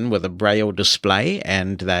person with a Braille display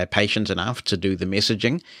and they're patient enough to do the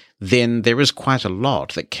messaging, then there is quite a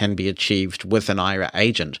lot that can be achieved with an Aira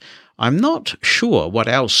agent. I'm not sure what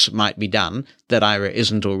else might be done that Aira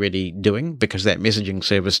isn't already doing, because that messaging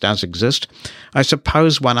service does exist. I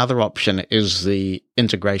suppose one other option is the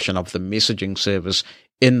integration of the messaging service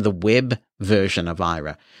in the web version of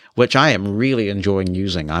Aira, which I am really enjoying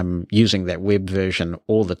using. I'm using that web version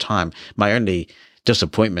all the time. My only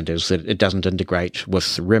disappointment is that it doesn't integrate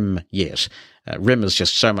with RIM yet. RIM is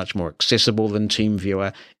just so much more accessible than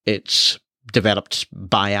TeamViewer. It's developed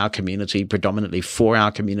by our community, predominantly for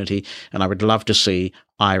our community, and I would love to see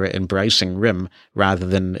Aira embracing RIM rather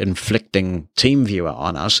than inflicting TeamViewer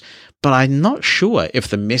on us. But I'm not sure if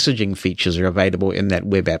the messaging features are available in that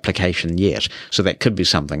web application yet, so that could be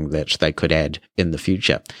something that they could add in the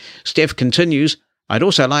future. Steph continues, I'd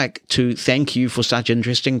also like to thank you for such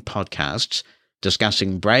interesting podcasts,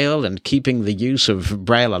 discussing Braille and keeping the use of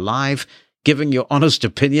Braille alive, giving your honest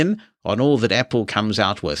opinion on all that Apple comes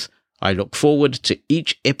out with. I look forward to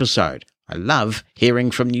each episode. I love hearing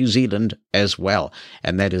from New Zealand as well.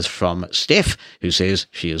 And that is from Steph, who says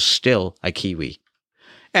she is still a Kiwi.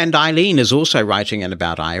 And Eileen is also writing in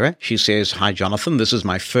about Aira. She says, Hi, Jonathan. This is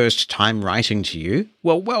my first time writing to you.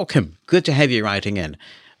 Well, welcome. Good to have you writing in.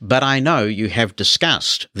 But I know you have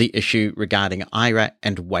discussed the issue regarding Aira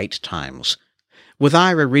and wait times. With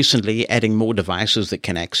Aira recently adding more devices that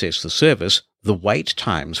can access the service, the wait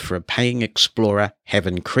times for a paying Explorer have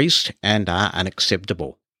increased and are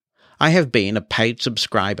unacceptable. I have been a paid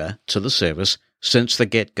subscriber to the service since the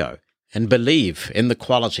get-go and believe in the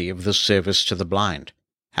quality of this service to the blind.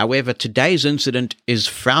 However, today's incident is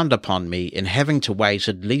frowned upon me in having to wait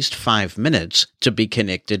at least 5 minutes to be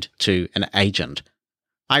connected to an agent.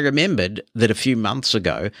 I remembered that a few months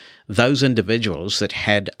ago, those individuals that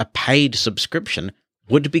had a paid subscription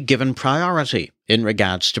would be given priority in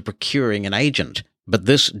regards to procuring an agent, but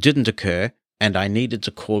this didn't occur, and I needed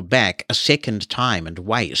to call back a second time and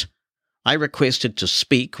wait. I requested to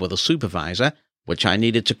speak with a supervisor, which I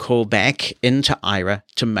needed to call back into Aira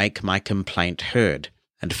to make my complaint heard.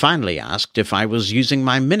 and finally asked if I was using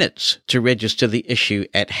my minutes to register the issue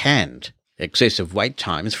at hand, excessive wait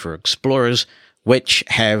times for explorers, which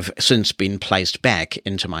have since been placed back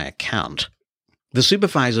into my account. The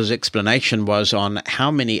supervisor's explanation was on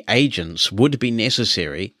how many agents would be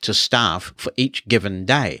necessary to staff for each given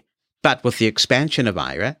day, but with the expansion of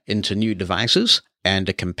Aira into new devices and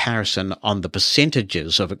a comparison on the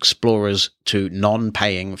percentages of explorers to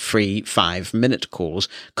non-paying free 5-minute calls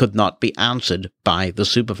could not be answered by the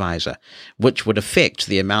supervisor, which would affect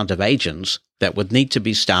the amount of agents that would need to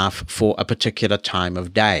be staffed for a particular time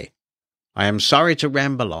of day. I am sorry to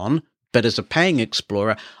ramble on, but as a paying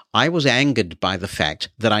explorer, I was angered by the fact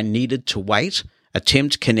that I needed to wait,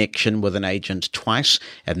 attempt connection with an agent twice,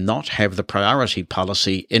 and not have the priority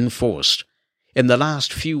policy enforced. In the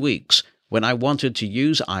last few weeks, when I wanted to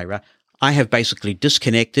use Aira, I have basically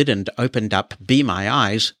disconnected and opened up Be My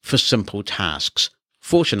Eyes for simple tasks.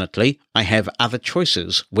 Fortunately, I have other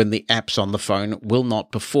choices when the apps on the phone will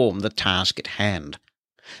not perform the task at hand.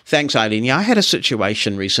 Thanks, Eileen. Yeah, I had a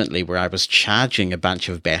situation recently where I was charging a bunch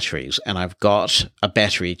of batteries, and I've got a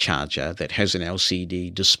battery charger that has an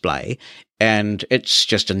LCD display, and it's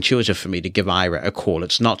just intuitive for me to give Aira a call.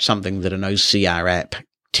 It's not something that an OCR app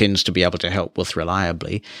tends to be able to help with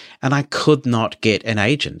reliably, and I could not get an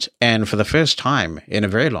agent. And for the first time in a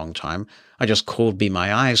very long time, I just called Be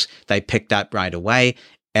My Eyes. They picked up right away,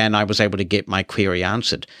 and I was able to get my query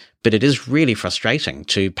answered. But it is really frustrating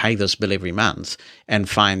to pay this bill every month and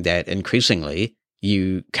find that increasingly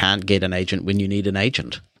you can't get an agent when you need an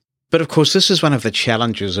agent. But of course, this is one of the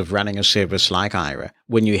challenges of running a service like Aira.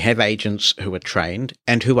 When you have agents who are trained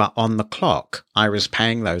and who are on the clock, Aira's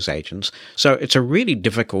paying those agents. So it's a really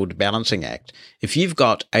difficult balancing act. If you've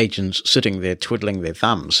got agents sitting there twiddling their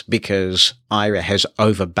thumbs because Aira has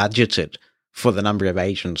over-budgeted for the number of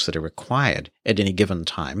agents that are required at any given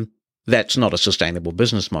time, that's not a sustainable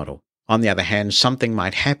business model. On the other hand, something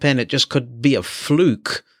might happen. It just could be a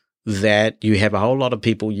fluke that you have a whole lot of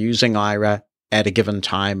people using Aira at a given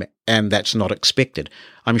time, and that's not expected.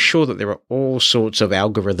 I'm sure that there are all sorts of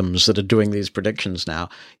algorithms that are doing these predictions now,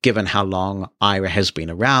 given how long Aira has been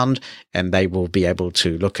around, and they will be able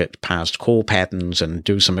to look at past call patterns and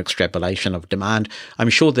do some extrapolation of demand. I'm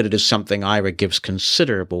sure that it is something Aira gives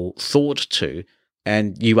considerable thought to,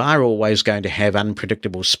 and you are always going to have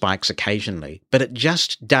unpredictable spikes occasionally, but it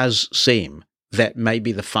just does seem that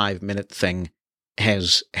maybe the 5-minute thing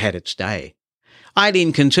has had its day.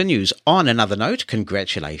 Eileen continues, on another note,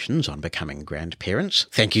 congratulations on becoming grandparents.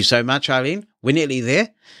 Thank you so much, Eileen. We're nearly there.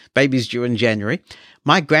 Baby's due in January.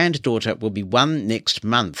 My granddaughter will be 1 next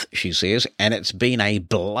month, she says, and it's been a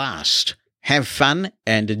blast. Have fun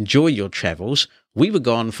and enjoy your travels. We were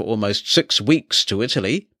gone for almost 6 weeks to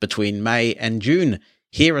Italy between May and June.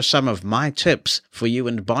 Here are some of my tips for you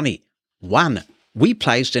and Bonnie. 1. We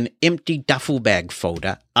placed an empty duffel bag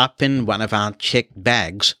folder up in one of our checked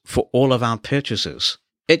bags for all of our purchases.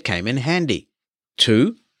 It came in handy.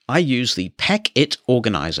 2. I use the Pack It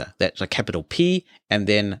organizer. That's a capital P and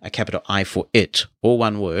then a capital I for it, all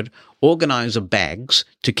one word, organizer bags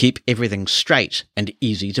to keep everything straight and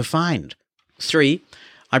easy to find. 3.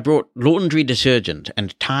 I brought laundry detergent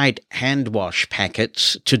and Tide hand wash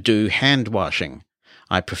packets to do hand washing.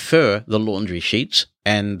 I prefer the laundry sheets,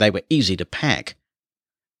 and they were easy to pack.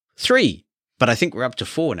 3, but I think we're up to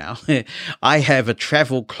 4 now. I have a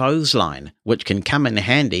travel clothesline, which can come in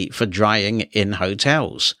handy for drying in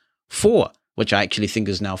hotels. 4, which I actually think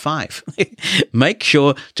is now 5. Make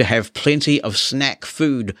sure to have plenty of snack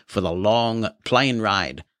food for the long plane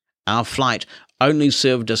ride. Our flight only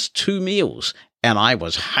served us 2 meals, and I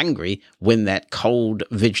was hungry when that cold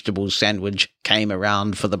vegetable sandwich came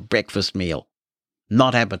around for the breakfast meal.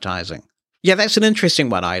 Not appetizing. Yeah, that's an interesting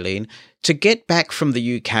one, Eileen. To get back from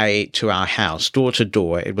the UK to our house, door to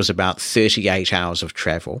door, it was about 38 hours of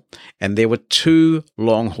travel, and there were 2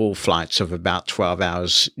 long-haul flights of about 12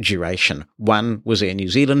 hours duration. One was Air New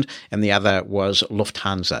Zealand, and the other was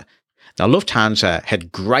Lufthansa. Now, Lufthansa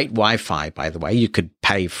had great Wi-Fi, by the way. You could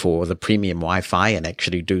pay for the premium Wi-Fi and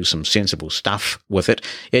actually do some sensible stuff with it.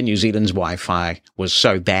 Air New Zealand's Wi-Fi was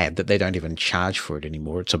so bad that they don't even charge for it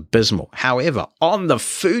anymore. It's abysmal. However, on the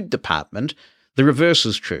food department, the reverse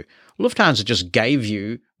is true. Lufthansa just gave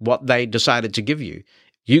you what they decided to give you.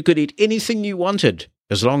 You could eat anything you wanted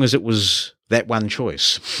as long as it was that one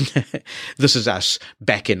choice. This is us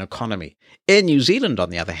back in economy. Air New Zealand, on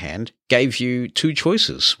the other hand, gave you 2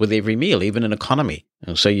 choices with every meal, even in economy.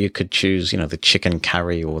 And so you could choose, the chicken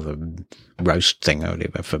curry or the roast thing or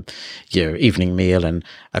whatever for your evening meal, and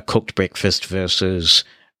a cooked breakfast versus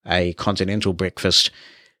a continental breakfast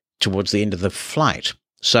towards the end of the flight.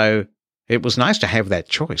 So It was nice to have that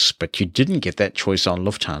choice, but you didn't get that choice on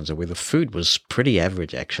Lufthansa, where the food was pretty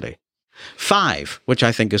average, actually. 5, which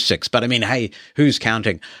I think is 6, but I mean, hey, who's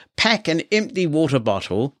counting? Pack an empty water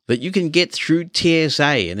bottle that you can get through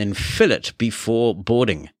TSA and then fill it before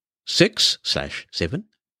boarding. 6/7.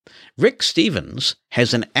 Rick Stevens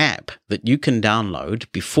has an app that you can download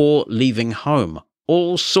before leaving home.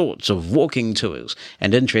 All sorts of walking tours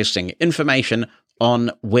and interesting information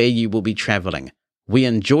on where you will be travelling. We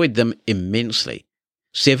enjoyed them immensely.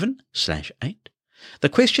 7/8. The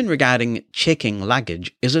question regarding checking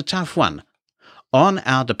luggage is a tough one. On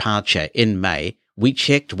our departure in May, we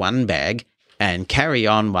checked one bag and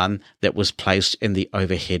carry-on one that was placed in the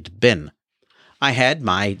overhead bin. I had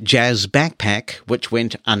my Jazz backpack, which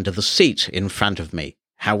went under the seat in front of me.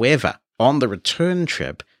 However, on the return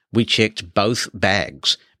trip, we checked both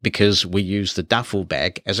bags because we used the duffel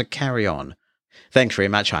bag as a carry-on. Thanks very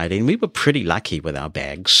much, Eileen. We were pretty lucky with our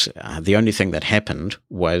bags. The only thing that happened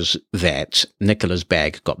was that Nicola's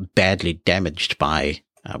bag got badly damaged by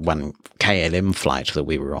one KLM flight that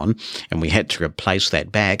we were on, and we had to replace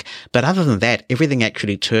that bag. But other than that, everything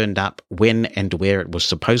actually turned up when and where it was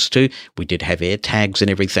supposed to. We did have air tags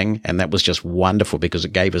and everything, and that was just wonderful because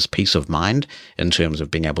it gave us peace of mind in terms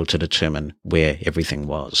of being able to determine where everything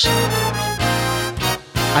was.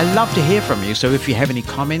 I love to hear from you, so if you have any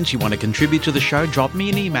comments you want to contribute to the show, drop me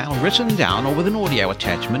an email written down or with an audio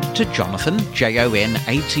attachment to Jonathan, JONATHAN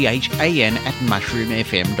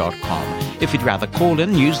 @mushroomfm.com. If you'd rather call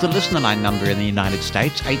in, use the listener line number in the United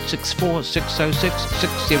States,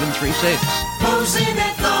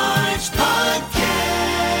 864-606-6736.